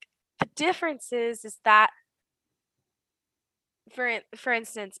like, the difference is that for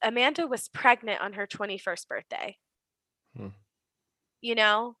instance, Amanda was pregnant on her 21st birthday. Hmm. You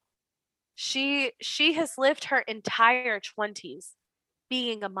know, she has lived her entire 20s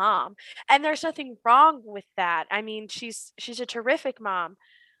being a mom. And there's nothing wrong with that. I mean, she's a terrific mom.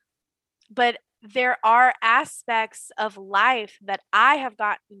 But there are aspects of life that I have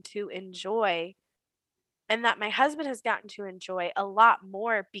gotten to enjoy and that my husband has gotten to enjoy a lot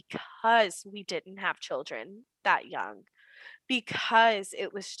more because we didn't have children that young. Because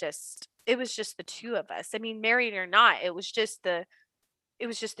it was just the two of us. I mean, married or not, it was just the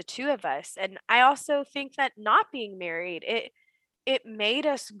two of us. And I also think that not being married, it made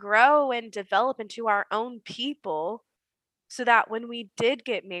us grow and develop into our own people so that when we did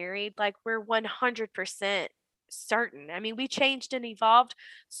get married, like we're 100% certain. I mean, we changed and evolved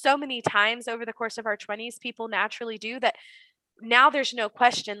so many times over the course of our 20s. People naturally do that. Now there's no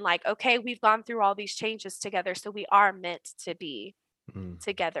question, like, okay, we've gone through all these changes together, so we are meant to be Mm.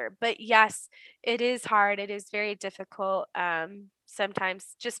 together. But yes, it is hard. It is very difficult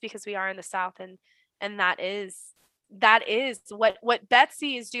sometimes just because we are in the South and that is what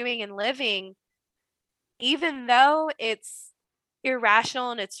Betsy is doing and living, even though it's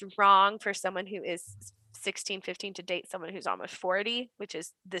irrational and it's wrong for someone who is 16, 15 to date someone who's almost 40, which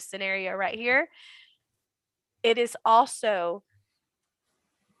is this scenario right here. It is also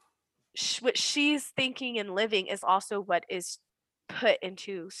what she's thinking and living is also what is put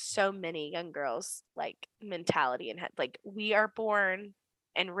into so many young girls like mentality and like we are born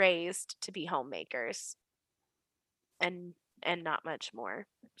and raised to be homemakers and not much more.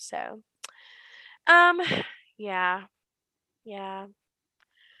 So um yeah, yeah,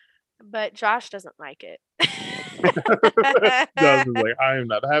 but Josh doesn't like it. Josh is like, I am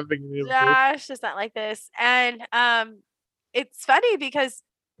not having any of this. Josh does not like this. And it's funny because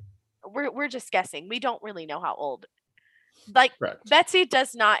we're just guessing. We don't really know how old. Like Correct. Betsy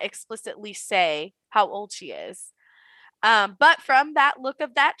does not explicitly say how old she is. But from that look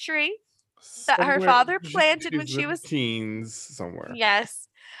of that tree that her father planted when She's she in was teens somewhere. yes.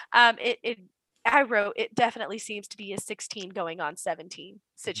 It I wrote it definitely seems to be a 16 going on 17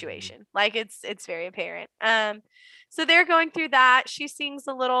 situation. Like it's very apparent. So they're going through that. She sings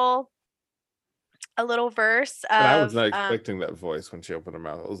a a little verse of. And I was not expecting that voice when she opened her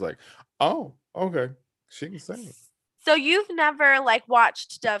mouth. I was like, oh, okay, she can sing. So you've never like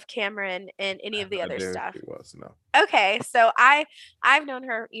watched Dove Cameron in any of the other stuff? She was, no. Okay, so I've known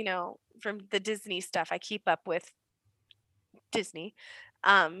her, you know, from the Disney stuff. I keep up with Disney.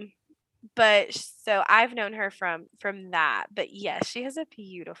 But so I've known her from that. But yes, she has a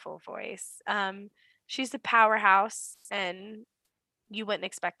beautiful voice. She's a powerhouse and you wouldn't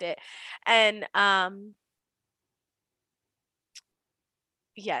expect it. And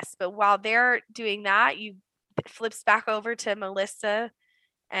yes, but while they're doing that, it flips back over to Melissa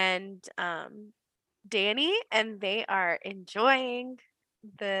and Danny, and they are enjoying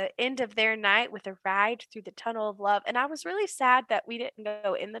the end of their night with a ride through the Tunnel of Love. And I was really sad that we didn't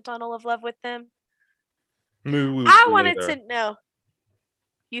go in the Tunnel of Love with them. I wanted to know.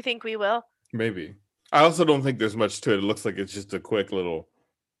 You think we will? Maybe. I also don't think there's much to it. It looks like it's just a quick little.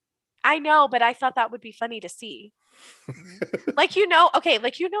 I know, but I thought that would be funny to see. Like,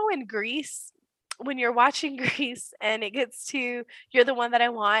 in Grease, when you're watching Grease and it gets to You're the One That I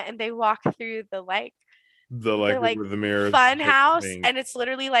Want, and they walk through the with the mirrors fun house, and it's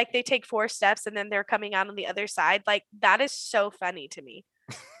literally like they take 4 steps and then they're coming out on the other side. Like, that is so funny to me.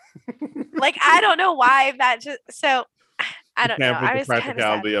 Like, I don't know why that just so I don't know. I was the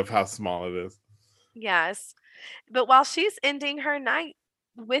practicality of how small it is. Yes. But while she's ending her night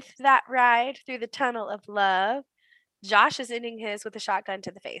with that ride through the Tunnel of Love, Josh is ending his with a shotgun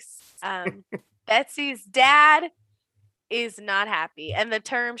to the face. Betsy's dad is not happy, and the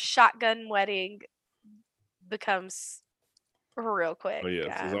term shotgun wedding becomes real quick. Oh,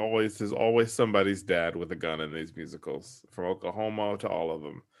 yes, there's always somebody's dad with a gun in these musicals, from Oklahoma to all of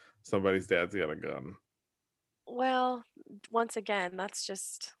them. Somebody's dad's got a gun. Well, once again, that's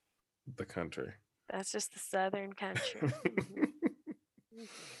just the country. That's just the Southern country.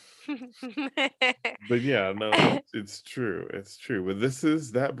 But yeah, no, it's true. It's true. But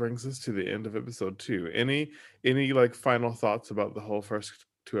that brings us to the end of episode 2. Any like final thoughts about the whole first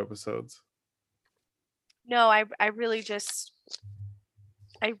 2 episodes? No, I really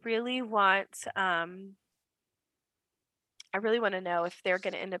want to know if they're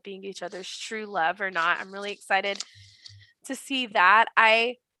going to end up being each other's true love or not. I'm really excited to see that.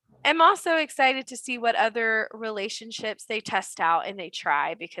 I am also excited to see what other relationships they test out and they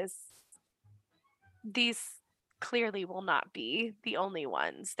try, because these clearly will not be the only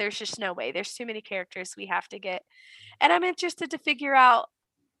ones. There's just no way. There's too many characters we have to get. And I'm interested to figure out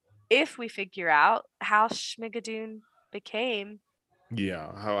how Schmigadoon became.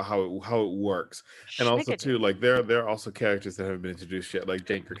 Yeah, how it works. And also too, like there are also characters that haven't been introduced yet, like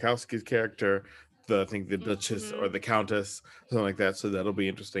Jane Krakowski's character, I think the Duchess or the Countess, something like that. So that'll be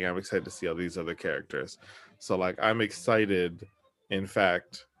interesting. I'm excited to see all these other characters. So like I'm excited. In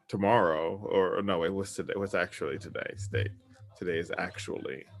fact, tomorrow or no, it was today. It was actually today's date. Today is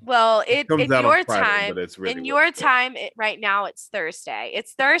actually. Well, in your time, right now it's Thursday.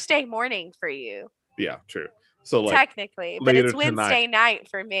 It's Thursday morning for you. Yeah, true. So like technically, but it's Wednesday night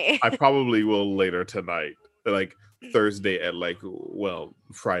for me. I probably will later tonight, like Thursday at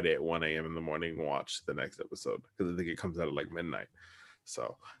Friday at 1 a.m. in the morning, watch the next episode, because I think it comes out at like midnight.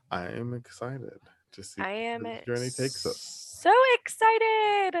 So I am excited to see where the journey takes us. So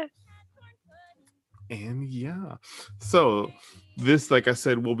excited. And yeah, so this, like I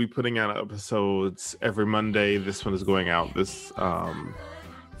said, we'll be putting out episodes every Monday. This one is going out this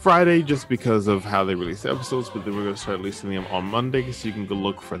Friday just because of how they release the episodes, but then we're going to start releasing them on Monday, so you can go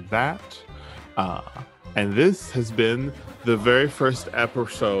look for that. And this has been the very first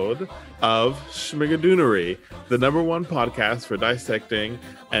episode of Schmigadoonery, the #1 podcast for dissecting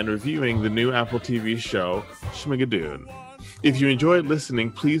and reviewing the new Apple TV show, Schmigadoon. If you enjoyed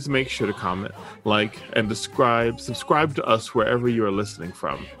listening, please make sure to comment, like, and subscribe to us wherever you are listening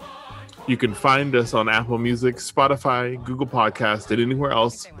from. You can find us on Apple Music, Spotify, Google Podcasts, and anywhere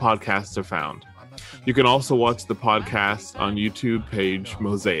else podcasts are found. You can also watch the podcast on YouTube page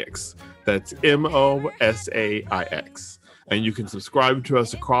Mosaics. That's MOSAIX. And you can subscribe to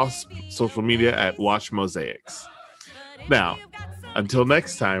us across social media at Watch Mosaics. Now, until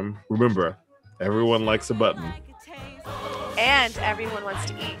next time, remember, everyone likes a button. And everyone wants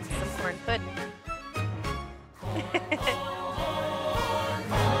to eat.